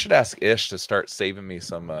Yeah, I should ask Ish to start saving me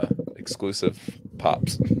some exclusive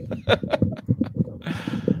pops. Be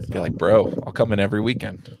like, bro, I'll come in every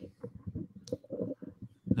weekend.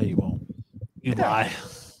 No, you won't. You lie.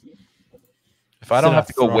 If I don't Sit have up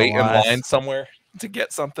to go throwing wait in lies. line somewhere to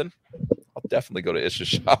get something, I'll definitely go to Ish's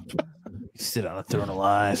shop. You sit on a throne of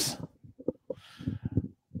lies.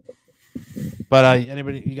 But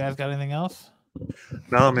anybody, you guys got anything else?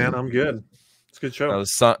 No, man, I'm good. It's a good show. No,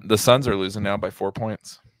 the Suns are losing now by 4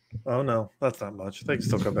 points. Oh no, that's not much. They can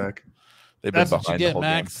still come back. They've been That's what you behind the get, whole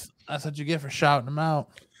Max. That's what you get for shouting them out.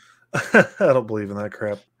 I don't believe in that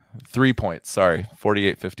crap. game. 3 points. Sorry,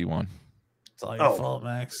 48-51. It's all your Oh. fault,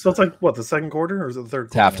 Max. So it's like what, the second quarter or is it the third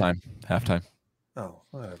It's quarter? halftime. Oh,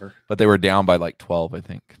 whatever. But they were down by like 12, I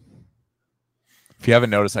think. If you haven't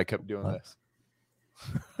noticed, I kept doing this.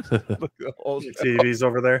 Look at the whole Your show. TV's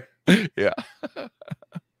over there. Yeah.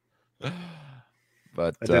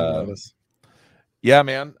 But I didn't notice. yeah,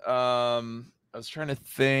 man. I was trying to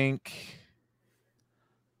think.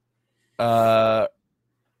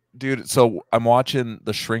 Dude, so I'm watching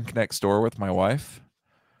The Shrink Next Door with my wife.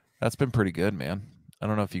 That's been pretty good, man. I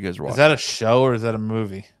don't know if you guys watch. Is that a show or is that a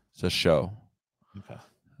movie? It's a show. Okay.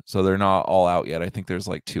 So they're not all out yet. I think there's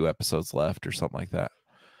like 2 episodes left or something like that.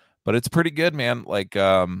 But it's pretty good, man. Like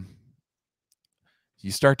you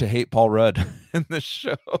start to hate Paul Rudd in this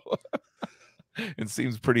show. It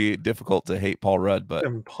seems pretty difficult to hate Paul Rudd, but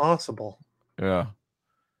Impossible. yeah.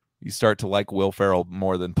 You start to like Will Ferrell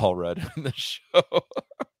more than Paul Rudd in the show.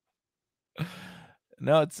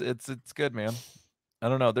 No, it's good, man. I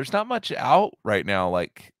don't know. There's not much out right now.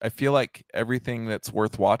 Like I feel like everything that's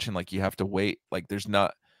worth watching, like you have to wait. Like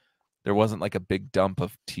there wasn't like a big dump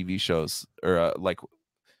of TV shows or like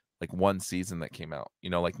one season that came out, you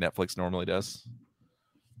know, like Netflix normally does.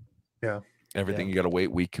 Yeah. Everything Yeah. you got to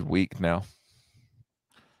wait week to week now.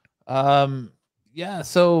 Yeah,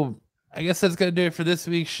 so I guess that's gonna do it for this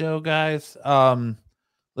week's show, guys.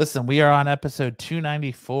 Listen, we are on episode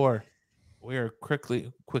 294. We are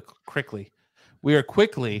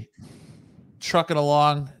quickly trucking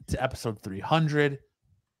along to episode 300.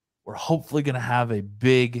 We're hopefully gonna have a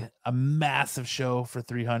massive show for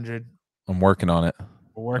 300. I'm working on it.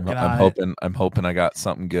 We're working on I'm hoping I got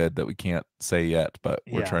something good that we can't say yet, but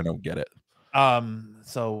we're Yeah. trying to get it.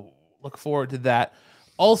 So look forward to that.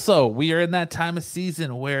 Also, we are in that time of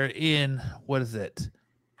season where in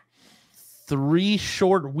 3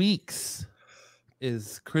 short weeks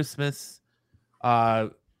is Christmas.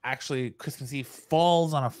 Actually, Christmas Eve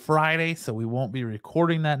falls on a Friday, so we won't be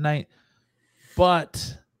recording that night.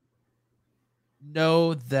 But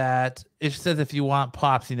know that it says if you want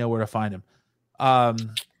pops, you know where to find them.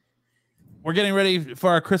 We're getting ready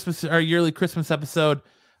for our yearly Christmas episode.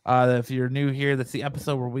 If you're new here, that's the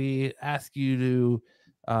episode where we ask you to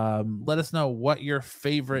let us know what your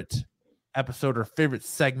favorite episode or favorite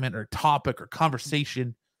segment or topic or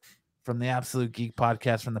conversation from the Absolute Geek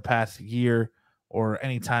podcast from the past year or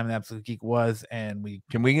any time the Absolute Geek was, and we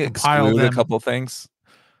Can we compile exclude a them. couple things?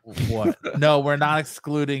 What? No, we're not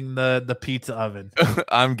excluding the pizza oven.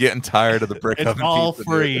 I'm getting tired of the brick It's oven all pizza,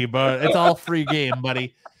 free, dude. but it's all free game,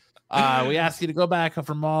 buddy. We ask you to go back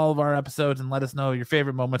from all of our episodes and let us know your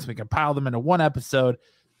favorite moments. We compile them into one episode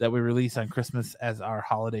that we release on Christmas as our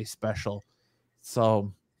holiday special.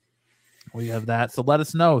 So we have that. So let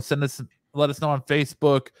us know. Let us know on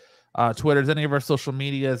Facebook, Twitter, any of our social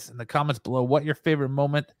medias, in the comments below what your favorite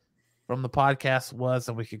moment from the podcast was,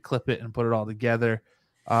 and we could clip it and put it all together.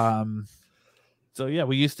 So yeah,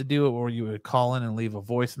 we used to do it where you would call in and leave a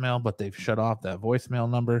voicemail, but they've shut off that voicemail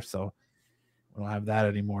number, so we don't have that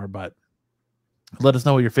anymore. But let us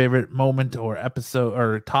know what your favorite moment or episode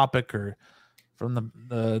or topic or from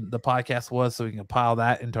the podcast was, so we can compile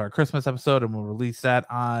that into our Christmas episode, and we'll release that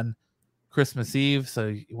on Christmas Eve.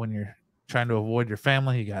 So when you're trying to avoid your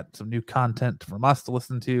family, you got some new content from us to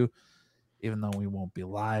listen to, even though we won't be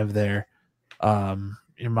live there.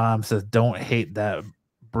 Your mom says don't hate that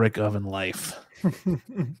brick oven life.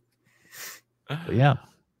 But yeah.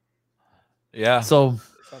 So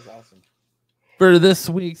Sounds awesome. for this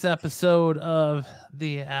week's episode of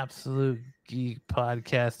the Absolute Geek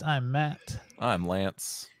Podcast, I'm Matt, I'm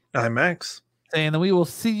Lance. I'm Max. saying that we will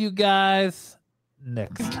see you guys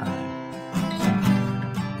next time.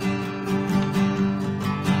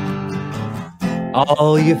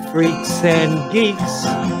 All you freaks and geeks,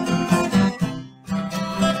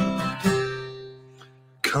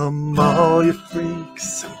 Come all you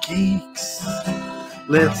freaks and geeks.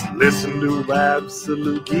 Let's listen to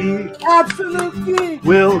Absolute Geek. Absolute Geek.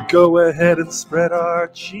 We'll go ahead and spread our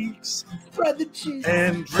cheeks Spread the cheese.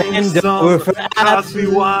 and drink And some over for Cosby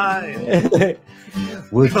Absolute- wine.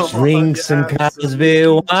 We'll Come on, drink you some Cosby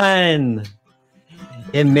absolute- wine.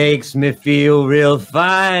 It makes me feel real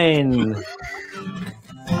fine.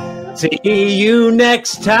 See you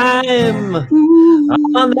next time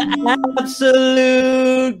on the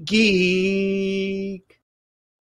Absolute Geek.